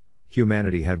fact,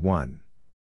 humanity had won.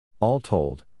 All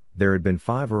told, there had been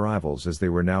 5 arrivals as they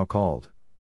were now called.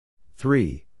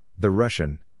 3, the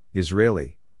Russian,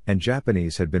 Israeli, and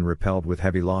Japanese had been repelled with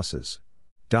heavy losses.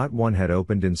 1 had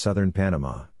opened in southern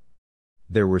Panama.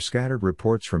 There were scattered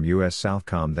reports from U.S.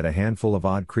 Southcom that a handful of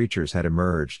odd creatures had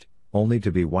emerged, only to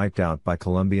be wiped out by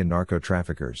Colombian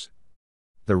narco-traffickers.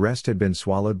 The rest had been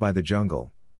swallowed by the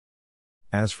jungle.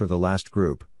 As for the last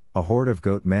group, a horde of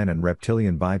goat men and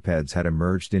reptilian bipeds had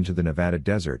emerged into the Nevada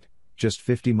desert, just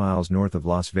 50 miles north of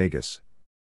Las Vegas.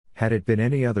 Had it been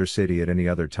any other city at any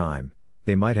other time,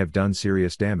 they might have done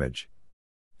serious damage.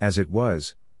 As it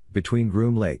was, between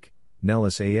Groom Lake,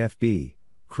 Nellis AFB,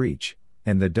 Creech,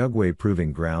 and the Dugway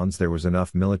Proving Grounds there was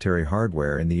enough military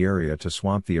hardware in the area to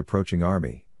swamp the approaching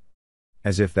army.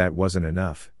 As if that wasn't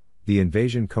enough, the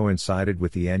invasion coincided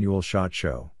with the annual SHOT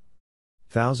Show.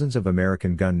 Thousands of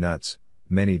American gun nuts,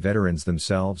 many veterans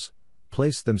themselves,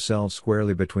 placed themselves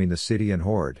squarely between the city and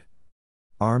horde.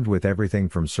 Armed with everything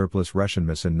from surplus Russian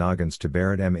Mosin Noggins to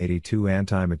Barrett M82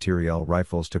 anti-materiel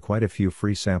rifles to quite a few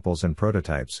free samples and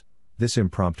prototypes, this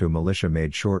impromptu militia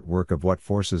made short work of what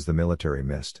forces the military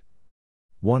missed.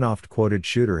 One oft-quoted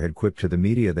shooter had quipped to the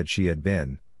media that she had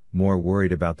been more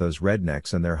worried about those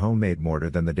rednecks and their homemade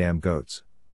mortar than the damn goats.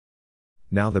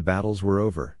 Now the battles were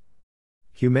over.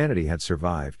 Humanity had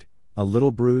survived, a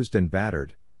little bruised and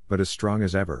battered, but as strong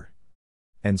as ever.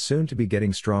 And soon to be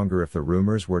getting stronger if the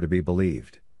rumors were to be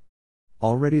believed.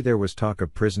 Already there was talk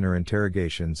of prisoner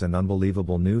interrogations and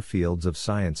unbelievable new fields of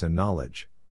science and knowledge.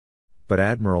 But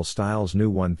Admiral Stiles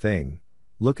knew one thing,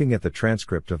 looking at the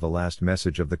transcript of the last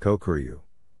message of the Kokuryu.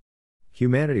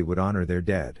 Humanity would honor their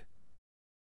dead.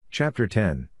 Chapter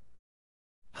 10.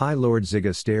 High Lord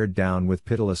Ziga stared down with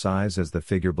pitiless eyes as the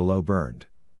figure below burned.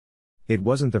 It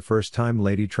wasn't the first time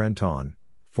Lady Trenton,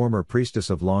 former priestess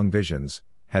of long visions,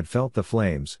 had felt the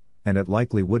flames, and it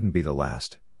likely wouldn't be the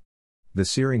last. The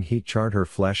searing heat charred her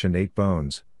flesh and ate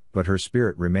bones, but her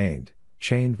spirit remained,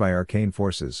 chained by arcane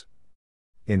forces.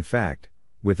 In fact,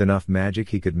 with enough magic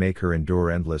he could make her endure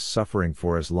endless suffering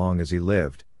for as long as he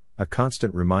lived, a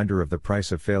constant reminder of the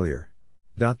price of failure.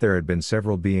 There had been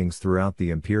several beings throughout the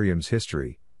Imperium's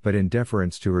history, but in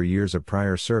deference to her years of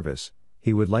prior service,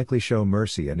 he would likely show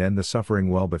mercy and end the suffering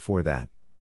well before that.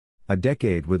 A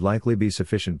decade would likely be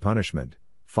sufficient punishment,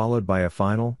 followed by a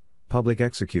final, public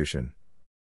execution.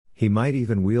 He might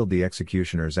even wield the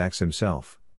executioner's axe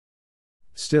himself.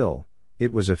 Still,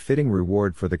 it was a fitting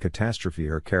reward for the catastrophe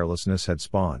her carelessness had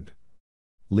spawned.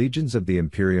 Legions of the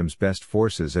Imperium's best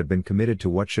forces had been committed to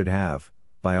what should have,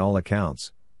 by all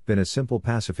accounts, been a simple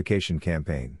pacification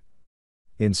campaign.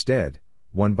 Instead,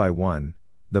 one by one,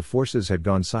 the forces had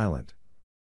gone silent.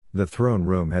 The throne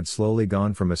room had slowly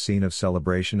gone from a scene of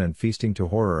celebration and feasting to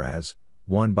horror as,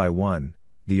 one by one,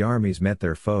 the armies met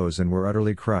their foes and were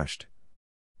utterly crushed.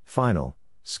 Final,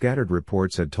 scattered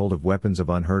reports had told of weapons of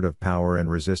unheard of power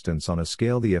and resistance on a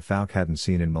scale the Afauk hadn't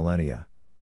seen in millennia.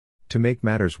 To make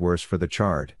matters worse for the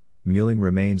charred, mewling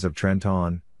remains of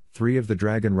Trenton, 3 of the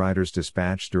dragon riders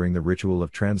dispatched during the ritual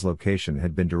of translocation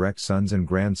had been direct sons and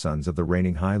grandsons of the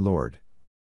reigning High Lord.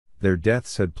 Their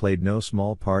deaths had played no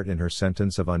small part in her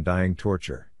sentence of undying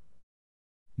torture.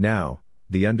 Now,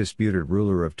 the undisputed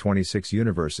ruler of 26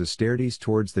 universes stared east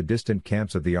towards the distant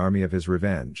camps of the army of his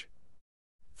revenge.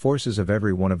 Forces of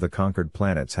every one of the conquered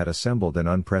planets had assembled in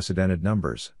unprecedented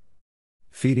numbers.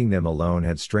 Feeding them alone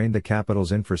had strained the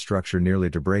capital's infrastructure nearly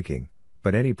to breaking,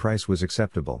 but any price was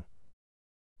acceptable.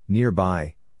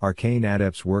 Nearby, arcane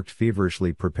adepts worked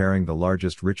feverishly preparing the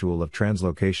largest ritual of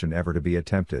translocation ever to be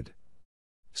attempted.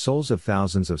 Souls of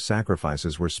thousands of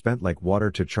sacrifices were spent like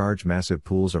water to charge massive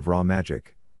pools of raw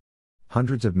magic.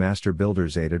 Hundreds of master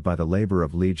builders aided by the labor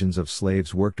of legions of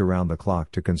slaves worked around the clock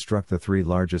to construct the 3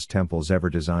 largest temples ever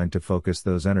designed to focus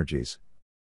those energies.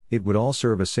 It would all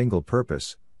serve a single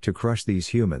purpose, to crush these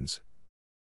humans.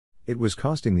 It was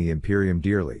costing the Imperium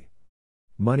dearly.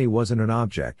 Money wasn't an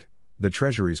object, the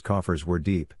treasury's coffers were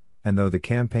deep, and though the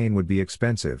campaign would be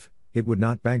expensive, it would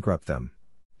not bankrupt them.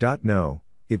 No,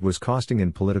 it was costing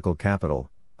in political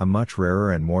capital, a much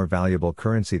rarer and more valuable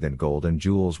currency than gold and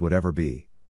jewels would ever be.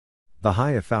 The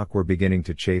High Afalk were beginning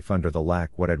to chafe under the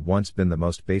lack what had once been the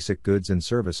most basic goods and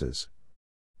services.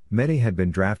 Many had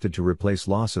been drafted to replace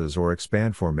losses or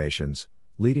expand formations,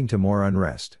 leading to more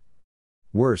unrest.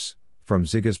 Worse, from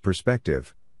Ziga's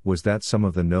perspective, was that some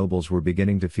of the nobles were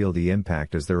beginning to feel the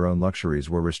impact as their own luxuries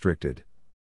were restricted.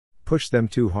 Push them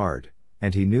too hard,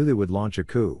 and he knew they would launch a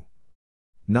coup.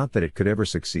 Not that it could ever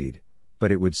succeed,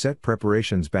 but it would set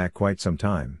preparations back quite some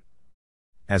time.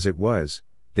 As it was,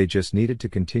 they just needed to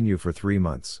continue for 3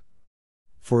 months.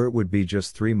 For it would be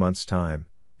just 3 months' time,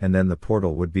 and then the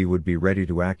portal would be ready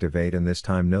to activate, and this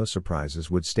time no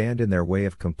surprises would stand in their way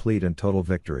of complete and total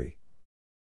victory.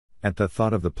 At the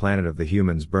thought of the planet of the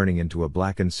humans burning into a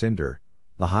blackened cinder,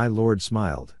 the High Lord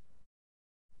smiled.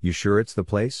 "You sure it's the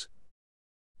place?"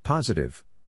 "Positive.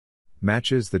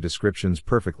 Matches the descriptions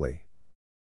perfectly."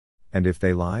 "And if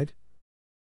they lied?"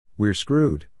 "We're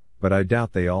screwed, but I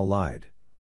doubt they all lied."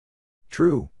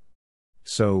 "True.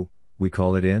 So, we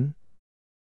call it in?"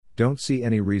 "Don't see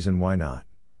any reason why not.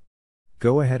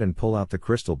 Go ahead and pull out the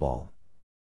crystal ball."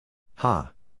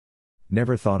 "Ha!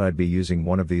 Never thought I'd be using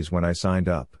one of these when I signed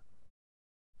up."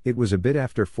 It was a bit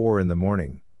after 4 in the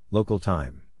morning, local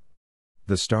time.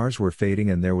 The stars were fading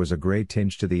and there was a gray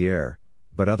tinge to the air,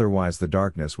 but otherwise the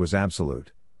darkness was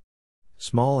absolute.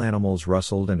 Small animals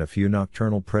rustled and a few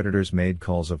nocturnal predators made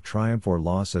calls of triumph or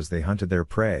loss as they hunted their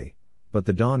prey, but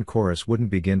the dawn chorus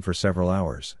wouldn't begin for several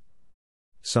hours.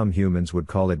 Some humans would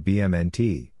call it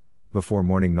BMNT, before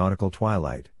morning nautical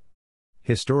twilight.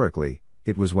 Historically,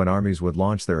 it was when armies would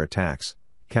launch their attacks,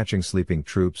 catching sleeping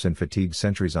troops and fatigued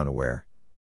sentries unaware.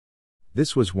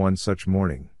 This was one such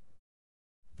morning.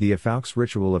 The Afalk's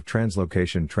ritual of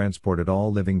translocation transported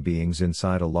all living beings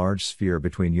inside a large sphere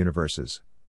between universes.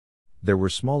 There were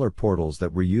smaller portals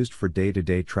that were used for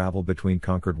day-to-day travel between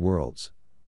conquered worlds.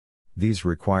 These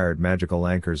required magical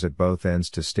anchors at both ends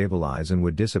to stabilize and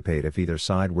would dissipate if either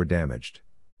side were damaged.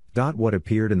 What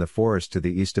appeared in the forest to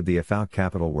the east of the Afalk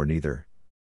capital were neither.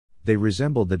 They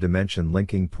resembled the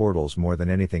dimension-linking portals more than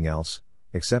anything else,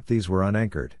 except these were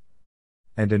unanchored.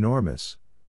 And enormous.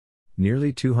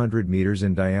 Nearly 200 meters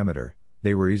in diameter,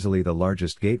 they were easily the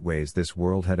largest gateways this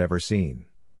world had ever seen.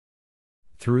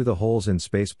 Through the holes in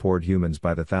space poured humans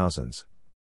by the thousands.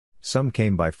 Some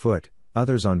came by foot,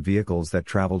 others on vehicles that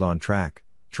traveled on track,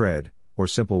 tread, or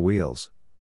simple wheels.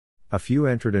 A few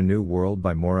entered a new world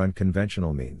by more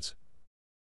unconventional means.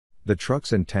 The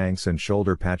trucks and tanks and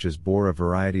shoulder patches bore a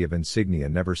variety of insignia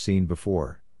never seen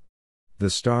before. The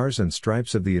stars and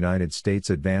stripes of the United States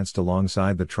advanced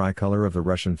alongside the tricolor of the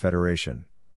Russian Federation.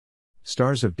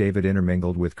 Stars of David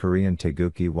intermingled with Korean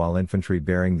Taeguki, while infantry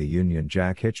bearing the Union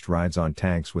Jack hitched rides on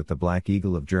tanks with the Black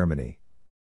Eagle of Germany.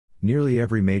 Nearly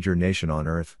every major nation on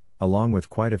Earth, along with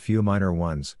quite a few minor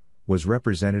ones, was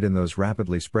represented in those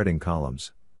rapidly spreading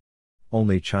columns.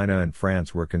 Only China and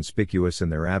France were conspicuous in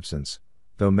their absence,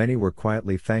 though many were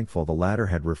quietly thankful the latter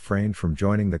had refrained from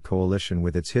joining the coalition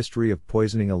with its history of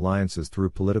poisoning alliances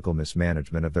through political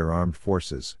mismanagement of their armed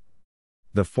forces.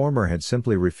 The former had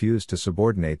simply refused to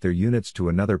subordinate their units to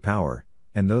another power,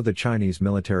 and though the Chinese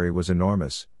military was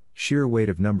enormous, sheer weight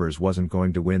of numbers wasn't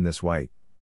going to win this fight.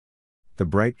 The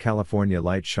bright California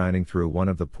light shining through one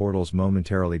of the portals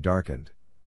momentarily darkened.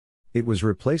 It was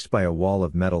replaced by a wall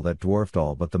of metal that dwarfed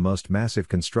all but the most massive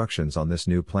constructions on this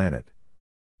new planet.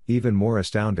 Even more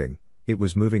astounding, it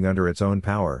was moving under its own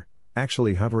power,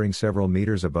 actually hovering several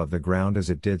meters above the ground as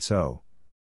it did so.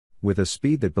 With a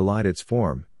speed that belied its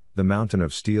form, the mountain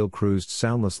of steel cruised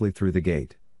soundlessly through the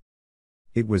gate.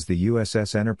 It was the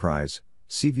USS Enterprise,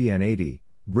 CVN-80,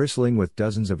 bristling with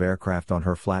dozens of aircraft on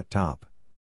her flat top.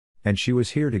 And she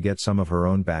was here to get some of her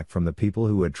own back from the people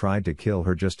who had tried to kill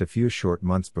her just a few short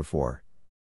months before.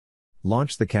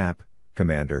 Launch the cap,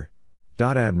 Commander.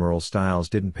 Admiral Styles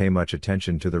didn't pay much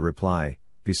attention to the reply,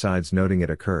 besides noting it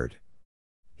occurred.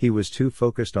 He was too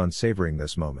focused on savoring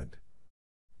this moment.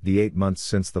 The 8 months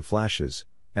since the flashes,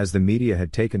 as the media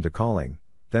had taken to calling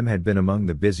them, had been among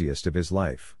the busiest of his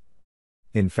life.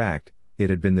 In fact, it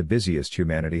had been the busiest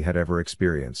humanity had ever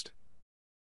experienced.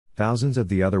 Thousands of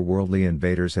the otherworldly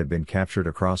invaders had been captured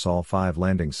across all 5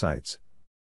 landing sites.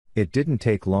 It didn't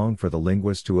take long for the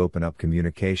linguists to open up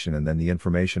communication, and then the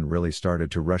information really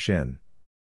started to rush in.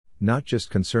 Not just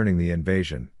concerning the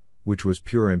invasion, which was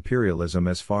pure imperialism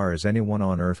as far as anyone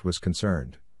on Earth was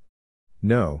concerned.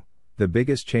 No, the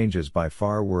biggest changes by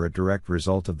far were a direct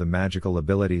result of the magical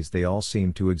abilities they all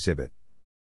seemed to exhibit.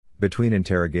 Between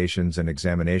interrogations and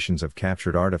examinations of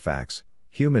captured artifacts,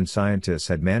 human scientists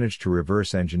had managed to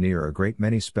reverse engineer a great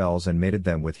many spells and mated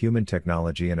them with human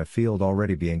technology in a field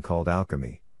already being called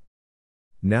alchemy.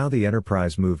 Now the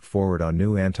Enterprise moved forward on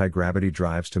new anti-gravity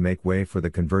drives to make way for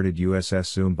the converted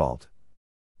USS Zumwalt.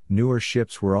 Newer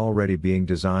ships were already being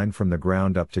designed from the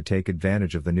ground up to take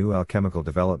advantage of the new alchemical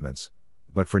developments,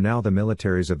 but for now the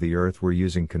militaries of the Earth were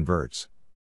using converts.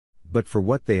 But for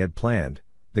what they had planned,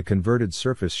 the converted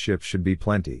surface ships should be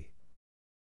plenty.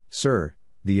 "Sir,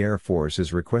 the Air Force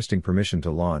is requesting permission to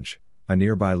launch," a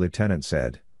nearby lieutenant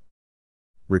said.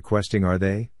 "Requesting, are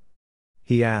they?"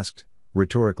 he asked,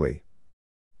 rhetorically.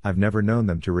 "I've never known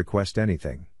them to request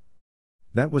anything."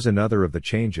 That was another of the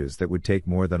changes that would take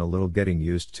more than a little getting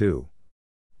used to.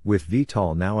 With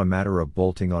VTOL now a matter of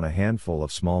bolting on a handful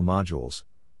of small modules,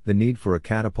 the need for a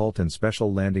catapult and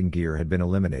special landing gear had been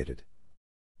eliminated.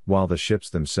 While the ships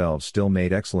themselves still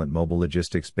made excellent mobile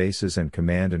logistics bases and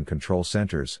command and control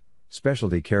centers,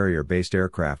 specialty carrier-based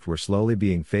aircraft were slowly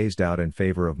being phased out in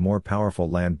favor of more powerful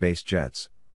land-based jets.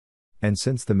 And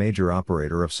since the major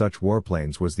operator of such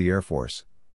warplanes was the Air Force.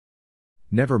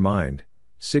 "Never mind,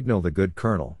 signal the good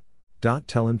colonel.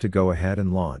 Tell him to go ahead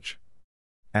and launch."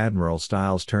 Admiral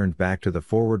Styles turned back to the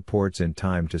forward ports in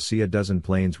time to see a dozen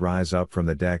planes rise up from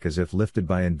the deck as if lifted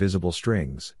by invisible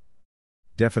strings.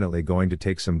 Definitely going to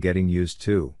take some getting used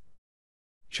to.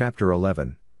 Chapter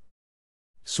 11.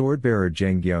 Swordbearer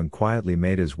Zheng Yang quietly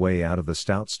made his way out of the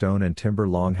stout stone and timber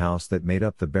longhouse that made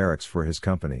up the barracks for his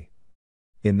company.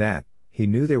 In that, he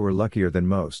knew they were luckier than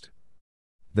most.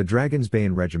 The Dragon's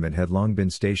Bane Regiment had long been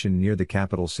stationed near the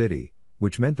capital city,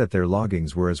 which meant that their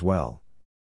loggings were as well.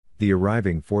 The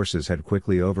arriving forces had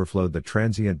quickly overflowed the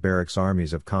transient barracks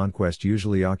armies of conquest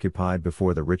usually occupied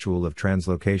before the ritual of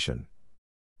translocation.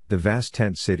 The vast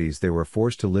tent cities they were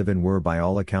forced to live in were by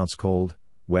all accounts cold,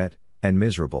 wet, and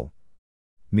miserable.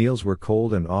 Meals were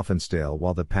cold and often stale,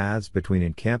 while the paths between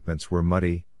encampments were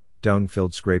muddy,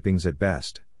 dung-filled scrapings at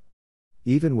best.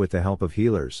 Even with the help of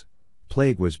healers,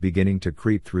 plague was beginning to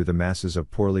creep through the masses of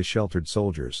poorly sheltered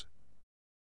soldiers.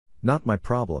 "Not my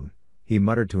problem," he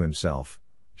muttered to himself,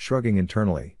 shrugging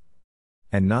internally.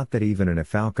 And not that even an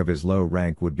Efalk of his low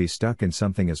rank would be stuck in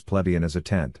something as plebeian as a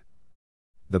tent.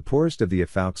 The poorest of the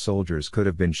Efalk soldiers could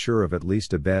have been sure of at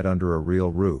least a bed under a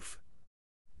real roof.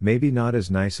 Maybe not as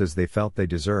nice as they felt they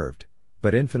deserved,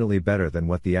 but infinitely better than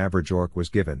what the average orc was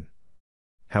given.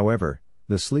 However,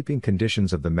 the sleeping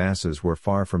conditions of the masses were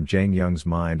far from Zheng Yang's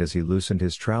mind as he loosened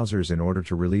his trousers in order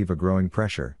to relieve a growing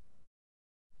pressure.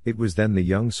 It was then the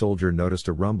young soldier noticed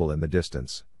a rumble in the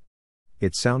distance.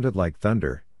 It sounded like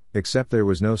thunder, except there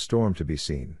was no storm to be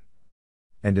seen.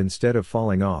 And instead of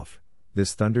falling off,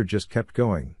 this thunder just kept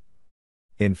going.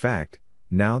 In fact,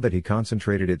 now that he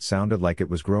concentrated, it sounded like it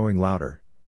was growing louder.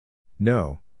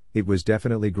 No, it was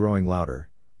definitely growing louder,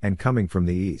 and coming from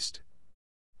the east.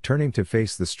 Turning to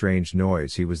face the strange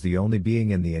noise, he was the only being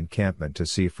in the encampment to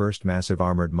see first massive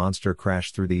armored monster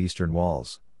crash through the eastern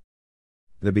walls.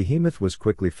 The behemoth was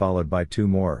quickly followed by 2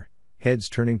 more, heads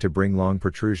turning to bring long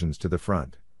protrusions to the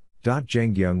front.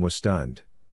 Zheng Yang was stunned.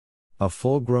 A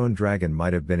full-grown dragon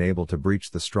might have been able to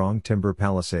breach the strong timber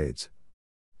palisades.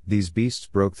 These beasts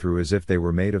broke through as if they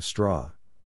were made of straw.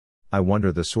 I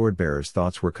wonder the swordbearer's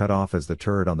thoughts were cut off as the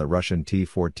turret on the Russian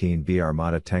T-14B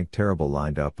Armada tank Terrible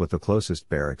lined up with the closest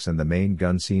barracks and the main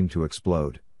gun seemed to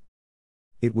explode.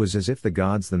 It was as if the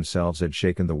gods themselves had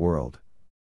shaken the world.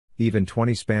 Even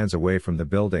 20 spans away from the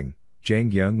building,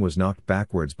 Zheng Yang was knocked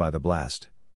backwards by the blast.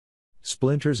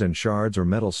 Splinters and shards or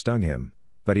metal stung him,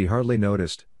 but he hardly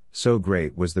noticed, so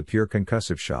great was the pure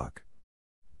concussive shock.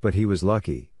 But he was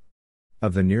lucky.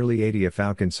 Of the nearly 80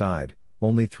 Efalk inside,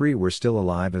 only 3 were still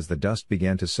alive as the dust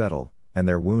began to settle, and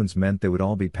their wounds meant they would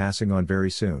all be passing on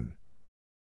very soon.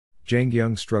 Zheng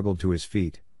Yang struggled to his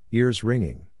feet, ears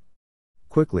ringing.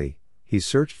 Quickly, He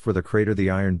searched for the crater the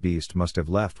Iron Beast must have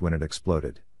left when it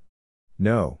exploded.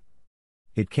 No.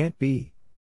 It can't be.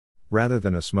 Rather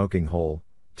than a smoking hole,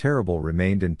 Terrible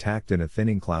remained intact in a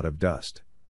thinning cloud of dust.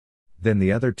 Then the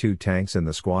other two tanks in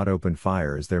the squad opened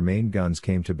fire as their main guns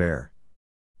came to bear.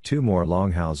 Two more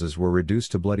longhouses were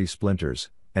reduced to bloody splinters,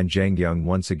 and Zhang Yang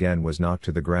once again was knocked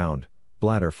to the ground,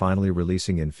 bladder finally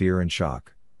releasing in fear and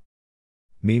shock.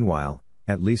 Meanwhile,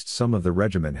 at least some of the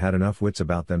regiment had enough wits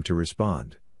about them to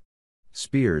respond.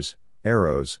 Spears,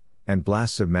 arrows, and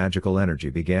blasts of magical energy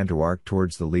began to arc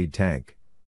towards the lead tank.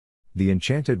 The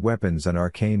enchanted weapons and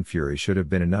arcane fury should have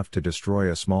been enough to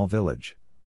destroy a small village.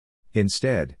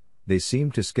 Instead, they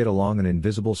seemed to skid along an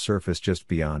invisible surface just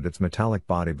beyond its metallic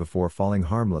body before falling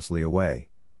harmlessly away.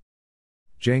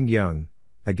 Zhang Yang,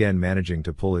 again managing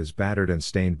to pull his battered and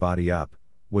stained body up,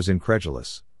 was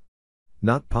incredulous.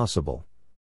 Not possible.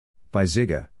 By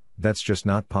Ziga, that's just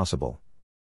not possible.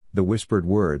 The whispered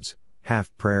words,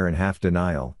 half prayer and half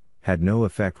denial, had no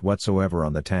effect whatsoever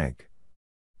on the tank.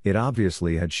 It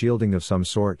obviously had shielding of some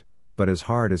sort, but as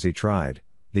hard as he tried,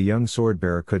 the young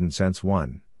swordbearer couldn't sense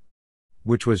one.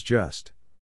 Which was just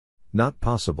not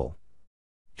possible.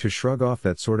 To shrug off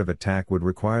that sort of attack would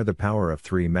require the power of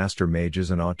 3 master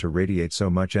mages and ought to radiate so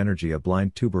much energy a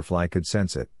blind tuberfly could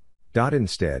sense it.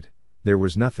 Instead, there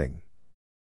was nothing.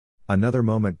 Another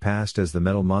moment passed as the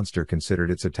metal monster considered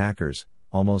its attackers,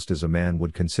 almost as a man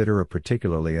would consider a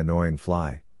particularly annoying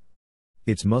fly.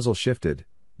 Its muzzle shifted,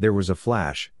 there was a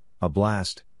flash, a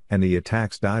blast, and the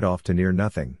attacks died off to near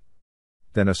nothing.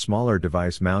 Then a smaller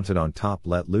device mounted on top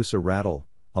let loose a rattle,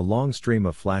 a long stream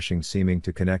of flashing seeming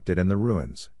to connect it and the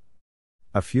ruins.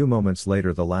 A few moments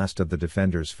later the last of the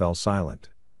defenders fell silent.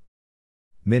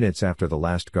 Minutes after the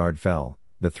last guard fell,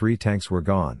 the 3 tanks were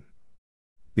gone.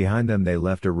 Behind them they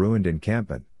left a ruined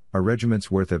encampment, a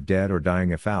regiment's worth of dead or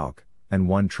dying Afauk, and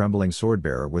one trembling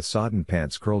swordbearer with sodden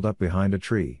pants curled up behind a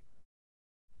tree.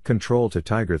 Control to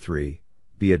Tiger 3,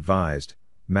 be advised,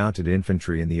 mounted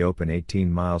infantry in the open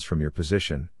 18 miles from your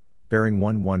position, bearing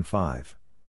 115.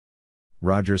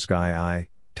 Roger Sky I,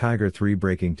 Tiger 3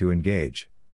 breaking to engage.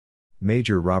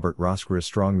 Major Robert Roskra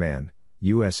Strongman,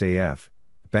 USAF,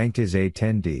 banked his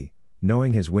A-10D,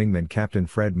 knowing his wingman Captain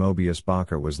Fred Mobius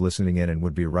Bacher was listening in and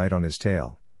would be right on his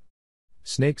tail.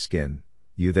 Snakeskin,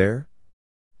 you there?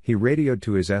 He radioed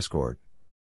to his escort.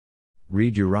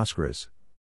 Read you Roskras.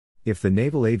 If the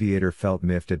naval aviator felt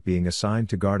miffed at being assigned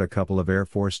to guard a couple of Air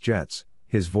Force jets,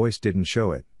 his voice didn't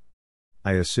show it.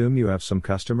 I assume you have some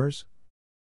customers?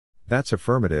 That's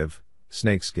affirmative,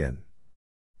 Snakeskin.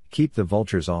 Keep the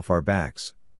vultures off our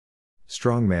backs.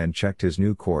 Strongman checked his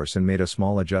new course and made a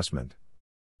small adjustment.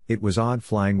 It was odd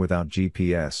flying without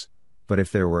GPS, but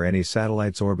if there were any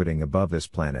satellites orbiting above this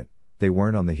planet, they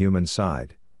weren't on the human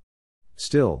side.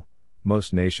 Still,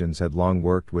 most nations had long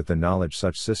worked with the knowledge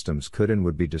such systems could and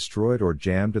would be destroyed or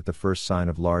jammed at the first sign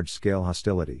of large-scale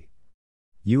hostility.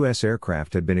 U.S.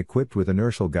 aircraft had been equipped with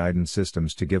inertial guidance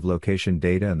systems to give location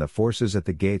data and the forces at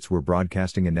the gates were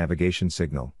broadcasting a navigation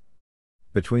signal.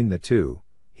 Between the two,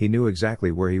 he knew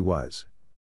exactly where he was.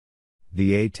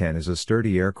 The A-10 is a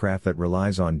sturdy aircraft that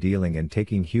relies on dealing and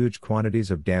taking huge quantities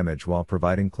of damage while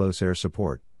providing close air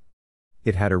support.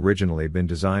 It had originally been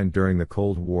designed during the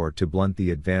Cold War to blunt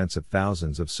the advance of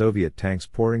thousands of Soviet tanks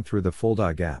pouring through the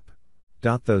Fulda Gap.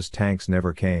 Those tanks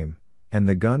never came, and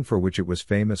the gun for which it was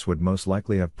famous would most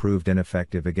likely have proved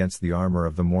ineffective against the armor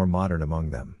of the more modern among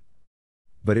them.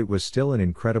 But it was still an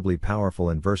incredibly powerful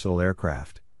and versatile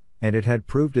aircraft, and it had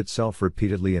proved itself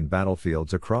repeatedly in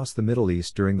battlefields across the Middle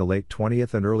East during the late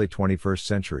 20th and early 21st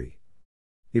century.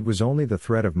 It was only the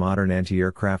threat of modern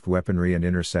anti-aircraft weaponry and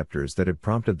interceptors that had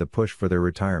prompted the push for their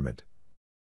retirement.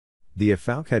 The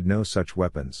Afauk had no such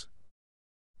weapons.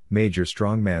 Major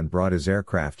Strongman brought his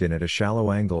aircraft in at a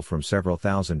shallow angle from several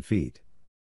thousand feet.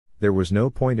 There was no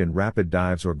point in rapid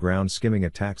dives or ground skimming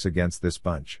attacks against this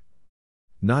bunch.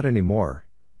 Not anymore,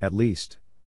 at least.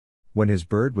 When his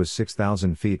bird was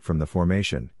 6,000 feet from the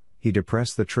formation, he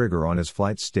depressed the trigger on his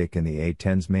flight stick and the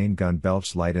A-10's main gun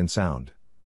belched light and sound.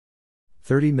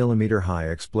 30mm high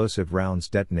explosive rounds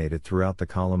detonated throughout the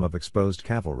column of exposed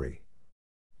cavalry.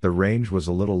 The range was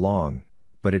a little long,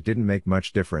 but it didn't make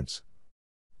much difference.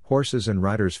 Horses and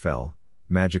riders fell,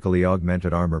 magically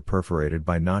augmented armor perforated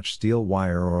by notched steel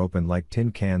wire or opened like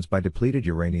tin cans by depleted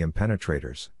uranium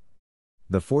penetrators.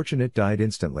 The fortunate died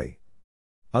instantly.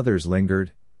 Others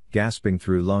lingered, gasping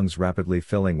through lungs rapidly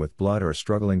filling with blood or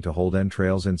struggling to hold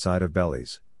entrails inside of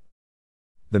bellies.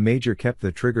 The Major kept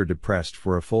the trigger depressed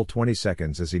for a full 20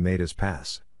 seconds as he made his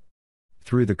pass.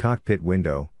 Through the cockpit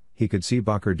window, he could see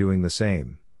Bacher doing the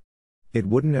same. It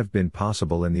wouldn't have been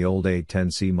possible in the old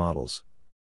A-10C models.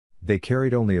 They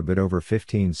carried only a bit over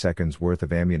 15 seconds worth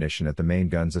of ammunition at the main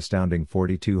gun's astounding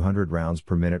 4,200 rounds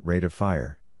per minute rate of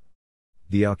fire.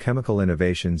 The alchemical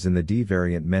innovations in the D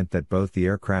variant meant that both the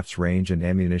aircraft's range and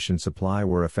ammunition supply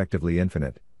were effectively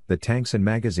infinite, the tanks and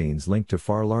magazines linked to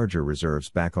far larger reserves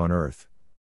back on Earth.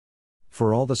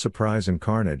 For all the surprise and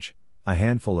carnage, a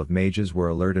handful of mages were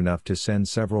alert enough to send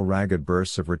several ragged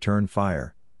bursts of return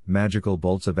fire, magical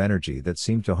bolts of energy that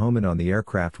seemed to home in on the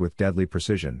aircraft with deadly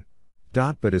precision.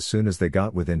 But as soon as they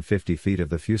got within 50 feet of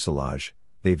the fuselage,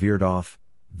 they veered off,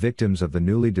 victims of the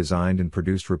newly designed and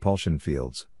produced repulsion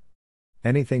fields.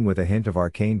 Anything with a hint of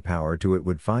arcane power to it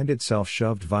would find itself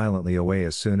shoved violently away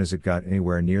as soon as it got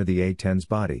anywhere near the A-10's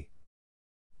body.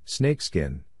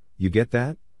 "Snakeskin, you get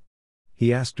that?"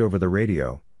 he asked over the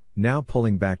radio, now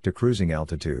pulling back to cruising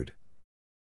altitude.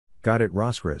 "Got it,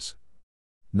 Roscris."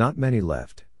 "Not many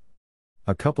left."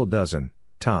 "A couple dozen,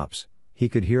 tops." He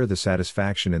could hear the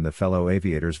satisfaction in the fellow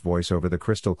aviator's voice over the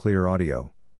crystal clear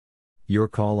audio. "Your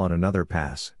call on another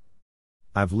pass.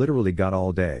 I've literally got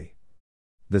all day."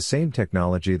 The same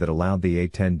technology that allowed the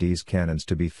A-10D's cannons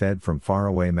to be fed from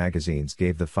faraway magazines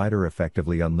gave the fighter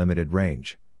effectively unlimited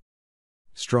range.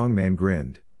 Strongman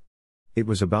grinned. It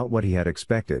was about what he had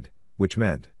expected, which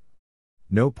meant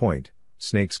no point,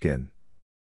 Snakeskin.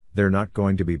 They're not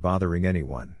going to be bothering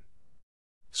anyone.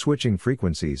 Switching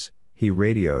frequencies, he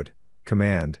radioed,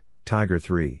 "Command, Tiger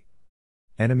 3.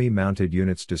 Enemy mounted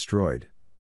units destroyed.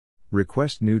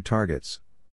 Request new targets."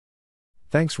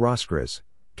 "Thanks, Roscris,"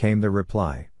 came the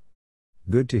reply.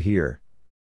 "Good to hear.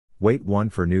 Wait one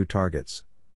for new targets."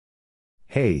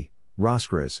 "Hey,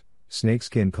 Roscris,"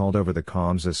 Snakeskin called over the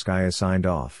comms as Skya signed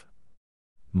off.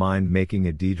 "Mind making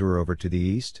a detour over to the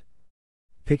east?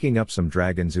 Picking up some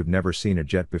dragons who've never seen a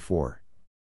jet before.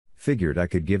 Figured I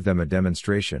could give them a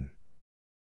demonstration."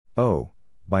 "Oh,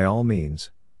 by all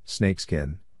means,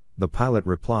 Snakeskin," the pilot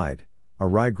replied, a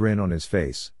wry grin on his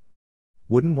face.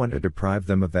 "Wouldn't want to deprive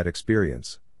them of that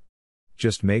experience.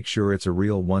 Just make sure it's a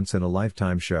real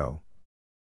once-in-a-lifetime show."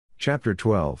 Chapter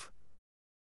 12.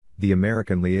 The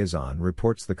American liaison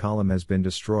reports the column has been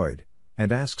destroyed,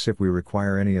 and asks if we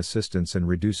require any assistance in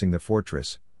reducing the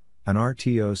fortress, an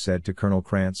RTO said to Colonel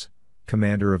Krantz,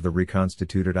 commander of the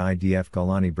reconstituted IDF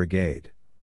Golani Brigade.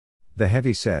 The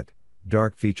heavy-set,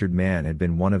 dark-featured man had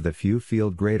been one of the few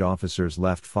field-grade officers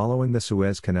left following the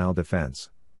Suez Canal defense.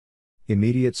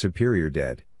 Immediate superior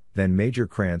dead, then Major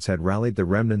Krantz had rallied the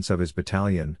remnants of his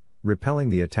battalion, repelling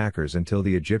the attackers until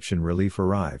the Egyptian relief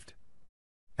arrived.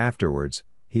 Afterwards,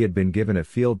 he had been given a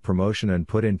field promotion and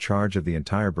put in charge of the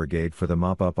entire brigade for the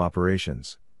mop-up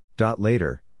operations.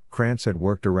 Later, Krantz had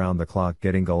worked around the clock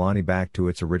getting Golani back to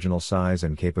its original size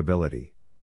and capability.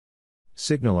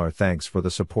 "Signal our thanks for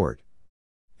the support.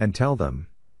 And tell them.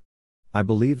 I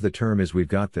believe the term is we've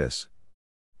got this."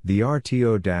 The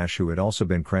RTO- who had also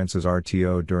been Krantz's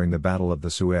RTO during the Battle of the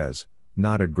Suez,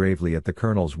 nodded gravely at the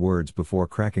colonel's words before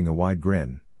cracking a wide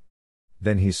grin.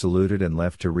 Then he saluted and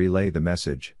left to relay the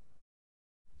message.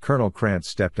 Colonel Krantz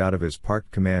stepped out of his parked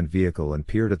command vehicle and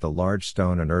peered at the large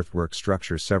stone and earthwork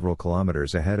structure several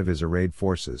kilometers ahead of his arrayed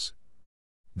forces.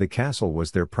 The castle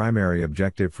was their primary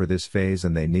objective for this phase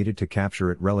and they needed to capture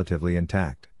it relatively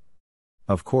intact.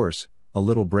 Of course, a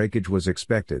little breakage was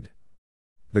expected.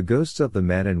 The ghosts of the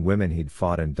men and women he'd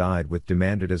fought and died with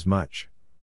demanded as much.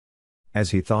 As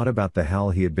he thought about the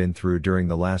hell he had been through during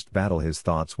the last battle, his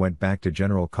thoughts went back to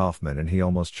General Kaufman and he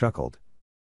almost chuckled.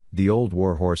 The old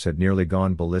warhorse had nearly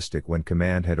gone ballistic when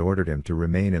command had ordered him to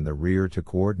remain in the rear to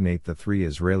coordinate the 3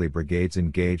 Israeli brigades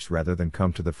engaged rather than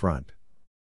come to the front.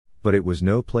 But it was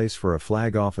no place for a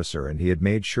flag officer and he had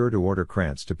made sure to order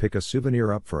Krantz to pick a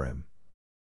souvenir up for him.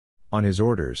 On his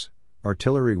orders,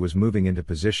 artillery was moving into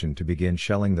position to begin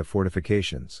shelling the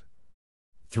fortifications.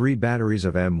 3 batteries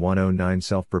of M109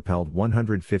 self-propelled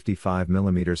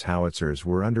 155mm howitzers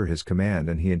were under his command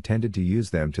and he intended to use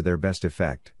them to their best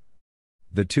effect.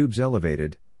 The tubes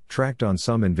elevated, tracked on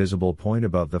some invisible point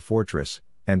above the fortress,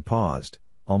 and paused,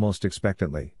 almost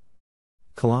expectantly.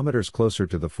 Kilometers closer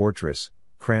to the fortress,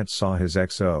 Krantz saw his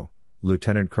XO,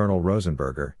 Lieutenant Colonel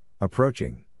Rosenberger,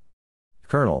 approaching.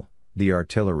 "Colonel, the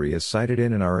artillery is sighted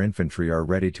in and our infantry are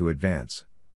ready to advance."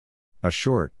 A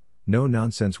short,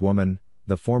 no-nonsense woman,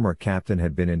 the former captain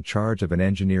had been in charge of an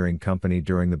engineering company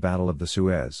during the Battle of the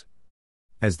Suez.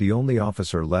 As the only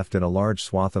officer left in a large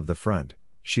swath of the front,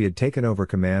 she had taken over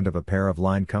command of a pair of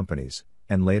line companies,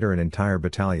 and later an entire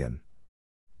battalion.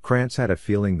 Krantz had a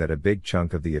feeling that a big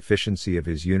chunk of the efficiency of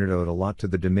his unit owed a lot to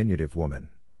the diminutive woman.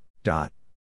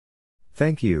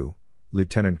 "Thank you,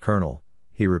 Lieutenant Colonel,"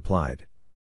 he replied.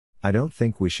 "I don't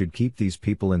think we should keep these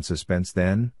people in suspense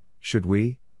then, should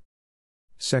we?"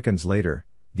 Seconds later,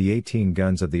 The 18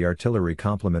 guns of the artillery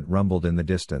complement rumbled in the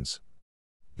distance.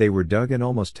 They were dug in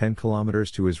almost 10 kilometers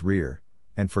to his rear,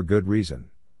 and for good reason.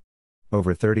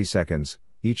 Over 30 seconds,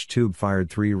 each tube fired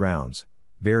 3 rounds,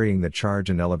 varying the charge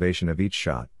and elevation of each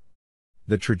shot.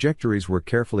 The trajectories were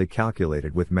carefully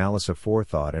calculated with malice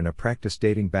aforethought and a practice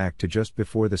dating back to just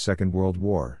before the Second World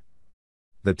War.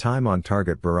 The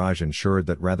time-on-target barrage ensured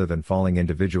that rather than falling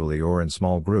individually or in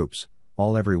small groups,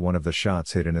 every one of the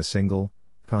shots hit in a single,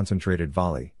 concentrated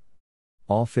volley.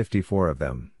 All 54 of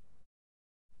them.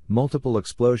 Multiple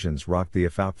explosions rocked the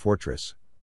Afauk fortress.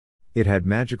 It had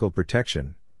magical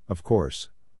protection, of course.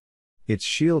 Its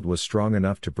shield was strong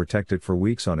enough to protect it for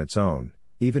weeks on its own,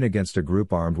 even against a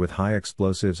group armed with high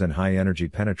explosives and high-energy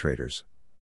penetrators.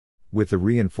 With the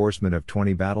reinforcement of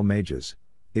 20 battle mages,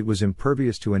 it was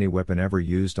impervious to any weapon ever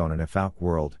used on an Afauk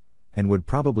world, and would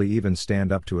probably even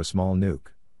stand up to a small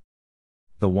nuke.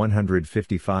 The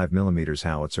 155mm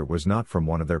howitzer was not from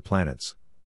one of their planets.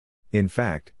 In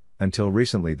fact, until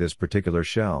recently this particular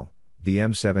shell, the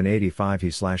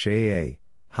M785E/AA,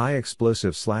 high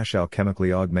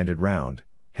explosive/alchemically augmented round,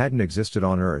 hadn't existed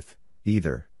on Earth,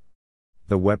 either.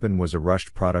 The weapon was a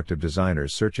rushed product of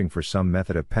designers searching for some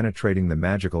method of penetrating the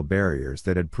magical barriers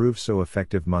that had proved so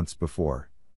effective months before.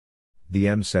 The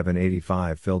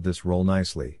M785 filled this role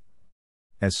nicely.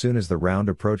 As soon as the round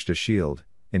approached a shield,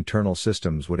 internal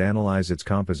systems would analyze its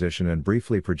composition and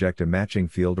briefly project a matching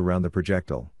field around the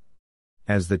projectile.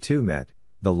 As the two met,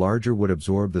 the larger would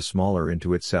absorb the smaller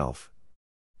into itself.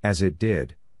 As it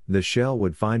did, the shell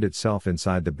would find itself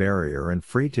inside the barrier and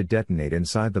free to detonate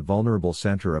inside the vulnerable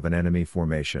center of an enemy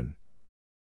formation.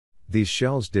 These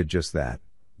shells did just that,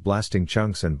 blasting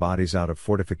chunks and bodies out of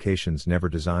fortifications never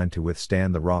designed to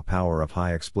withstand the raw power of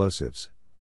high explosives.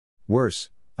 Worse,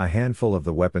 a handful of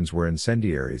the weapons were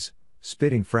incendiaries,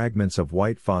 spitting fragments of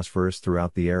white phosphorus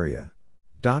throughout the area.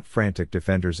 Frantic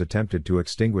defenders attempted to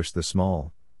extinguish the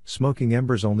small, smoking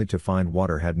embers only to find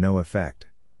water had no effect.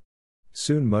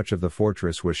 Soon much of the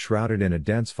fortress was shrouded in a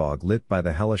dense fog lit by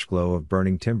the hellish glow of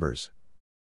burning timbers.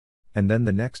 And then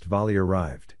the next volley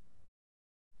arrived.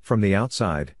 From the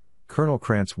outside, Colonel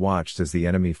Krantz watched as the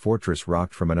enemy fortress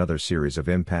rocked from another series of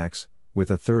impacts, with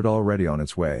a third already on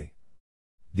its way.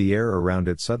 The air around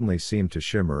it suddenly seemed to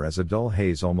shimmer as a dull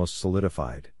haze almost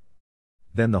solidified.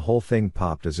 Then the whole thing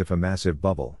popped as if a massive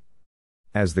bubble.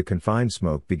 As the confined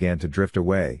smoke began to drift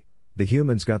away, the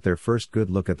humans got their first good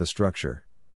look at the structure.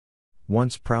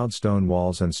 Once proud stone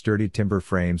walls and sturdy timber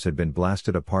frames had been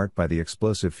blasted apart by the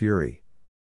explosive fury.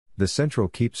 The central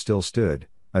keep still stood,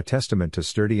 a testament to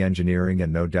sturdy engineering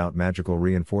and no doubt magical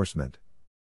reinforcement.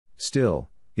 Still,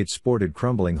 it sported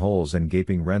crumbling holes and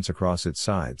gaping rents across its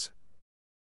sides.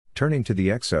 Turning to the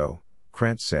XO,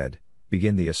 Krantz said,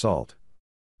 "Begin the assault.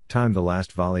 Time the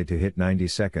last volley to hit 90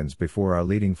 seconds before our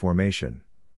leading formation."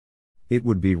 It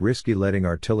would be risky letting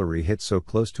artillery hit so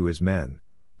close to his men,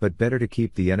 but better to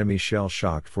keep the enemy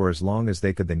shell-shocked for as long as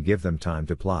they could than give them time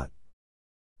to plot.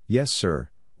 "Yes, sir,"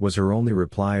 was her only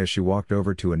reply as she walked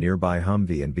over to a nearby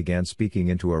Humvee and began speaking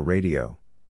into a radio.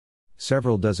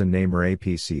 Several dozen Namer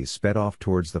APCs sped off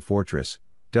towards the fortress,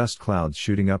 dust clouds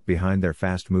shooting up behind their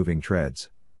fast-moving treads.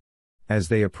 As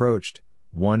they approached,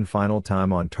 one final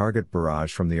time-on-target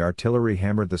barrage from the artillery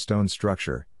hammered the stone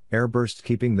structure, airbursts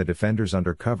keeping the defenders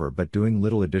under cover but doing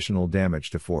little additional damage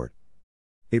to fort.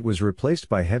 It was replaced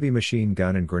by heavy machine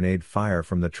gun and grenade fire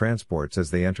from the transports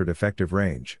as they entered effective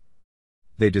range.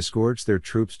 They disgorged their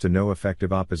troops to no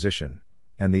effective opposition,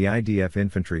 and the IDF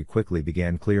infantry quickly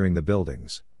began clearing the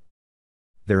buildings.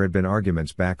 There had been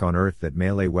arguments back on Earth that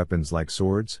melee weapons like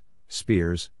swords,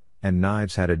 spears, and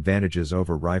knives had advantages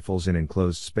over rifles in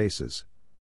enclosed spaces.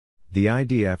 The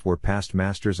IDF were past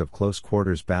masters of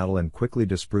close-quarters battle and quickly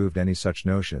disproved any such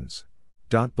notions.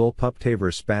 Bullpup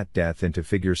Tabor spat death into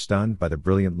figures stunned by the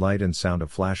brilliant light and sound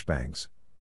of flashbangs.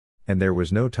 And there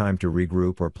was no time to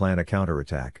regroup or plan a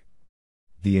counterattack.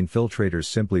 The infiltrators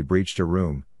simply breached a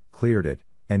room, cleared it,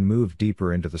 and moved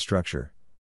deeper into the structure.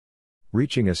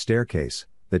 Reaching a staircase,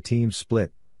 the team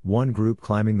split, one group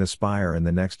climbing the spire and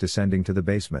the next descending to the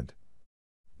basement.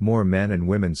 More men and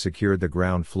women secured the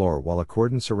ground floor while a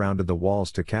cordon surrounded the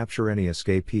walls to capture any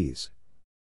escapees.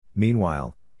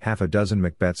 Meanwhile, half a dozen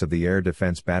Macbeths of the Air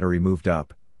Defense Battery moved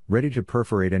up, ready to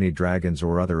perforate any dragons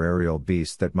or other aerial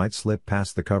beasts that might slip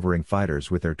past the covering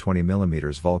fighters with their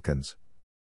 20mm Vulcans.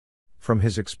 From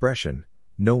his expression,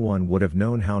 no one would have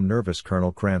known how nervous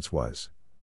Colonel Krantz was.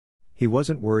 He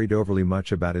wasn't worried overly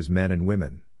much about his men and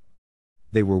women.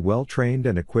 They were well trained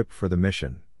and equipped for the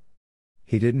mission.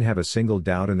 He didn't have a single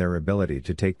doubt in their ability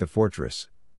to take the fortress.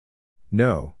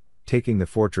 No, taking the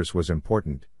fortress was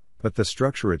important, but the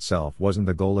structure itself wasn't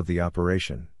the goal of the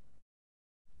operation.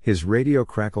 His radio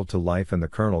crackled to life and the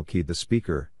colonel keyed the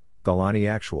speaker. Galani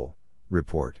Actual,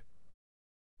 report.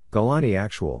 Galani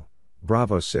Actual,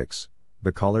 Bravo 6,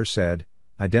 the caller said,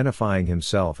 identifying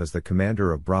himself as the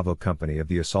commander of Bravo Company of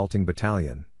the assaulting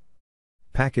battalion.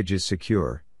 Package is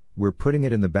secure, we're putting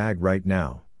it in the bag right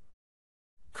now.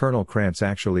 Colonel Krantz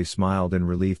actually smiled in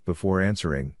relief before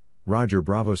answering, Roger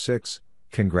Bravo 6,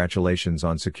 congratulations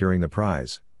on securing the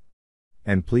prize.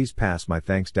 And please pass my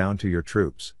thanks down to your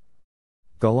troops.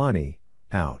 Galani,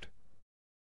 out.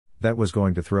 That was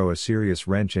going to throw a serious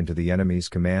wrench into the enemy's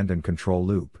command and control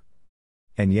loop.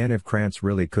 And yet if Krantz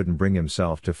really couldn't bring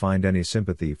himself to find any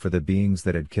sympathy for the beings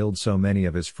that had killed so many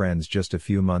of his friends just a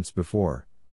few months before.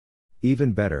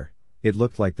 Even better, it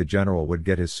looked like the general would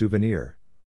get his souvenir.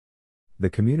 The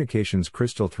communications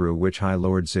crystal through which High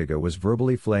Lord Ziga was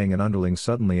verbally flaying an underling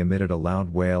suddenly emitted a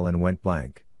loud wail and went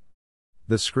blank.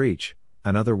 The screech,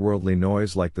 an otherworldly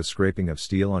noise like the scraping of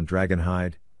steel on dragon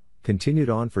hide, continued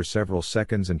on for several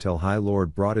seconds until High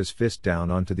Lord brought his fist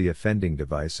down onto the offending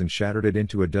device and shattered it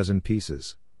into a dozen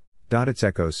pieces. Its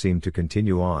echoes seemed to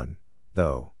continue on,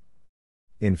 though.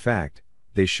 In fact,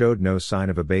 they showed no sign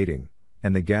of abating,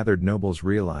 and the gathered nobles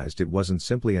realized it wasn't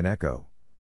simply an echo.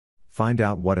 Find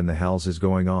out what in the hells is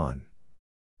going on.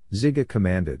 Ziga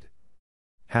commanded.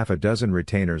 Half a dozen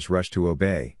retainers rushed to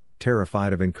obey,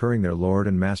 terrified of incurring their lord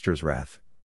and master's wrath.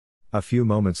 A few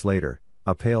moments later,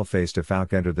 a pale-faced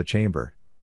Afauk entered the chamber.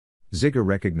 Ziga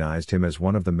recognized him as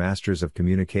one of the masters of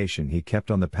communication he kept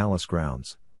on the palace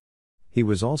grounds. He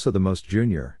was also the most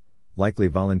junior, likely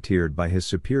volunteered by his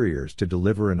superiors to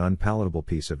deliver an unpalatable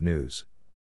piece of news.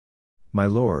 My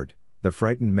lord, the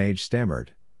frightened mage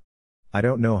stammered. I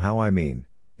don't know how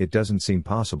it doesn't seem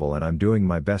possible and I'm doing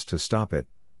my best to stop it,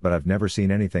 but I've never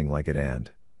seen anything like it and...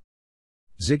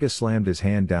 Ziga slammed his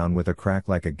hand down with a crack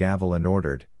like a gavel and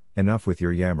ordered, enough with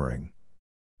your yammering.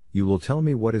 You will tell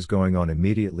me what is going on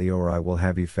immediately or I will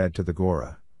have you fed to the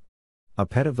Gora. A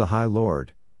pet of the High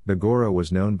Lord, the Gora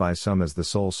was known by some as the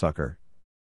soul sucker.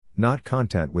 Not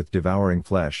content with devouring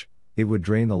flesh, it would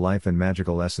drain the life and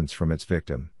magical essence from its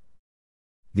victim.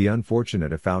 The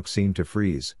unfortunate Afauk seemed to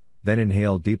freeze, then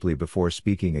inhaled deeply before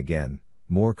speaking again,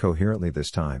 more coherently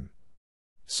this time.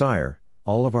 Sire,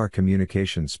 all of our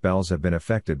communication spells have been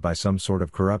affected by some sort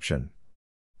of corruption.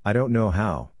 I don't know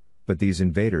how, but these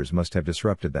invaders must have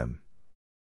disrupted them.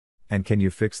 And can you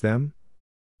fix them?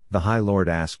 The High Lord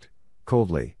asked,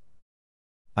 coldly.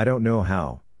 I don't know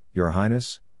how, Your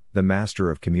Highness, the Master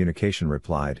of Communication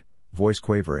replied, voice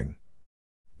quavering.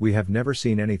 We have never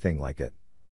seen anything like it.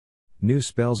 New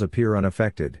spells appear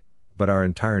unaffected, but our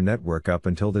entire network up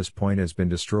until this point has been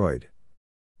destroyed.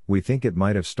 We think it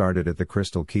might have started at the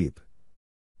Crystal Keep.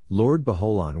 Lord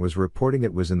Baholan was reporting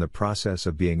it was in the process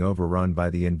of being overrun by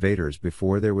the invaders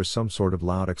before there was some sort of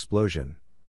loud explosion.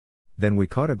 Then we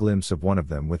caught a glimpse of one of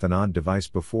them with an odd device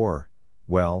before,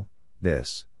 well,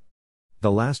 this.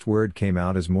 The last word came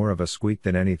out as more of a squeak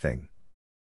than anything.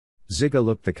 Ziga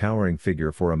looked the cowering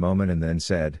figure for a moment and then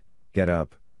said, get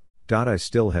up. I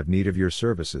still have need of your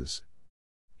services.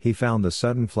 He found the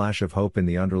sudden flash of hope in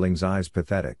the underling's eyes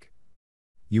pathetic.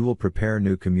 You will prepare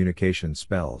new communication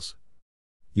spells.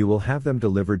 You will have them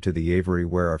delivered to the aviary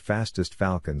where our fastest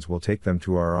falcons will take them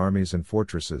to our armies and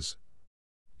fortresses.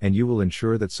 And you will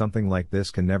ensure that something like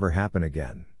this can never happen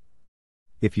again.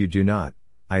 If you do not,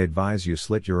 I advise you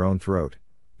slit your own throat,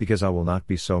 because I will not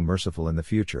be so merciful in the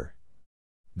future.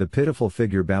 The pitiful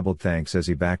figure babbled thanks as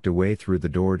he backed away through the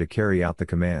door to carry out the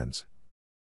commands.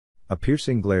 A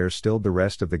piercing glare stilled the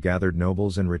rest of the gathered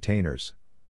nobles and retainers.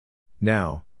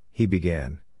 Now, he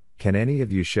began. Can any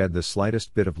of you shed the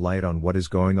slightest bit of light on what is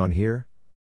going on here?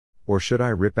 Or should I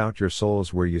rip out your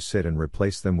souls where you sit and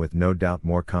replace them with no doubt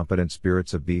more competent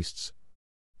spirits of beasts?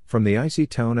 From the icy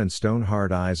tone and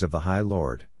stone-hard eyes of the High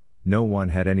Lord, no one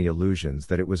had any illusions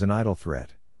that it was an idle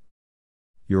threat.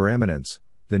 Your Eminence,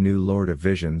 the new Lord of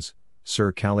Visions,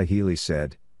 Sir Kalahili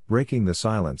said, breaking the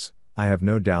silence, I have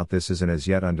no doubt this is an as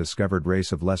yet undiscovered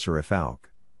race of lesser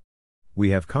Afauk.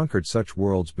 We have conquered such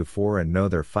worlds before and know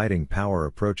their fighting power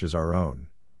approaches our own.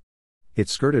 It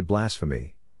skirted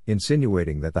blasphemy,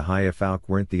 insinuating that the High Afauk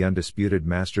weren't the undisputed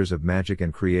masters of magic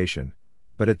and creation,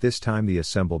 but at this time the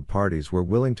assembled parties were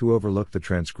willing to overlook the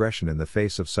transgression in the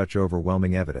face of such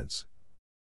overwhelming evidence.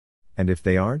 And if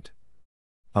they aren't?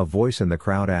 A voice in the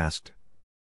crowd asked.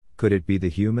 Could it be the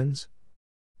humans?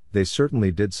 They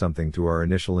certainly did something to our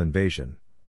initial invasion.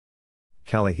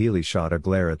 Kalahili shot a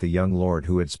glare at the young lord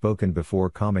who had spoken before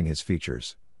calming his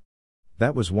features.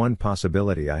 That was one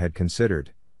possibility I had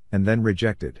considered, and then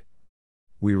rejected.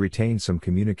 We retained some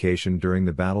communication during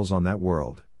the battles on that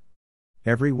world.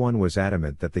 Everyone was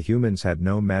adamant that the humans had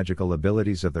no magical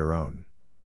abilities of their own.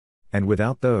 And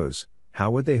without those,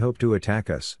 how would they hope to attack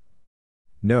us?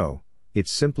 No,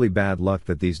 it's simply bad luck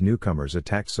that these newcomers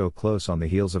attacked so close on the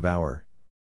heels of our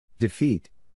defeat.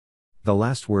 The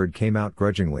last word came out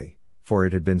grudgingly, for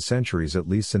it had been centuries at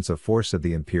least since a force of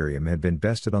the Imperium had been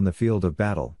bested on the field of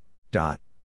battle.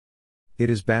 It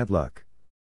is bad luck.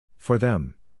 For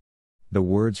them. The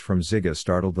words from Ziga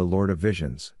startled the Lord of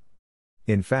Visions.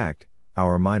 In fact,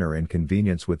 our minor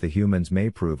inconvenience with the humans may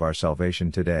prove our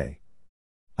salvation today.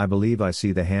 I believe I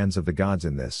see the hands of the gods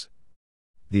in this.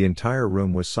 The entire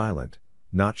room was silent,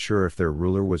 not sure if their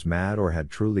ruler was mad or had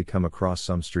truly come across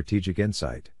some strategic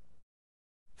insight.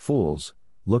 Fools,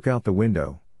 look out the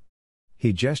window.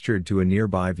 He gestured to a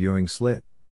nearby viewing slit.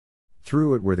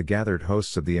 Through it were the gathered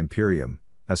hosts of the Imperium,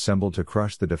 assembled to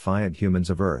crush the defiant humans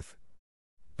of Earth.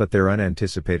 But their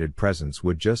unanticipated presence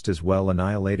would just as well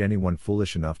annihilate anyone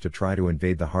foolish enough to try to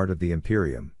invade the heart of the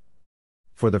Imperium.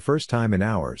 For the first time in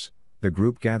hours, the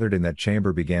group gathered in that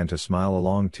chamber began to smile a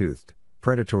long-toothed,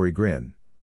 predatory grin.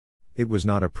 It was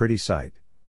not a pretty sight.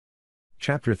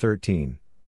 Chapter 13.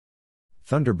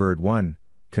 Thunderbird 1,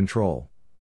 Control.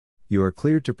 You are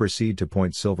cleared to proceed to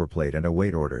Point Silverplate and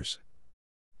await orders.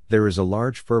 There is a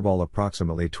large furball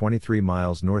approximately 23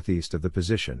 miles northeast of the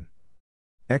position.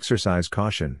 Exercise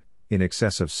caution, in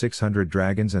excess of 600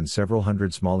 dragons and several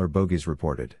hundred smaller bogies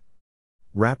reported.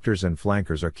 Raptors and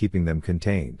flankers are keeping them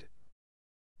contained.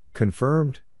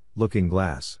 Confirmed, Looking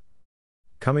Glass.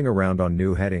 Coming around on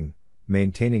new heading,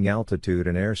 maintaining altitude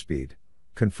and airspeed,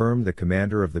 confirmed the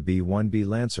commander of the B-1B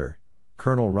Lancer,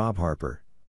 Colonel Rob Harper.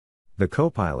 The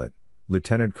co-pilot,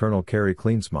 Lieutenant Colonel Kerry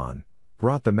Klinsmann,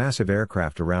 brought the massive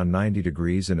aircraft around 90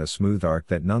 degrees in a smooth arc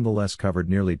that nonetheless covered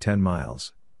nearly 10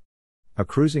 miles. A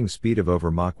cruising speed of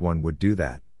over Mach 1 would do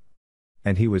that.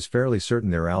 And he was fairly certain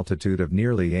their altitude of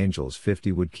nearly Angels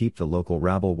 50 would keep the local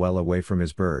rabble well away from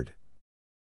his bird.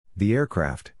 The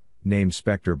aircraft, named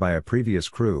Spectre by a previous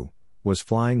crew, was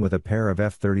flying with a pair of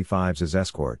F-35s as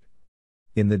escort.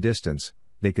 In the distance,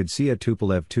 they could see a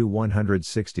Tupolev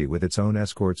Tu-160 with its own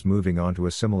escorts moving onto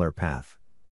a similar path.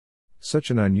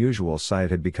 Such an unusual sight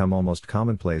had become almost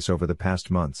commonplace over the past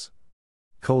months.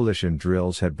 Coalition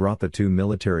drills had brought the two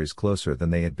militaries closer than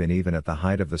they had been even at the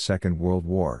height of the Second World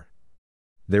War.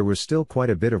 There was still quite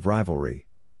a bit of rivalry,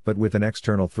 but with an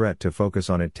external threat to focus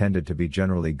on it tended to be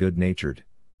generally good-natured.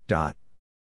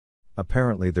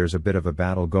 Apparently there's a bit of a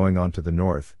battle going on to the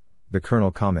north, the colonel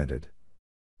commented.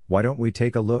 Why don't we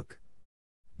take a look?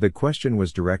 The question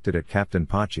was directed at Captain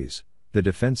Pachis, the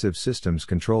defensive systems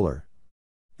controller.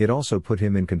 It also put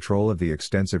him in control of the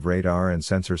extensive radar and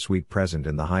sensor suite present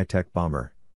in the high-tech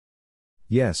bomber.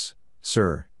 Yes,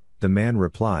 sir, the man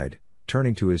replied,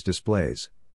 turning to his displays.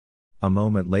 A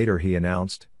moment later he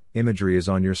announced, imagery is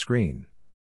on your screen.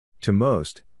 To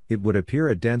most, it would appear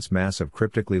a dense mass of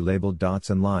cryptically labeled dots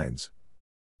and lines.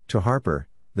 To Harper,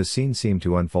 the scene seemed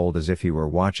to unfold as if he were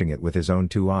watching it with his own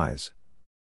two eyes.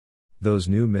 Those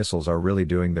new missiles are really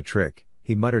doing the trick,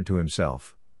 he muttered to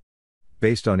himself.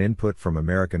 Based on input from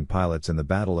American pilots in the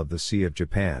Battle of the Sea of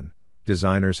Japan,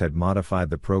 designers had modified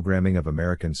the programming of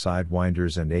American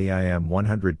Sidewinders and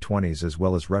AIM-120s as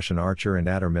well as Russian Archer and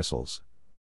Adder missiles.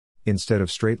 Instead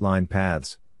of straight-line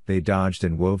paths, they dodged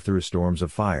and wove through storms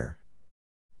of fire.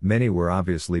 Many were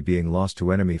obviously being lost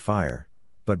to enemy fire,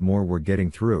 but more were getting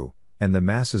through, and the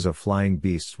masses of flying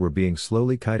beasts were being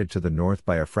slowly kited to the north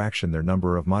by a fraction their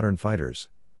number of modern fighters.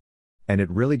 And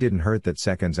it really didn't hurt that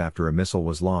seconds after a missile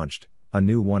was launched, a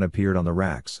new one appeared on the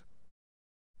racks.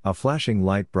 A flashing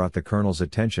light brought the colonel's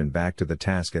attention back to the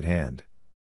task at hand.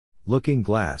 Looking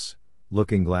Glass,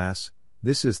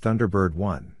 this is Thunderbird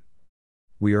 1.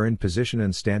 We are in position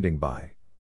and standing by.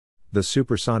 The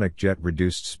supersonic jet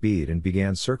reduced speed and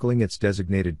began circling its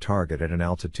designated target at an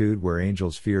altitude where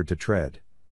angels feared to tread.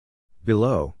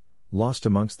 Below, lost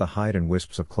amongst the hide and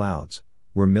wisps of clouds,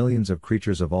 were millions of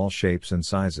creatures of all shapes and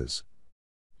sizes.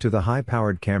 To the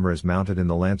high-powered cameras mounted in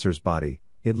the Lancer's body,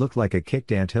 it looked like a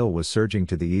kicked anthill was surging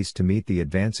to the east to meet the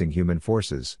advancing human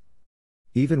forces.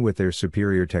 Even with their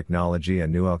superior technology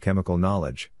and new alchemical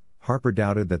knowledge, Harper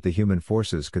doubted that the human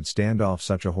forces could stand off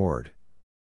such a horde.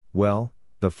 Well,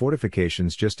 the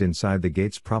fortifications just inside the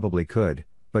gates probably could,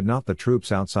 but not the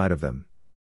troops outside of them.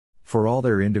 For all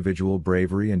their individual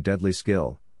bravery and deadly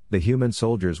skill, the human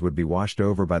soldiers would be washed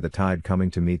over by the tide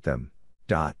coming to meet them.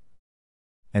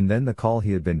 And then the call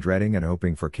he had been dreading and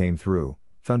hoping for came through,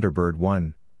 Thunderbird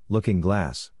 1, Looking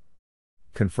Glass.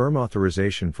 Confirm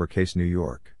authorization for case New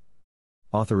York.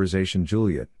 Authorization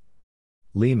Juliet.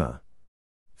 Lima.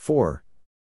 4.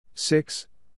 6.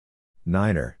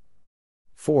 Niner.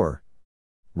 4.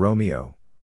 Romeo.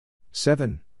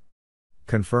 7.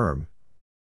 Confirm.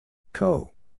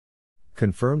 Co.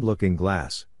 Confirmed. Looking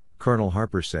glass, Colonel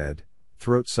Harper said,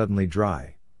 throat suddenly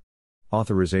dry.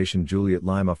 Authorization Juliet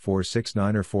Lima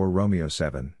 469 or 4 Romeo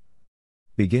 7.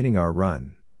 Beginning our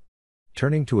run.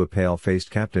 Turning to a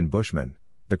pale-faced Captain Bushman,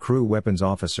 the crew weapons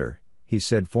officer, he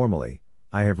said formally,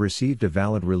 I have received a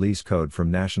valid release code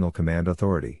from National Command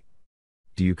Authority.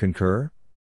 Do you concur?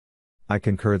 I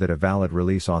concur that a valid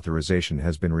release authorization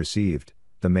has been received,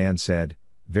 the man said,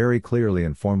 very clearly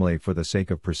and formally for the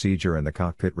sake of procedure and the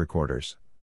cockpit recorders.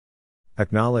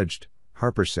 Acknowledged,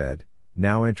 Harper said,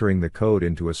 now entering the code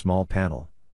into a small panel.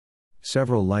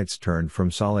 Several lights turned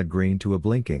from solid green to a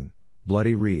blinking,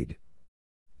 bloody read.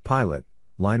 Pilot,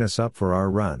 line us up for our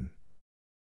run.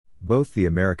 Both the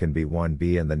American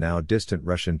B-1B and the now distant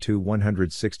Russian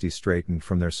Tu-160 straightened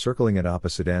from their circling at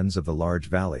opposite ends of the large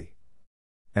valley.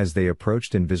 As they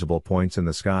approached invisible points in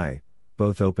the sky,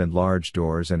 both opened large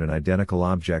doors and an identical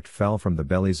object fell from the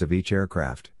bellies of each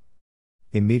aircraft.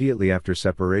 Immediately after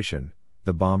separation,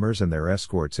 the bombers and their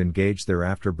escorts engaged their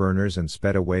afterburners and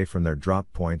sped away from their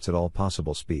drop points at all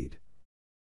possible speed.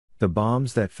 The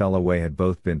bombs that fell away had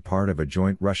both been part of a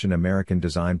joint Russian-American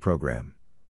design program.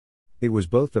 It was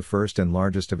both the first and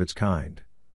largest of its kind.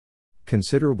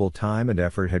 Considerable time and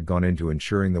effort had gone into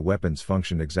ensuring the weapons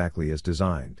functioned exactly as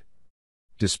designed.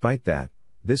 Despite that,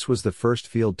 this was the first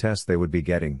field test they would be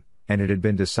getting, and it had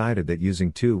been decided that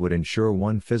using two would ensure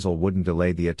one fizzle wouldn't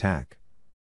delay the attack.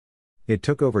 It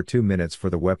took over 2 minutes for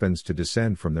the weapons to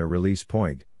descend from their release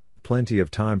point, plenty of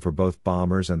time for both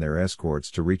bombers and their escorts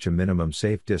to reach a minimum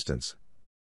safe distance.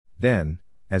 Then,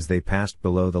 as they passed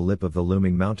below the lip of the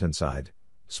looming mountainside,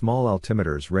 small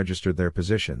altimeters registered their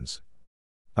positions.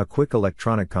 A quick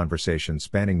electronic conversation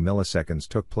spanning milliseconds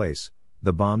took place,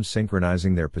 the bombs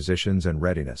synchronizing their positions and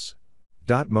readiness.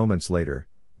 Moments later,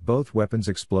 both weapons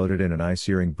exploded in an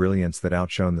eye-searing brilliance that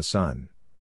outshone the sun.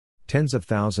 Tens of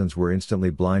thousands were instantly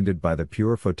blinded by the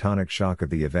pure photonic shock of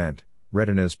the event,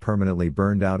 retinas permanently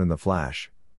burned out in the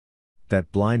flash.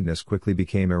 That blindness quickly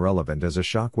became irrelevant as a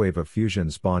shockwave of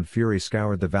fusion spawned fury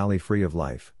scoured the valley free of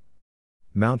life.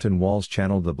 Mountain walls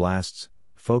channeled the blasts,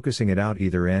 focusing it out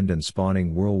either end and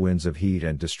spawning whirlwinds of heat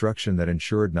and destruction that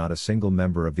ensured not a single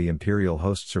member of the Imperial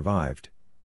host survived.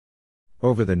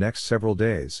 Over the next several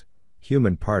days,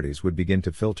 human parties would begin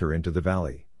to filter into the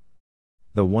valley.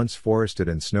 The once forested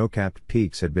and snow-capped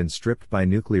peaks had been stripped by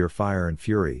nuclear fire and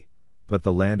fury, but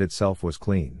the land itself was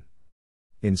clean.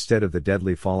 Instead of the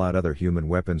deadly fallout other human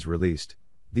weapons released,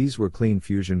 these were clean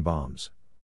fusion bombs.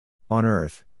 On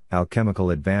Earth,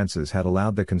 alchemical advances had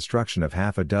allowed the construction of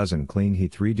half a dozen clean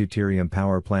He-3 deuterium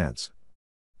power plants.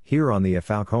 Here on the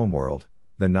Efalc homeworld,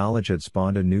 the knowledge had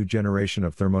spawned a new generation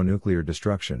of thermonuclear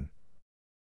destruction.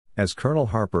 As Colonel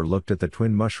Harper looked at the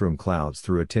twin mushroom clouds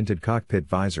through a tinted cockpit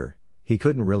visor, he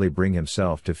couldn't really bring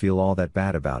himself to feel all that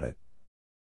bad about it.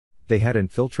 They had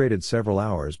infiltrated several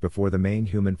hours before the main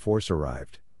human force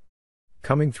arrived.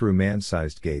 Coming through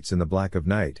man-sized gates in the black of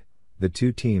night, the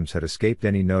two teams had escaped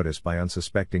any notice by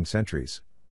unsuspecting sentries.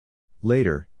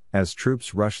 Later, as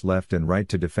troops rushed left and right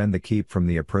to defend the keep from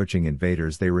the approaching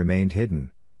invaders, they remained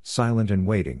hidden, silent and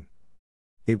waiting.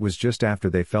 It was just after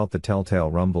they felt the telltale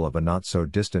rumble of a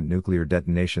not-so-distant nuclear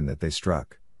detonation that they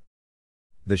struck.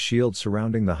 The shield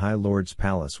surrounding the High Lord's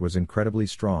palace was incredibly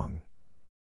strong.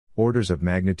 Orders of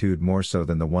magnitude more so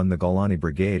than the one the Golani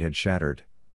Brigade had shattered.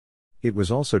 It was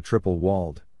also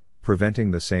triple-walled, preventing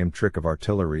the same trick of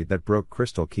artillery that broke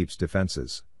Crystal Keep's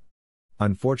defenses.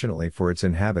 Unfortunately for its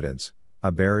inhabitants,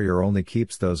 a barrier only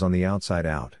keeps those on the outside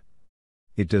out.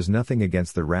 It does nothing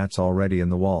against the rats already in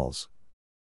the walls.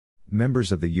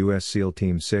 Members of the U.S. SEAL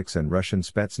Team 6 and Russian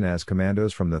Spetsnaz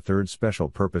commandos from the 3rd Special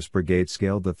Purpose Brigade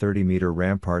scaled the 30-meter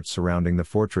ramparts surrounding the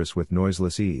fortress with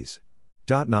noiseless ease.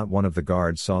 Not one of the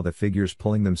guards saw the figures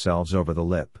pulling themselves over the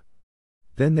lip.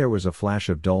 Then there was a flash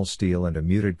of dull steel and a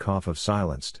muted cough of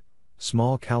silenced,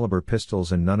 small-caliber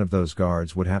pistols, and none of those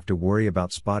guards would have to worry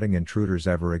about spotting intruders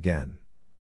ever again.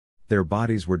 Their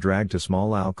bodies were dragged to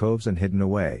small alcoves and hidden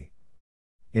away.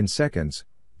 In seconds,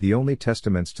 the only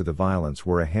testaments to the violence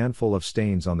were a handful of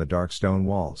stains on the dark stone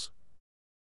walls.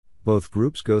 Both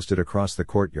groups ghosted across the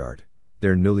courtyard,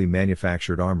 their newly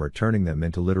manufactured armor turning them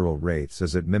into literal wraiths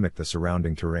as it mimicked the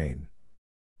surrounding terrain.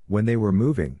 When they were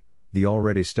moving, the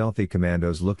already stealthy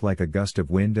commandos looked like a gust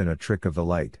of wind and a trick of the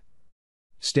light.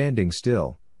 Standing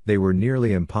still, they were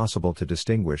nearly impossible to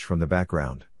distinguish from the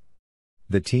background.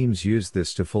 The teams used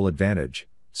this to full advantage,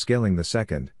 scaling the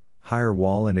second, higher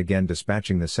wall and again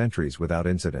dispatching the sentries without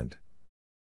incident.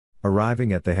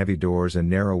 Arriving at the heavy doors and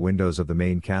narrow windows of the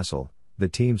main castle, the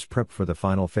teams prepped for the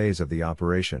final phase of the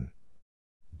operation.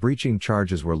 Breaching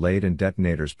charges were laid and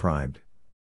detonators primed.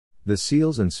 The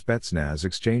SEALs and Spetsnaz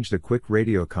exchanged a quick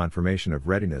radio confirmation of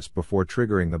readiness before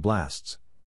triggering the blasts.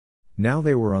 Now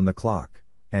they were on the clock,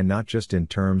 and not just in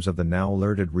terms of the now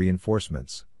alerted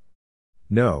reinforcements.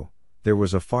 No, there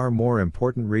was a far more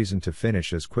important reason to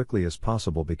finish as quickly as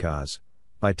possible because,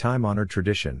 by time-honored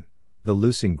tradition, the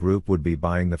losing group would be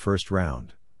buying the first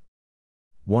round.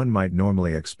 One might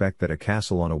normally expect that a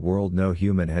castle on a world no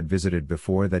human had visited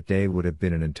before that day would have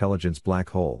been an intelligence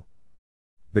black hole.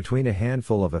 Between a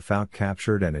handful of AFAUC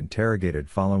captured and interrogated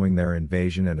following their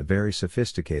invasion and a very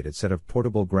sophisticated set of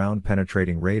portable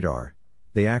ground-penetrating radar,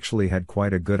 they actually had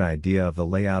quite a good idea of the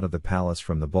layout of the palace,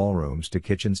 from the ballrooms to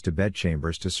kitchens to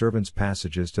bedchambers to servants'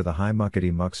 passages to the high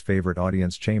muckety-muck's favorite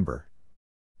audience chamber.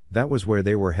 That was where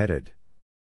they were headed.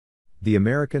 The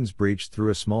Americans breached through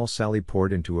a small sally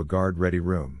port into a guard-ready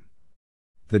room.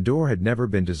 The door had never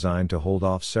been designed to hold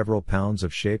off several pounds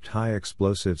of shaped high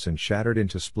explosives and shattered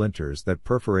into splinters that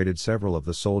perforated several of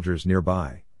the soldiers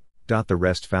nearby. The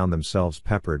rest found themselves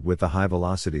peppered with the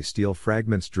high-velocity steel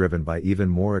fragments driven by even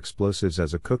more explosives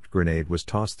as a cooked grenade was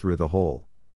tossed through the hole.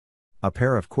 A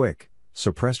pair of quick,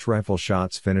 suppressed rifle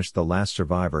shots finished the last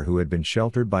survivor, who had been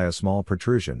sheltered by a small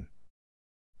protrusion.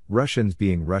 Russians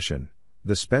being Russian,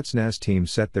 the Spetsnaz team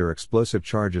set their explosive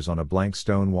charges on a blank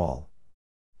stone wall.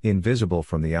 Invisible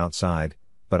from the outside,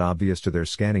 but obvious to their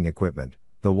scanning equipment,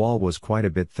 the wall was quite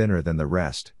a bit thinner than the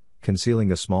rest,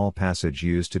 concealing a small passage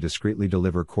used to discreetly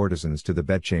deliver courtesans to the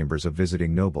bedchambers of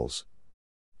visiting nobles.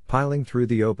 Piling through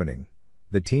the opening,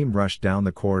 the team rushed down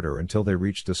the corridor until they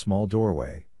reached a small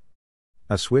doorway.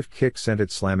 A swift kick sent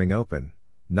it slamming open,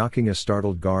 knocking a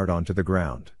startled guard onto the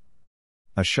ground.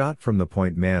 A shot from the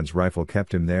point man's rifle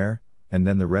kept him there, and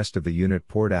then the rest of the unit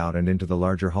poured out and into the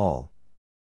larger hall.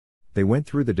 They went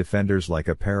through the defenders like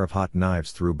a pair of hot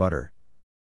knives through butter.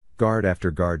 Guard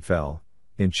after guard fell,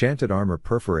 enchanted armor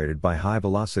perforated by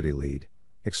high-velocity lead,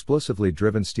 explosively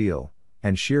driven steel,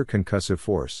 and sheer concussive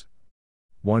force.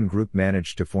 One group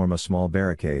managed to form a small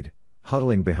barricade,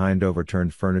 huddling behind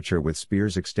overturned furniture with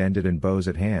spears extended and bows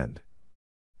at hand.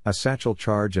 A satchel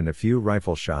charge and a few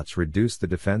rifle shots reduced the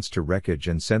defense to wreckage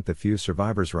and sent the few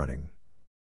survivors running.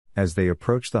 As they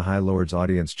approached the High Lord's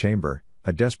audience chamber,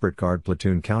 a desperate guard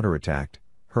platoon counterattacked,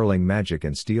 hurling magic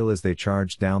and steel as they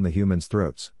charged down the humans'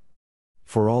 throats.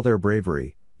 For all their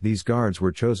bravery, these guards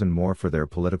were chosen more for their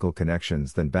political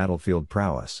connections than battlefield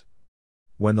prowess.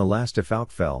 When the last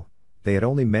AFAUC fell, they had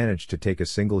only managed to take a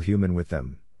single human with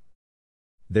them.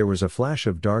 There was a flash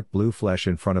of dark blue flesh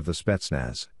in front of the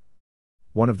Spetsnaz.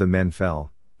 One of the men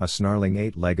fell, a snarling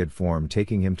 8-legged form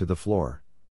taking him to the floor.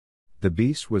 The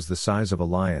beast was the size of a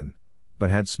lion, but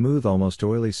had smooth, almost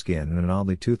oily skin and an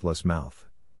oddly toothless mouth.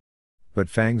 But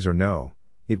fangs or no,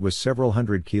 it was several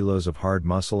hundred kilos of hard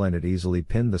muscle, and it easily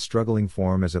pinned the struggling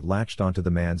form as it latched onto the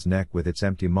man's neck with its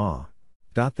empty maw.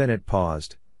 Then it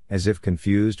paused, as if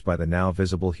confused by the now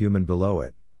visible human below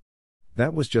it.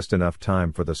 That was just enough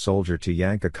time for the soldier to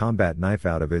yank a combat knife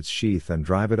out of its sheath and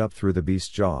drive it up through the beast's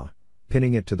jaw,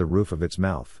 pinning it to the roof of its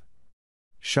mouth.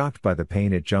 Shocked by the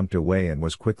pain, it jumped away and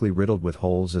was quickly riddled with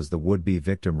holes as the would-be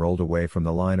victim rolled away from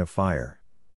the line of fire.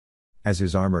 As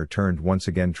his armor turned once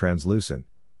again translucent,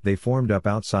 they formed up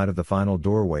outside of the final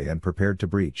doorway and prepared to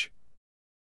breach.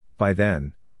 By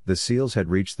then, the SEALs had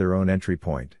reached their own entry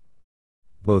point.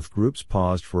 Both groups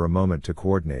paused for a moment to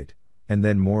coordinate, and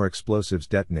then more explosives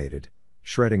detonated,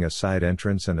 shredding a side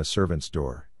entrance and a servant's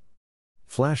door.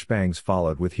 Flashbangs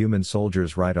followed with human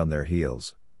soldiers right on their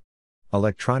heels.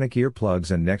 Electronic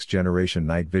earplugs and next-generation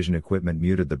night vision equipment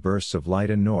muted the bursts of light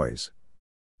and noise.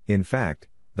 In fact,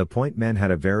 the point men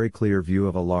had a very clear view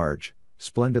of a large,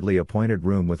 splendidly appointed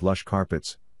room with lush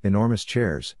carpets, enormous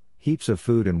chairs, heaps of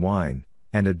food and wine,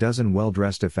 and a dozen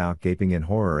well-dressed AFAUC gaping in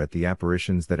horror at the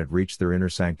apparitions that had reached their inner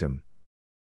sanctum.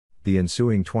 The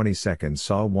ensuing 20 seconds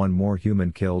saw one more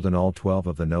human killed and all 12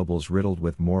 of the nobles riddled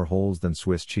with more holes than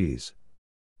Swiss cheese.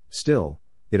 Still,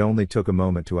 it only took a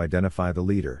moment to identify the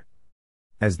leader.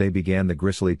 As they began the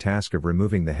grisly task of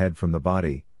removing the head from the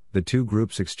body, the two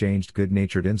groups exchanged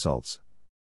good-natured insults.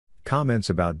 Comments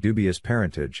about dubious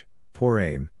parentage, poor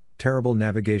aim, terrible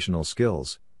navigational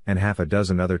skills, and half a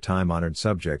dozen other time-honored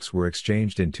subjects were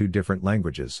exchanged in two different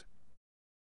languages.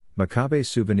 Macabre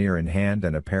souvenir in hand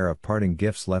and a pair of parting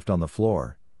gifts left on the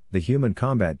floor, the human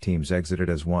combat teams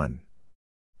exited as one.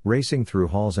 Racing through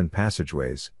halls and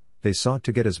passageways, they sought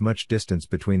to get as much distance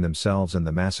between themselves and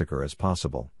the massacre as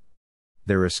possible.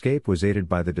 Their escape was aided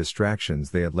by the distractions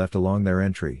they had left along their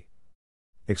entry.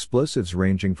 Explosives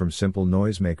ranging from simple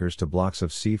noisemakers to blocks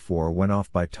of C4 went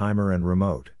off by timer and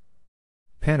remote.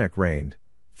 Panic reigned,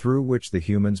 through which the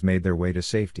humans made their way to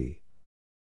safety.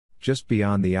 Just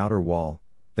beyond the outer wall,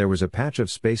 There was a patch of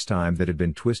spacetime that had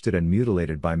been twisted and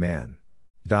mutilated by man.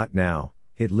 Now,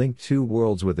 it linked two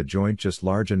worlds with a joint just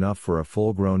large enough for a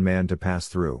full-grown man to pass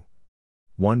through.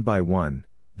 One by one,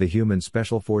 the human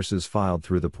special forces filed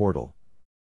through the portal.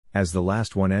 As the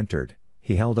last one entered,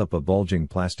 he held up a bulging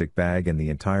plastic bag and the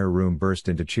entire room burst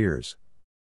into cheers.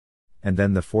 And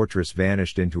then the fortress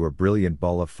vanished into a brilliant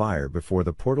ball of fire before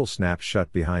the portal snapped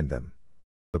shut behind them.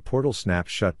 The portal snapped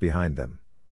shut behind them.